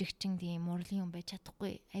дуучин жүжигчин тийм урлын юм байж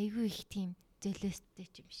чадахгүй. Айгүй их тийм зөлөөстэй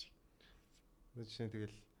ч юм шиг. Жишээ нь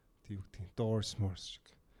тэгэл тийм үг тийм Doors Morse шиг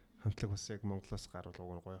хамтлаг бас яг Монголоос гарвал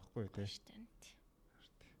уг нь гоё байхгүй тий.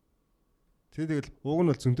 Тэгэл уг нь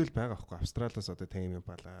бол зөндөл байгаа байхгүй. Австралиас одоо Tame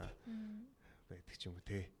Impala байдаг ч юм уу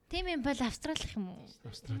тий. Tame Impala австралих юм уу?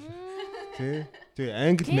 Австрали. Тий. Тэгээ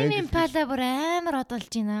англи Tame Impala бүр амар одолж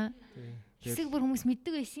байна. Хэсэг бүр хүмүүс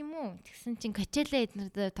мэддэг байсан юм уу? Тэгсэн чинь Coachella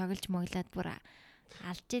эднэр тоглож моглаад бүр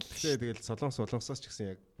алж ил ш. Тэгэл солонгосоос ч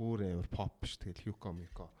гэсэн яг бүр амар pop ш. Тэгэл Hugo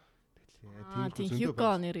Miko. Тийм Hugo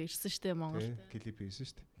нэр ирсэн штэ Монголд. Клип хийсэн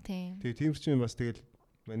штэ. Тийм. Тэгээ тийм ч юм бас тэгэл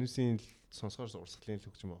Манусын сонсгоор урсгалын л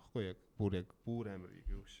хөгжим байхгүй яг бүр амар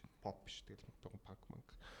юу ш. Pop ш. Тэгэл punk манк.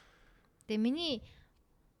 Тэгээ миний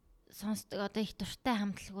сонсдог одоо их дуртай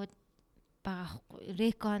хамтлагууд байгаа байхгүй.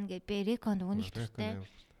 Recon гэдэг би Recon өгнөх дуртай.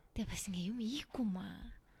 Тэгээ бас ингээ юм хийхгүй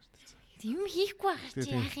маа. Юм хийхгүй байх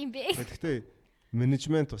чи яах юм бэ? Гэхдээ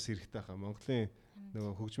менежмент бас хэрэгтэй хаа. Монголын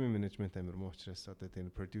нөгөө хөгжмийн менежмент амар муу учраас одоо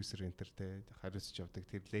тийм продюсер энтертэй хариуцж явдаг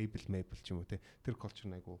тэр лейбл ч юм уу те тэр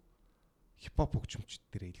колчр айгу хипхоп хөгжимчд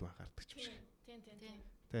дээр илүү анхаардаг юм шиг. Тийм.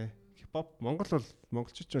 Тэ хипхоп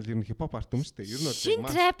монголчууд ч бол ер нь хипхоп арт юм шүү дээ. Ер нь бол шин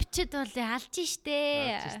рэпчд бол алж штэ.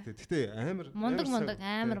 Гэхдээ амар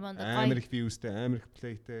амар их viewsтэй амар их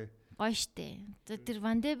playтэй гоё штэ. Тэр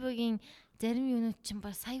Вандебогийн зарим юунууд чинь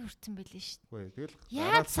бас сая хүрсэн байлээ штэ. Үгүй тэгэл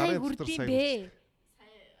яаж сая хүрдэм бэ?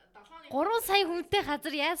 3 сая хүнтэй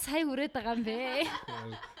газар яаж сая хүрээд байгаа юм бэ?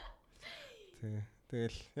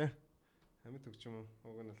 Тэгэл амьд хөгжим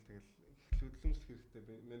уг нь бол тэгэл хөдөлгөмжлөх хэрэгтэй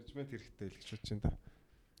менежмент хэрэгтэй л гэж бодож байна да.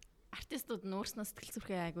 Артистууд нь өөрснөө сэтгэл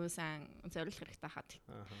зүрхээ айгуу сайн зориулах хэрэгтэй хаа.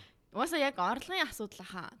 Угаасаа яг орлогын асуудал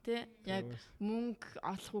хаа тий. Яг мөнгө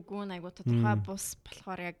олох үгүй нь айгуу тодорхой бус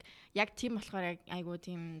болохоор яг тийм болохоор айгуу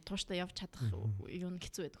тийм тууштай явж чадах юу нь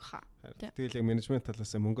хэцүү байдаг хаа. Тэгэл яг менежмент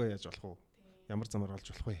талаас мөнгөө яаж олох вэ? Ямар замаар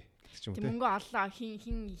олж болох вэ? Тийм мөнгө оллоо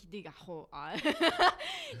хин хэдийг авах уу?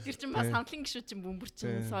 Тэр чинь бас хамтлан гişүүд чинь бөмбөр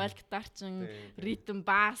чинь сойл гитар чинь ритм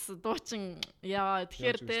бас дуучин яа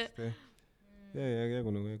тэгэхээр тий. Яг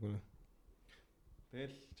үнэ.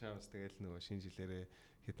 Тэгэл чаавс тэгэл нөгөө шинэ жилээрээ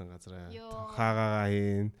хэдэн газараа хаагаа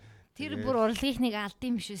хийн. Тэр бүр урлагийнхныг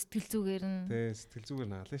алдсан юм биш сэтгэл зүгээр нь. Тий, сэтгэл зүгээр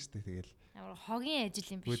нь алаа шүү дээ тэгэл. Ямар хогийн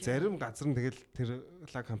ажил юм биш үү? Зарим газар нь тэгэл тэр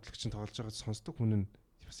лаг хамтлагч нь тоглож байгаа сонсдог хүн нь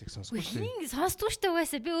бас их сонсгоо шүү. Хин сонсдгүй шүү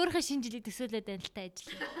угаасаа би өөрийнхөө шинэ жилийг төсөөлөд байна л та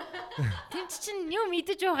ажил. Тэнд чинь юм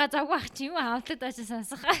идэж байгаа завгүй ах чи юм хамтлаг доош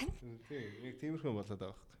сонсох. Тий, яг тиймэрхүү болоод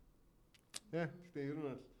байгаа байхгүй. Гэхдээ ер нь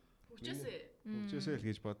бол хөгжөөсэй л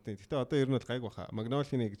гэж боддیں۔ Гэтэ одоо ер нь бол гайг баха.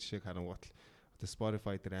 Magnolia-ны гэж жишээг харангуут л одоо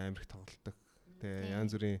Spotify дээр амар их тоглолдог. Тэгээ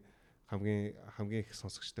янз бүрийн хамгийн их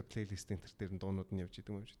сонсогчтой плейлист энтер дээр нь дуунууд нь явж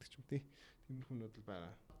идэг юм шиг юм тий. Тиймэрхүүнүүд л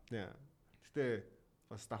байгаа. Гэтэ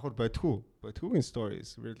бас давхар бодхуугийн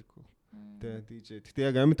stories really cool. Тэгээ DJ. Гэтэ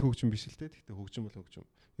яг амьд хөгжим биш л те. Гэтэ хөгжим бол хөгжим.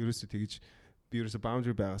 Ерөөсөө тэгэж би ерөөсөө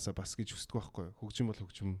boundary байгаасаа бас гэж хүсдэг байхгүй. Хөгжим бол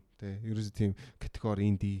хөгжим те. Ерөөсөө тийм категори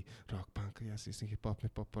indie, rock, punk, яасан хип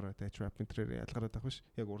хоп, trap мэтэрээр ялгараад авах биш.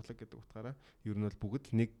 Яг урлаг гэдэг утгаараа ер нь бол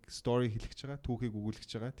бүгд нэг story хэлчихэж байгаа, түүхийг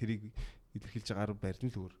өгүүлчихэж байгаа, тэрийг илэрхийлж байгаа арга барил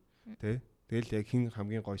нь л өөр. Тэ. Тэгэл яг хин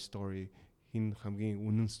хамгийн гоё story, хин хамгийн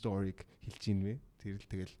үнэн storyг хэлж ийн вэ? Тэр л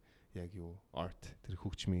тэгэл яг юу art тэр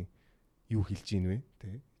хөгжмийн юу хэлж ийн вэ?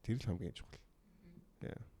 Тэ. Тэр л хамгийн чухал.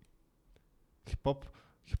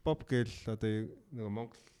 Хип хоп гэл одоо нэг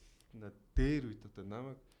Монгол дээр үед одоо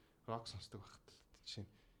намайг рок сонсдог байхад жишээ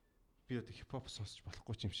нь би одоо хип хоп сонсч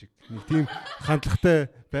болохгүй юм шиг нэг тийм хандлагатай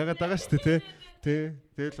байгаад байгаа шүү дээ тий.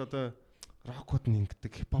 Тэгэл одоо рокууд нь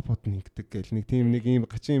ингэдэг, хип хопууд нь ингэдэг гэл нэг тийм нэг юм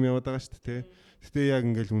гачин юм яваад байгаа шүү дээ тий. Гэтэ яг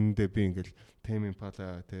ингээл үнэндээ би ингээл Tame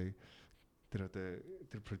Impala тий тэр одоо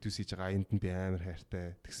тэр продюс хийж байгаа энд нь би амар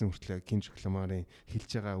хайртай. Тэгсэн хүртлээ Кинж Ламарын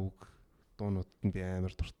хэлж байгаа үг дуунууд нь би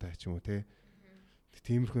амар дуртай ч юм уу тий.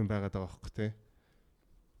 Тиймэрхүү юм байгаад байгаа байхгүй тий.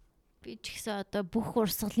 Би ч гэсэн одоо бүх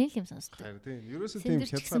урсгалын юм сонсдог. Харин тийм. Ерөөсөө тийм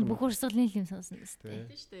хязгаар бүх урсгалын юм сонсно тийм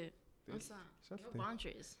шүү дээ. No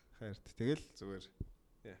boundaries. Харин тэгэл зүгээр.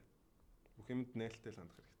 Бүх юмд нээлттэй л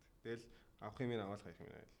хандах хэрэгтэй. Тэгэл авах юм аваад хайх юм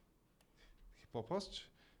аа. Хипхопоч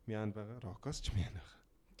мян байгаа, рокоос ч мян байгаа.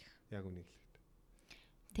 Яг үнийг л гэдэг.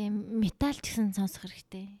 Тийм метал ч гэсэн сонсох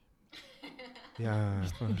хэрэгтэй. Яа.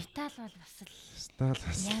 Метал бол бас л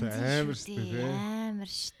амар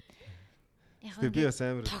шүү. Яг би бас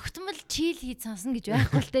амар тогтмол чийл хийж сонсно гэж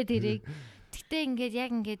байхгүй л те тэрийг. Тэгтээ ингээд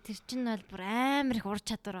яг ингээд тэр чинь бол бүр амар их ур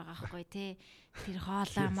чадвар байгаа байхгүй тий. Тэр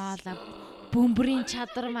хоолоо моолоо бөмбөрийн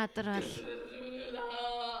чадвар мадар бол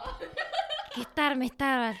гитар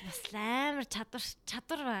метар бол бас амар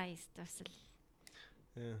чадвар баа юм бас л.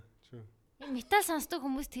 True. Метал сонсдог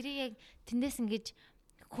хүмүүс тэрийг яг тэндээс ингэж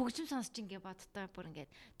хөгжим сонсч ингээ бодтоо бүр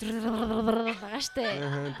ингээд байгаа штэ.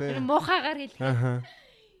 Тэр муухагаар хэлэх.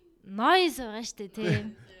 Noise байгаа штэ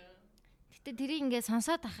тийм. Гэтэ тэрийг ингээ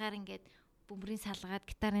сонсоод ахаар ингээ бөмбөрийн салгаад,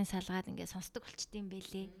 гитарын салгаад ингээ сонсдог болчтой юм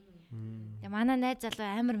бэлээ. Тэгээ манай найз залуу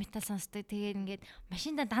амар метал сонсдог. Тэгээд ингээд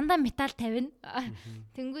машинда дандаа метал тавина.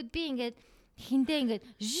 Тэнгүүд би ингээд хиндээ ингээд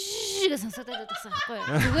гэж сонсоод байдаг байхгүй юу.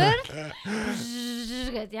 Зүгээр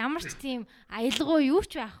л гэж ямар ч тийм аялгуу юу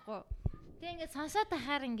ч байхгүй. Тэгээ ингээд сонсоод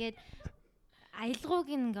ахаар ингээд аялгууг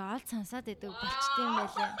ингээ олд сонсоод байдаг болчтой юм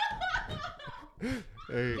байлаа.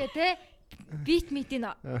 Тэгээ тэ бит митийн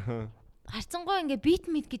харцангой ингээ бит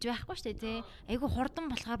мит гэж байхгүй штэ тий. Айгу хурдан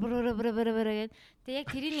болохоор бүрээ гэд. Тэгээ яг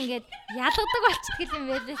тэрийг ингээд ялгадаг болчихдгийм юм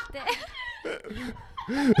байлээ л тэ.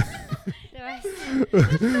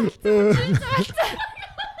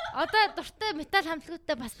 Одоо дуртай метал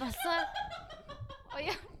хамтлагуудтай бас болсон.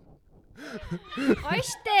 Оё.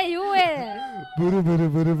 Ойштэй юу вэ? Бүрээ.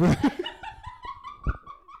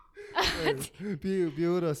 Би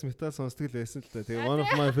өөрөөс метал сонсдог л байсан л та. Тэгээ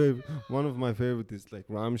one of my favorite is like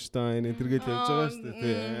Rammstein энтергээд явж байгаа шүү дээ.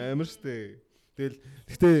 Тэ амар шүү дээ. Тэгэл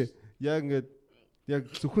гэхдээ яг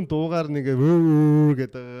зөвхөн дуугаар нэгэ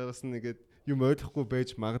гэдэг байгаагаас нэгээд юм ойлгохгүй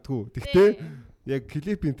байж магадгүй. Гэхдээ яг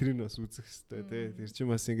клипийн тэрийг бас үзэх хэрэгтэй тий. Тэр чинь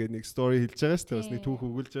бас ингээд нэг story хэлж байгаа шүү дээ. Бас нэг түүх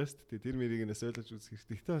өгүүлж байгаа шүү дээ. Тэр мэрийг нэс ойлгож үзэх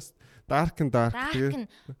хэрэгтэй. Гэхдээ бас dark тэгээ.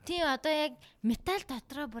 Тий одоо яг метал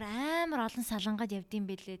дотроо бүр амар олон салангад явдсан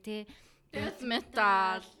байлээ тий. Death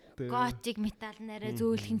metal, gothic metal нэрэ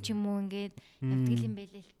зөөлх юм ч юм уу ингээд явдаг юм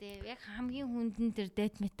байлээ л тий. Яг хамгийн хүндэн тэр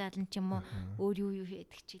death metal ч юм уу өөр юу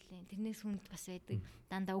яддаг ч илээ. Тэрнээс хүнд бас байдаг.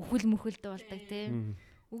 Дандаа өхөл мөхөл дуулдаг тий.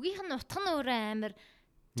 Үгийнх нь утга нь өөрөө амар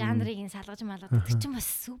жанрыг нь салгаж малгад. Тэр чинь бас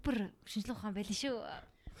супер шинжлэх ухаан байл шүү.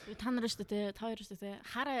 Та нар шүү дээ, та хоёр шүү дээ.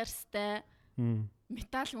 Хар арьстай.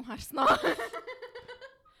 Метал юм харснаа.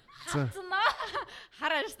 Хацнаа.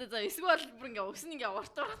 Хар арьстай за эсвэл бүр ингээ өснө ингээ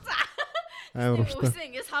уртурцаа. Амар уртаа. Өснө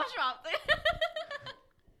ингээ савш авдаг.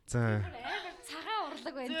 За. Цагаан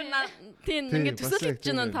урлаг байна тийм ингээ төсөөлөж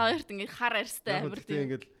чинь та хоёрт ингээ хар арьстай амар тийм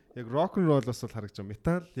ингээ яг rock and roll бас бол харагдаж байгаа.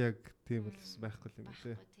 Метал яг тийм бол байхгүй юм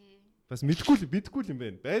тий. Бас мэдгүй юм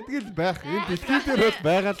байна. Байдаг л байх. Энэ дэлхий дээр бол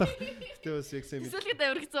байгаалах. Гэтэ бас яг сайн төсөөлөхөд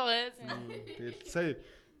амар хэцүү байгаа. Тэгэл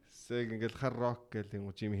сая ингээл хар rock гэл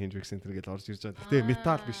юм уу Jimi Hendrix Center гэл орж ирж байгаа. Гэтэ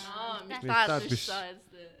метал биш. Метал биш.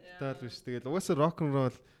 Метал биш. Тэгэл угаасаа rock and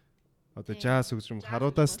roll одоо jazz хөгжим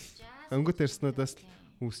харуудаас өнгөт эрснүүдээс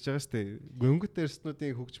үүсэж байгаа шүү дээ. Өнгөт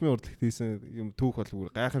эрснүүдийн хөгжмийн урлагт хийсэн юм түүх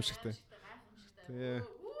бол бүр гайхамшигтай. Тэгээ.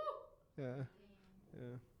 Яа.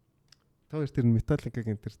 Тэр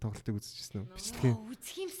Metallica-гийн тэр тоглолтыг үзчихсэн үү? Бичлэгийн.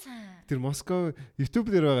 Үзэх юмсан. Тэр Москов YouTube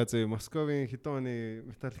дээр байгаа зөө Московын хэдэн оны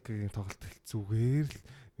Metallica-гийн тоглолт зүгээр л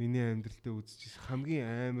миний амьдралдаа үзчихсэн хамгийн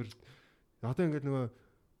амар одоо ингээд нөгөө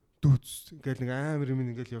дүүц ингээл нэг амар юм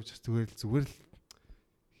ингээл явж зүгээр л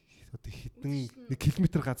одоо хитэн 1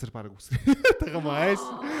 км газар бараг үсрээ. Тагаа мааш.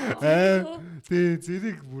 Тэ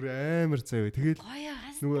зэрэг бүр амар заяа. Тэгэл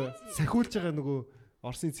нөгөө сахиулж байгаа нөгөө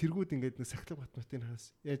Орсын цэргүүд ингээд нэг сахилга батматын хаас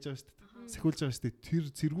яаж байгаа шүү дээ. Сахиулж байгаа шүү дээ. Тэр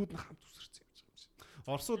цэргүүд нь хамт үсэрсэн юм шиг.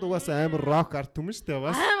 Орсууд угаасаа амар рок арт юм шүү дээ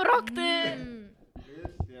бас. Амар рок дээ.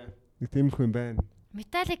 Нэг тиймэрхүү юм байна.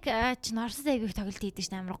 Metallica ч Оросд аяг тоглолт хийдэг шүү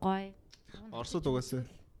дээ амар гоё. Орсууд угаасаа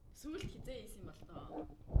сүүлд хизээ хийсэн юм бол тоо.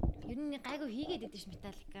 Ер нь гайгүй хийгээд байдаг ш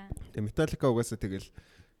Metallica. Тэгээ Metallica угаасаа тэгэл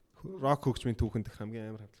рок хөгжмийн түүхэнд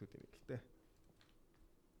хамгийн амар хамтлагууд юм л дээ.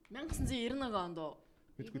 1991 онд уу?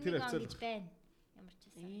 Мэдгүй тэр хавцал байна. Ямар ч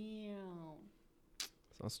байсан.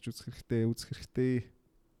 Сонсч үзэх хэрэгтэй.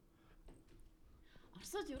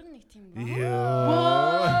 Оросод ер нь нэг тийм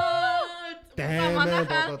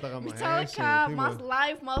Metallica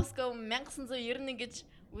Live Moscow 1991 гэж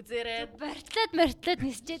үзээрэй. Бартлаад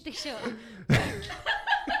нисчээдэг шүү.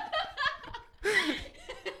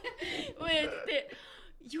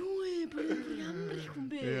 Юу ямар их хүн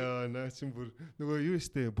бэ? Яа, наачин бүр нөгөө юу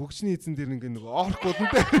штэ бүгжний эзэн дээр ингээ нөгөө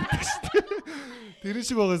оркуудтай байдаг штэ. Тэр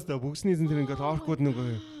шиг байгаа штэ бүгжний эзэн дээр ингээ оркууд нөгөө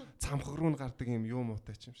цамхаг руу гардаг юм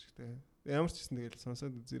муутай ч юм шиг те. Ямар ч гэсэн тэгэл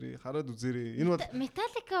сонсоод үзээрэй, хараад үзээрэй. Энэ бол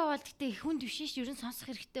Metallica бол гэтээ хүнд биш ш. Ер нь сонсох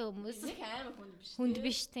хэрэгтэй хүмүүс. Нэг амар хүнд биш. Хүнд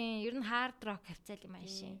биш тийм. Ер нь hard rock хавцал юм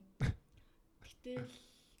ааши. Гэтэл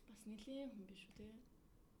бас нэлийн хүн биш үү те.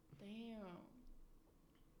 Damn.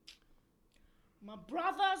 My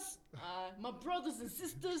brothers and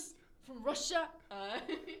sisters from Russia.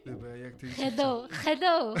 Hello.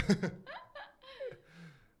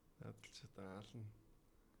 Адилч таална.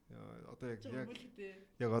 Яа, одоо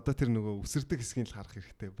яг одоо тэр нөгөө үсэрдэг хэсгийг л харах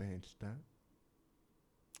хэрэгтэй байна л да.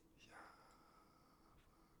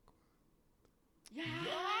 Яа.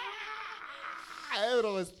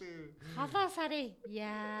 Аврагс. Халаа сарыг.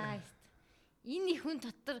 Яа. Энэ их хүн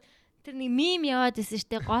дотор тэр нэг мим яваад байсан шүү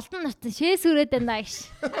дээ. Голдон нутан шээс үрээд байна гэж.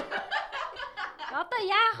 Одоо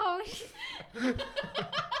яах вэ?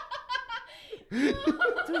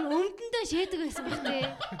 Зүр өмдөндөө шээдэг байсан баг тий.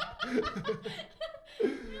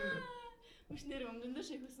 Үш нэр өмдөндөө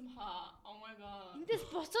шээхсэн хаа. Oh my god. Эндээс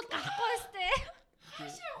буцаад гарахгүй байстэй.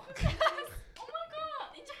 Oh my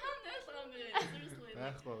god. Энд хаан нэлгэн бэ. Seriously.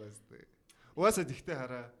 Байхгүй байстай. Угаасаа тэгтээ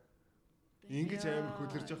хараа. Ингиж амар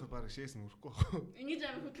хөдлөрж явах баг шээс мөрөхгүй байна. Ингиж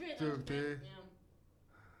амар хөдлөж байгаа. Тий.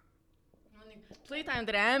 Нүг playtime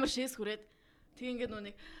дээр амар шээс хүрээд тэг ингээд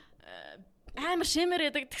нүг амар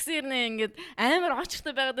шимэрэдэг тэгсэн юм ингээд амар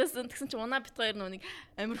очртой байгаад байсан. Тэгсэн чи унаа бит хоёр нүг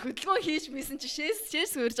амар хөдөлгөөн хийж мэсэн чи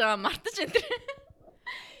шээс хүрж байгаа мартаж энэ.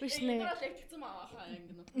 Биш нэ. Тэгсэн маахаа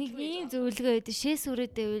ингээд. Нэг ийм зөвлөгөө өгдөө шээс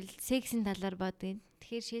үрээд байвал сексийн талаар бодъё.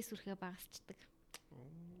 Тэгэхээр шээс үрхээ багасчдаг.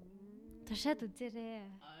 Тушаад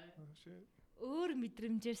үзээрэй. Өөр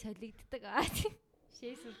мэдрэмжээр солигддаг.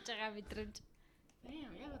 Шээс урж байгаа мэдрэмж.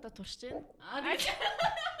 Яг одоо турш чинь.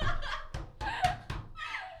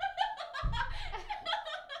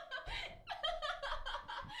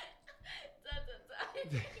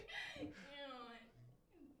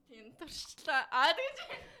 Тийм туршлаа. Тэгэж.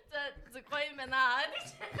 За гоё юм байна.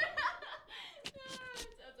 Тэгэж.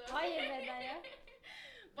 Гоё юм байна яа.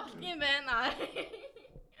 Болтгийн байна.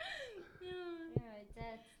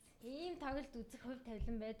 За ийм тоглолт үзэх хувь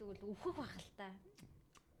тавилан байдаг бол өөхөх бах л та.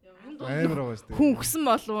 Амар байгаа шүү дээ. Хүн өгсөн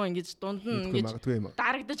болов ингэж дунд нь ингэж магадгүй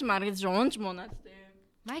дарагдаж маргаж унж мунаад тийм.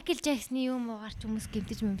 Майкл Джексны юм уу гарч хүмүүс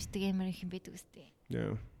гэмтэж мэмждэг амар их юм байдаг үстэй.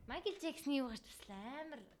 Яа. Майкл Джексны юу гарч бас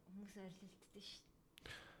амар хүмүүс ойрлолттой шүү.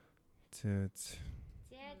 За.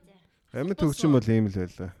 За. Амар төгчм бол ийм л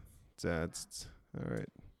байлаа. За.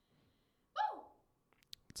 Alright.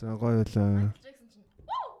 За гоё байлаа. Джексон чинь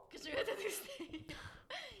гэж яриад байсан.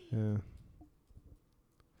 Яа.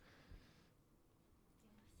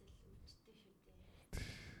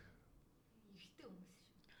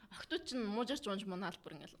 Охтууд чинь муужаарч унж мунаал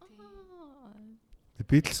бүр ингээл.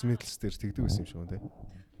 Beatles дээр тэгдэг байсан юм шиг байна те.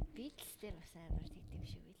 Beatles дээр бас амар тэгдэг юм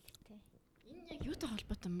шиг байл те. Энэ яг юутай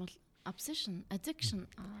холбоотой юм бол obsession, addiction.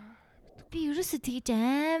 Би ерөөсөө тэгэж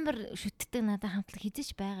амар шүтдэг надад хамтлаг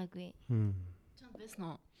хизэж байгаагүй. Чам байсан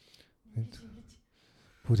уу?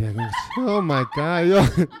 Бүр яг ингэж. Oh my god. Ёо.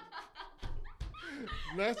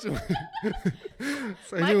 Наач.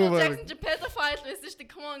 Michael Jackson ч pedophile байсан шүү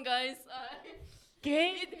дээ. Come on guys.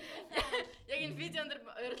 Гэт яг энэ видеонд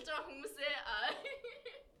орилж байгаа хүмүүсээ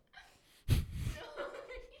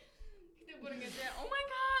бүр ингээд oh my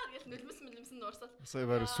god гэж нөлмс дуурсаад. Сая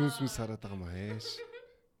барь сүнс хараад байгаа юм ааш.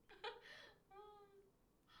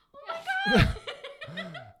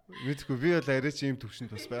 Мэдгүй би бол арай ч ийм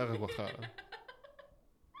төвшөнд бас байгааг баха.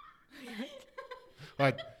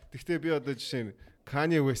 Тэгтээ би одоо жишээ нь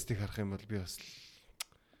Kanye West-ийг харах юм бол би бас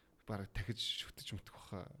бараг дахиж шүтэж мөтөх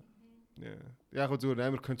баха. Яг зүгээр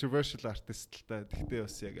амар controversial artist л та. Тэгтээ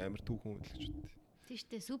бас яг амар түүхэн үйл гэж боддог. Тийм шүү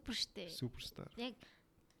дээ, супер шүү дээ. Суперстар. Яг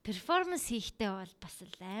перформанс хийхдээ бол бас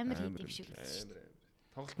л амар хийх юм шиг байна шүү дээ.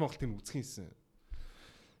 Тоглолт моголт юм үзхийнсэн.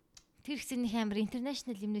 Тэр ихсэн их амар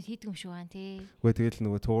интернэшнл юмнууд хийдэг юм шүү ган тий. Үгүй тэгэл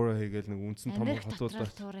нөгөө туура хийгээл нэг үнсэн том хотуудаар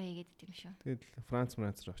туура хийгээд идэв юм шүү. Тэгэл Франц руу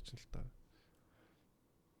очсон л та.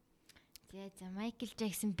 За Майкл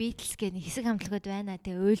Джексон Beatles гэх нэг хэсэг хамтлагууд байна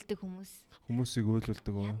тий өөлдөг хүмүүс. Хүмүүсийг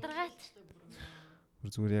өөлүүлдэг үү? Ядаргаат. Бүр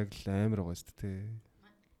зүгээр яг л амар байгаа шүү дээ.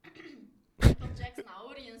 Michael Jackson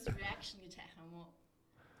audience reaction гэж хайх юм уу?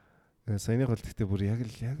 Саяны гол гэхдээ бүр яг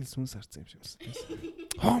л сүнс харсан юм шиг байна.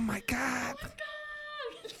 Oh my god.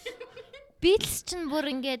 Beatles ч бүр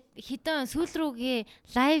ингээд хідэн сүүл рүүгээ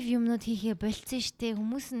лайв юмнууд хийхээ болцсон штэ.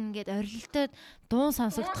 Хүмүүс нь ингээд орилтоод дуун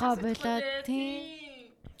сонсогдохоо болоод тий.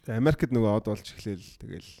 Америкт нөгөө од болж эхлээл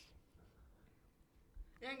тэгэл.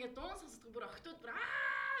 Яг ингээд дуун сонсдог бүр охтууд бүр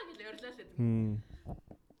гэж орилоо л.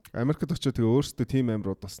 Америкт очиод тэгээ өөрсдөө тим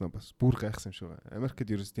амир од болсноо бас бүр гайхсан юм шиг байна. Америкт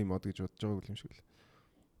ерөөс тим од гэж бодож байгааг юм шиг л.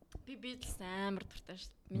 Би Beatles амар дуртай шүү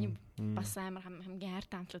дээ. Миний бас амар хамгийн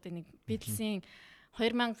хайртай хамтлагуудын нэг Beatles-ийн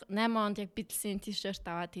 2008 онд яг Beatles-ийн t-shirt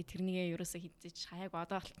аваад тэрнийгээ ерөөсөө хидэж хаяг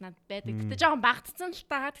одоо халтнаад байдаг. Гэтэ жоохон багтцсан л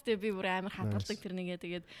таа. Гэтэ би бүр амар хадгалдаг тэрнийгээ.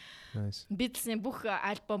 Тэгээд Beatles-ийн бүх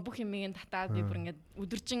альбом бүх юмыг татаад би бүр ингээд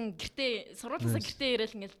өдөржин гэртээ сургуулиасаа гэртээ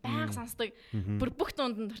ирээл ингээд байнга сонсдог. Бүр бүх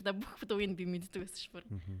дунд нь дуртай бүх үгийг би мэддэг байсан ш бүр.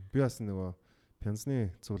 Би бас нөгөө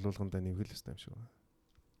пянзны цуглуулганд нэвгэл өстэй юм шиг байна.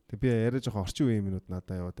 Тэг би яриа жоохон орчин үеийн минут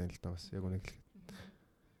надад яваад байна л да бас яг үнэ хэлэхэд.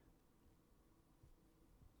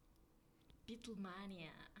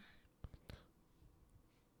 Beatlemania.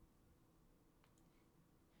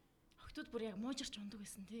 Охтууд бүр яг муужирч ундаг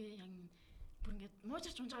байсан тий. Яг бүр ингээд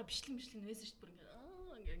муужирч унж байгаа бичлэг байсан шүү дээ бүр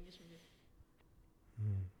ингээд ингээд ингэж.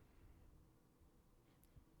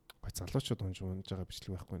 гой залуучууд унж байгаа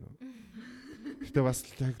бичлэг байхгүй нөө. Гэтэ бас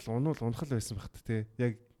яг унахал байсан багт те.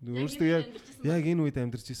 Яг өөрөөсөө яг энэ үед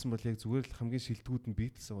амьдарч исэн бол яг зүгээр л хамгийн шилдэгүүд нь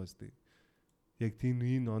Beatles байгаа зү. Яг тийм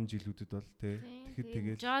энэ он жилүүдэд бол те. Тэгэхэд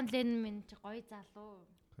тэгээд John Lennon минь гоё залуу.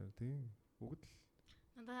 Тийм. Бүгд л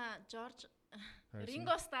надаа George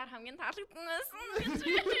Ringo Starr хамгийн таалагдсан байсан.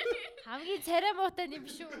 Хамгийн царай муутай юм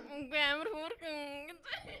шүү. Үгүй амар хөөрхөн.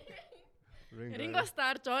 Ringo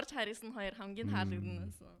Starr, George Harrison хоёр хамгийн таалагдсан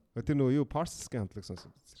байсан. Тэр нөгөө юу Parsons-гийн хамтлаг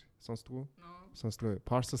сонсдгоо. Сонсдгоо.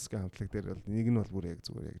 Parsons-гийн хамтлаг дээр бол нэг нь бол бүр яг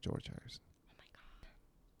зүгээр яг George Harrison. Oh my god.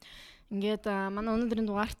 Ингээд манай өнөөдрийн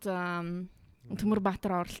дугаарт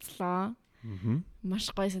Төмөрбаатар оролцлоо.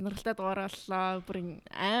 Маш гоё сонирхолтой дугаар боллоо. Бүр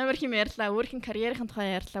амар хэм ярьлаа. Өөрийнх нь карьерийн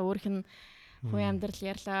тухай ярьлаа. Өөрийнх нь хувийн амьдрал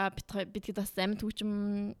ярьлаа. Бид бас амьд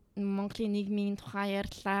хөгжим Монголын нийгмийн тухай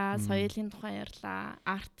ярьлаа. Соёлын тухай ярьлаа.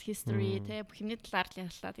 Art history тэ бүхний талаар л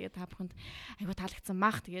ярьлаа. Тэгээд та бүхэнд айгуу таалагдсан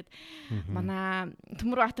мах. Тэгээд манай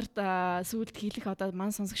Төмөрбаатарт сүүлд хэлэх одоо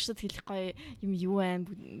манай сонсогчдод хэлэх гоё юм юу вэ?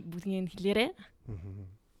 Бүгднийг хэлээрэй.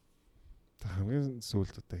 Хамгийн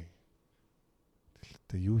сүүлд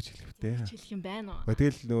одоо юу ч хэлэх вэ? Хэлэх юм байна уу?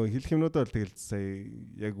 Тэгэл нөгөө хэлэх юмнууд бол тэгэл сая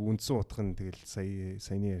яг үндсэн утга нь тэгэл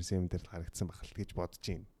саяны ярьсан юм дээр харагдсан байх л гэж бодож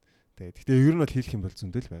байна. Гэхдээ ер нь бол хэлэх юм бол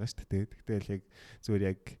зөндөл байгаа шүү дээ. Тэгтэл яг зүгээр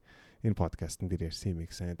яг энэ подкастн дээр ярьсан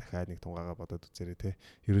юмыг сайн дахиад нэг тунгаага бодоод үзээрэй те.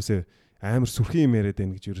 Ерөөсөө амар сүрхэн юм яриад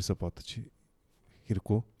байна гэж ерөөсөө бодож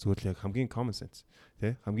хэрэггүй. Зүгээр л яг хамгийн common sense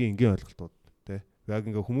те. Хамгийн энгийн ойлголтууд те. Яг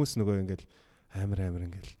ингээ хүмүүс нөгөө ингээл амар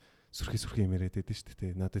ингээл сүрхэн юм яриад байдаг шүү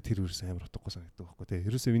дээ. Надад тэр ерөөсөө амар утгагүй санагддаг байхгүй те.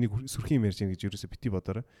 Ерөөсөө миний сүрхэн юм ярьж байгаа гэж ерөөсөө бити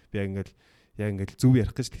бодоорой. Би яг ингээл зөв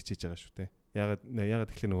ярих гэж хичээж байгаа шүү те. Ягаад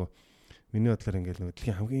тэгэхээр нөгөө миний бодлоор ингээл нөгөө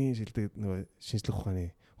дэлхийн хамгийн шилдэг нөгөө шинжлэх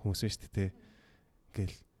ухааны хүмүүс байна шүү дээ.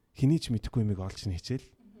 Ингээл хэний ч мэдэхгүй юмыг олж хичээл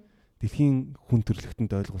дэлхийн хүн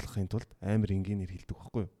төрөлхтөнд ойлгуулахын тулд амар энгийнээр хэлдэг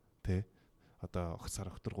байхгүй юу? Тэ. Одоо огцар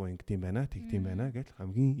огторгоо ингэдэм байна, тэгдэм байна гэж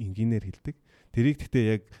хамгийн энгийнээр хэлдэг. Тэрийг гэхдээ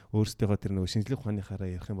яг өөрсдөө тэр нөгөө шинжлэх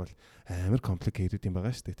ухааныхаараа ярих юм бол амар complicated юм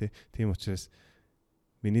байгаа шүү дээ. Тийм учраас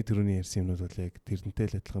миний түрүүний ярьсан юмнууд бол яг тэрнтэй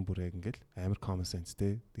л адилхан бүр яг ингээл амар common sense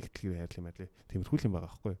те тэгтлэг байрлал юм аа. Тиймэрхүү юм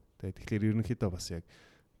байгаа байхгүй юу? Тэгэхээр ерөнхийдөө бас яг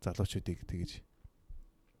залуучуудыг тэгэж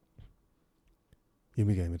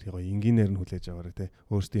ямиг амар гоё энгийнээр нь хүлээж аваарай те.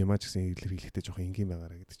 Өөртөө ямаа ч гэсэн илэрхийлэхдээ жоохон энгийн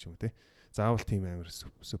байгаарай гэдэг ч юм уу те. Заавал тийм амар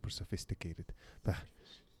супер sophisticated байх.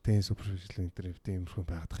 Тийм супер интернет тиймэрхүү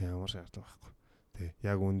байгаадах ямар шаардлага байхгүй. Тэ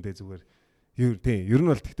яг үүндээ зүгээр ер нь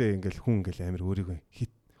бол тэгтээ ингээл хүн ингээл амар өөрийгөө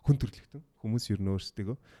хит хүн төрлөختөн хүмүүс ер нь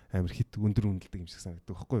өөрсдөө амар хит өндөр үнэлдэг юм шиг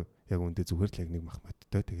санагддаг байхгүй юу? Яг үүндээ зүгээр л яг нэг мах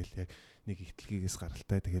модтой тэгэл яг нэг ихтлгийгээс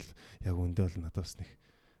гаралтай тэгэл яг үүндээ бол надаас нэг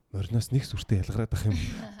мориноос нэг сүртэй ялгараад ах юм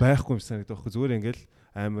байхгүй юм санагддаг байхгүй зүгээр ингээл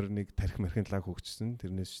амар нэг тарих мархин лаг хөгжсөн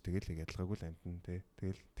тэрнээс тэгэл яг ялгаагүй л амтэн тэ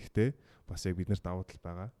тэгэл тэгтээ бас яг бид нарт давуу тал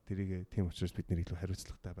байгаа тэрийг тийм учраас бид нар илүү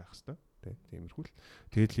хариуцлагатай байх хэрэгтэй тэ тиймэрхүү л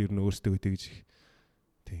тэгэл ер нь өөрсдөө тэгж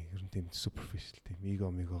тийм ер нь тийм суперфишл тийм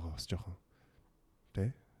мегогоо бас жоохон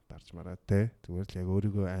тэ дарж мараа тэ зүгээр л яг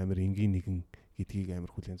өөрийгөө амар энгийн нэгэн гэдгийг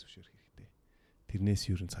амар хүлээн зөвшөөрөх хэрэгтэй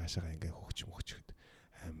тэрнээс ер нь цаашаа ингээ хөгжөхөд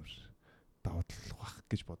амар давуу тал бах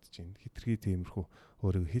гэж бодож байна. Хитрхи тиймэрхүү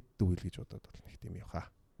өөрийгөө хит дүүл гэж бодоод бол нэг тийм яваа.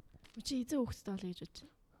 Чи эзэн хөвгттэй болъё гэж бодож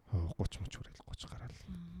байна. 30 мөч хүрэл 30 гараал.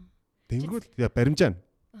 Тэнгүүл баримжаана.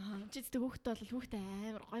 Чи зэт хөвгттэй бол хөвгттэй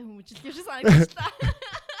амар гой хүмүүжил гэж санагдаж та.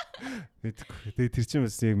 Мэдгүй. Тэгээ тэр чинь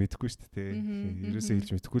бас яг мэдэхгүй шүү дээ. Ерөөсөө хэлж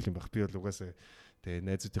мэдэхгүй юм баг. Би бол угаасаа тэгээ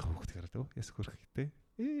найзуудынхаа хөвгт гараад яс хөрх гэдэг.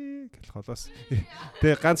 Гэл холоос.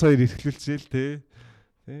 Тэгээ ганц хоёр эрхлүүлчихэл тэгээ.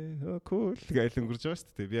 Cool гэж өнгөрч байгаа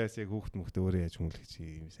шүү дээ. Би бас яг хүүхд мөхтөө өөрөө яаж хүмүүлэх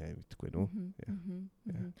чи юм сайн мэдэхгүй нөө.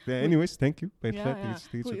 Anyways, thank you. Баярлалаа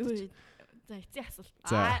тэгж. За эцсийн асуулт.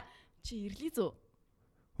 Чи ирлий зөө.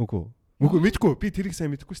 Үгүй мэдгүй. Би тэрийг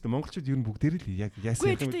сайн мэдэхгүй шүү дээ. Монголчууд ер нь бүгдээрээ л яг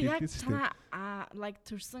яасан юм хэлсэн шүү дээ. Like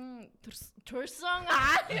төрсөн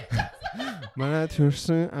Манай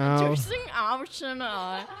төрсөн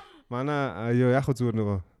Манай яг зүгээр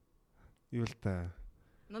нөгөө юу л та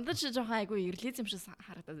надад чи жоохон айгүй ирлиз юм шиг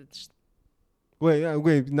харагдаад байдаг шүү дээ.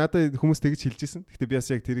 Үгүй надад хүмүүс тэгж хэлж ирсэн. Гэхдээ би бас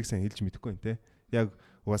яг тэрийг сайн хэлж мэдэхгүй байна те. Яг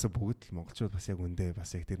угаасаа бүгд л монголчууд бас яг үндэ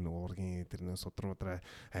бас яг тэр нэг уургийн тэр нэг судар мудраа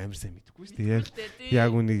амар сайн мэдэхгүй шүү дээ.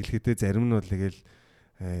 Яг үнийг хэлэхдээ зарим нь бол тэгэл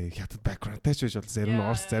хятад бэкграундтай ч байж бол зарим нь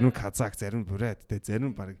орс, зарим нь казак, зарим нь бурайд те,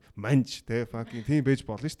 зарим нь баг манж те fucking тийм байж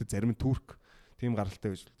болно шүү дээ. Зарим нь турк тийм гаралтай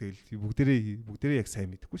байж тэгэл бүгдээрээ яг сайн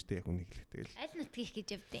мэдэхгүй шүү дээ яг үнийг хэлэх тэгэл. Аль нутгийг гэж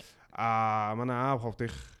явдیں۔ Манай аав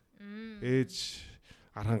ховдих ээж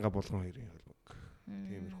арханга болгон хоёрын холбог.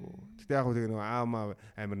 Тиймэрхүү. Гэтэ яг нэг нөгөө аамаа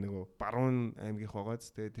амир нөгөө баруун аймгийнх байгааз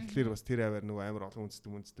тэ тэгэхээр бас тэр аваар нөгөө амир олон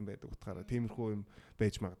үндэстэн байдаг утгаараа тиймэрхүү юм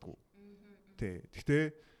байж магадгүй. Тэ. Гэтэ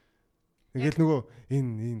Ингээл нөгөө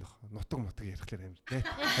энэ нутаг мотог ярихлаар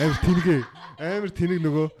амар тэнэг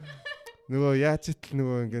нөгөө яаж итл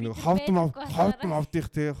нөгөө ингээ нөгөө ховд мовдих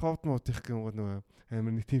гэх нөгөө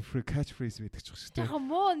амар нэг тийм catch phrase байдаг ч шүү дээ. Яг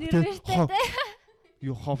муу нэрвэртэй те.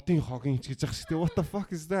 Юу ховдын хогийн ч гэж ах шүү дээ. What the fuck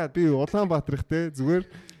is that? Би Улаанбаатарх те зүгээр.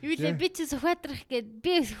 Юу лээ би чи Сүхбаатарх гээд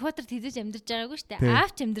би Сүхбаатарт хизэж амьдарч байгаагүй шүү дээ.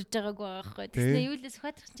 Аавч амьдарч байгаагүй байгаа байхгүй. Тэснэ юу лээ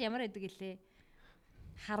Сүхбаатарх чи ямар байдаг гэлээ?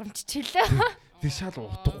 Харамччлээ. Тэг шал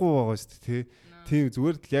утгагүй байгаа шүү дээ те. Тийм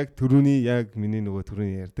зүгээр л яг төрөний миний нөгөө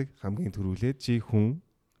төрөний ярьдаг хамгийн төрүүлээд чи хүн.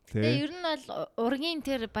 Тэгээ ер нь бол ургийн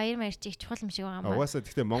тэр баяр марчиг чухал юм шиг байгаа юм байна. Угаасаа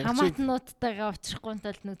тэгтээ монголчууд хамаатнуудтайгаа уулзрахгүй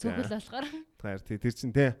тул нэг зөвхөл болохоор. Тэр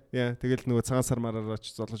чинь тий. Тэгэл нөгөө цагаан сар мараараа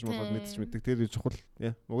ч золгож мэддэг. Тэр чухал.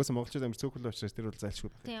 Угаасаа монголчууд амар зөвхөл учраас тэр бол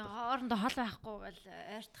зайлшгүй байна. Тий, хоорондоо хол байхгүй бол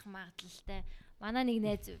ойртох магадлалтай. Манай нэг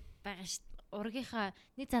найз байгаа шүү. Ургийнхаа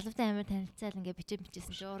нэг залуутай амар танилцаал ингээ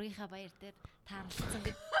бичээсэн чи ургийнхаа баяр дээр таарлцсан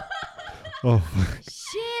гэдэг.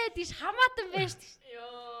 Shit, иш хамаатан байж шүү.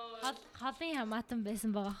 Холын хамаатан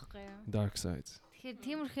байсан байгаа байхгүй юу? Dark sides. Тэгэхээр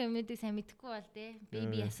тиймэрхүү юмнуудыг сайн мэдэхгүй бол тий.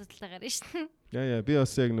 Би асуудалтайгаар шүү. Яа би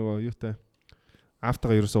бас яг нөгөө юутай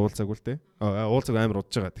автагаа ерөөсөө уулзаагүй л дээ. Уулзаг амар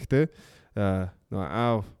удаж байгаа. Гэхдээ нөгөө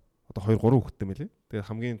аав одоо 2 3 хүүхэдтэй мэлээ. Тэгээ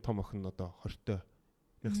хамгийн том охин нь одоо 20-той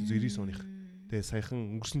 1999 оных. Тэгээ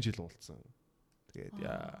саяхан өнгөрсөн жил уулзсан. Тэгээд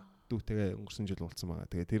дүүтэйгээ өнгөрсөн жил уулзсан байгаа.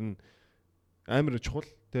 Тэгээ тэр нь амар чухал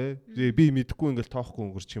тий. Би мэдэхгүй ингээл тоохгүй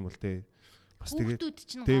өнгөрчих юм бол тий. Бас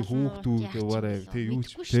тэгээ хүүхдүүд яваарай тий юу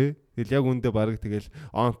ч тий. Тэгэл яг үндэ баг тэгэл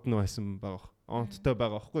онт нь байсан байгаа. Онттой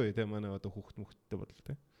байгаа байхгүй тий. Манай одоо хүүхдтэй бодол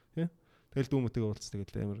тий. Тэгэл дүүмтэйгээ уулзсан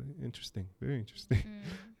тэгэл амар interesting. Very interesting.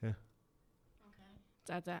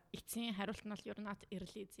 За эцсийн хариулт нь бол ер нь над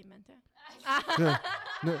ирлиз юм байна те.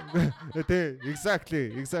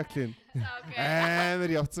 Exactly.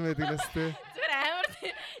 Амар явцсан байдаг нас те. Зүгээр амар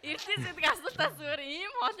ирлиз гэдэг асуултаас зүгээр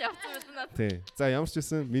ийм хоол явцсан байсан надад. Тий. За ямар ч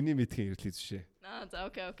байсан миний мэдхийн ирлиз бишээ. За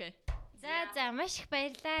окей. За маш их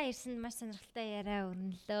баярлалаа. Ирсэнд маш сонирхолтой яриа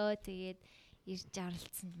өрнөлөө. Тэгээд ирж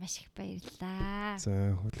оролцсонд маш их баярлалаа.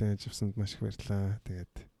 За хүлээн авсанд маш их баярлалаа.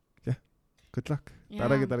 Тэгээд good luck.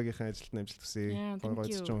 Дараагийнхаа ажилд амжилт хүсье.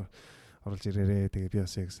 Гойцч оруулж ирээрээ. Тэгээ би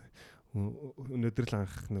бас яг өнөөдөр л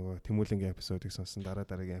анх нөгөө Тэмүүлэнгийн эпизодыг сонсон.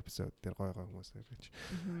 Дараагийн эпизод дээр гой хүмүүс ирж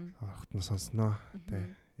орохтон сонсноо.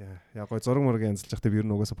 Тэ. Яа гой зураг мөрөгийн янзлж байхдаа би ер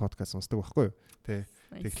нь угаасаа подкаст сонсдог байхгүй юу? Тэ.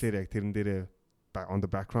 Тэгэхээр яг тэрэн дээрээ on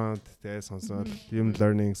the background тэ сонсоод юм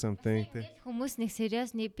learning something тэ. Хүмүүс нэг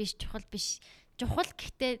сериусны биш чухал биш. Чухал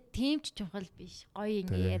гэхдээ тийм ч чухал биш. Гоё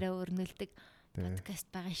ингээ яриа өрнөлдөг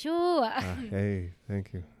подкаст байгаа шүү. Hey,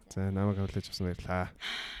 thank you. За намайг хүлээж авсан баярлаа.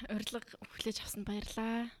 Урилга хүлээж авсанд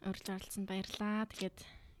баярлаа. Урьж оролцсонд баярлаа. Тэгээд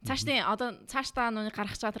цаашдаа нүг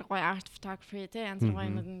гаргах чад гоё art photography те янз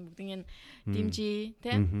бүрийн юмнууд бүгдийг дэмжиж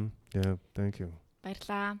те. Yeah, thank you.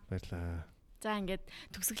 Баярлаа. За ингээд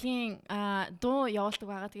төгсгөлийн дуу явуулдаг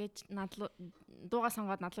байгаа. Тэгээд дуугаа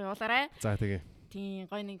сонгоод надлуу явуулаарай. За тэгээ.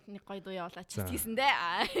 Тийм гоё нэг гоё дуу явуулаач гэсэн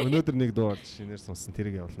дээ. Өнөөдөр нэг дуу олж шинээр сонсон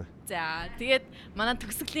тэрийг явуулнаа. За тэгээд манай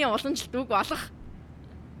төгсгөлийн уламжлалт үг болох.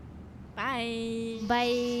 Bye.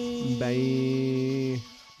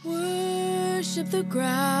 Worship the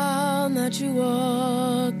ground that you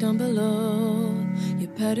walk down below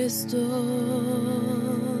your pedestal.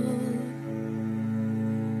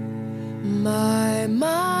 My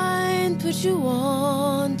mind put you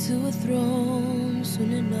on to a throne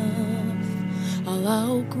soon enough. I'll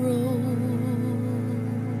outgrow.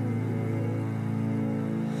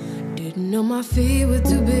 Didn't know my feet were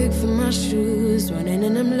too big for my shoes. Running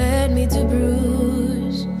in them led me to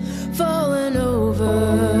bruise. Falling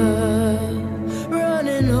over,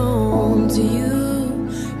 running home to you.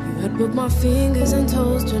 You had both my fingers and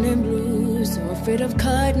toes turning blue. So afraid of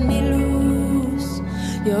cutting me loose.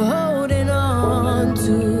 You're holding on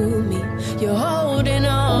to me. You're holding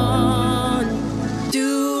on.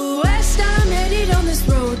 Due west, I'm headed on this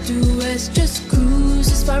road. Due west, just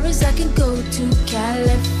cruise as far as I can go to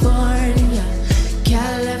California,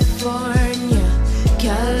 California,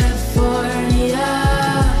 California.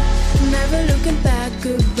 Never looking back,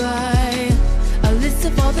 goodbye. A list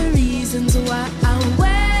of all the reasons why I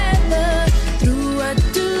weather through. I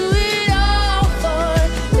do it all for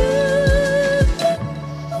you.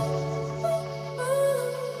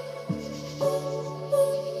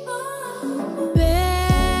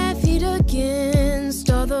 Bare feet against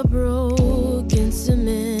all the broken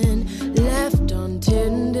cement left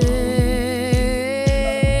untended.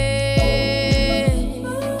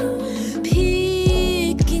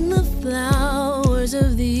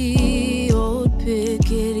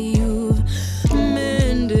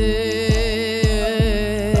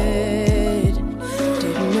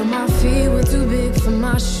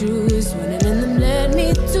 my shoes. Running in them led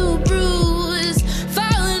me to bruise.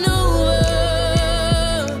 Falling over,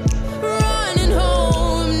 running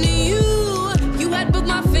home to you. You had booked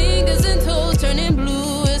my fingers and toes turning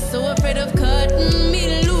blue. So afraid of cutting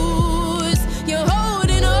me loose. You're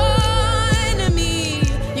holding on to me.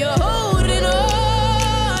 You're holding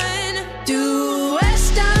on. Due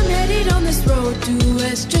west, I'm headed on this road. Due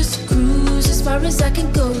west, just cruise as far as I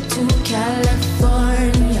can go to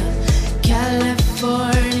California,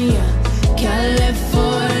 California.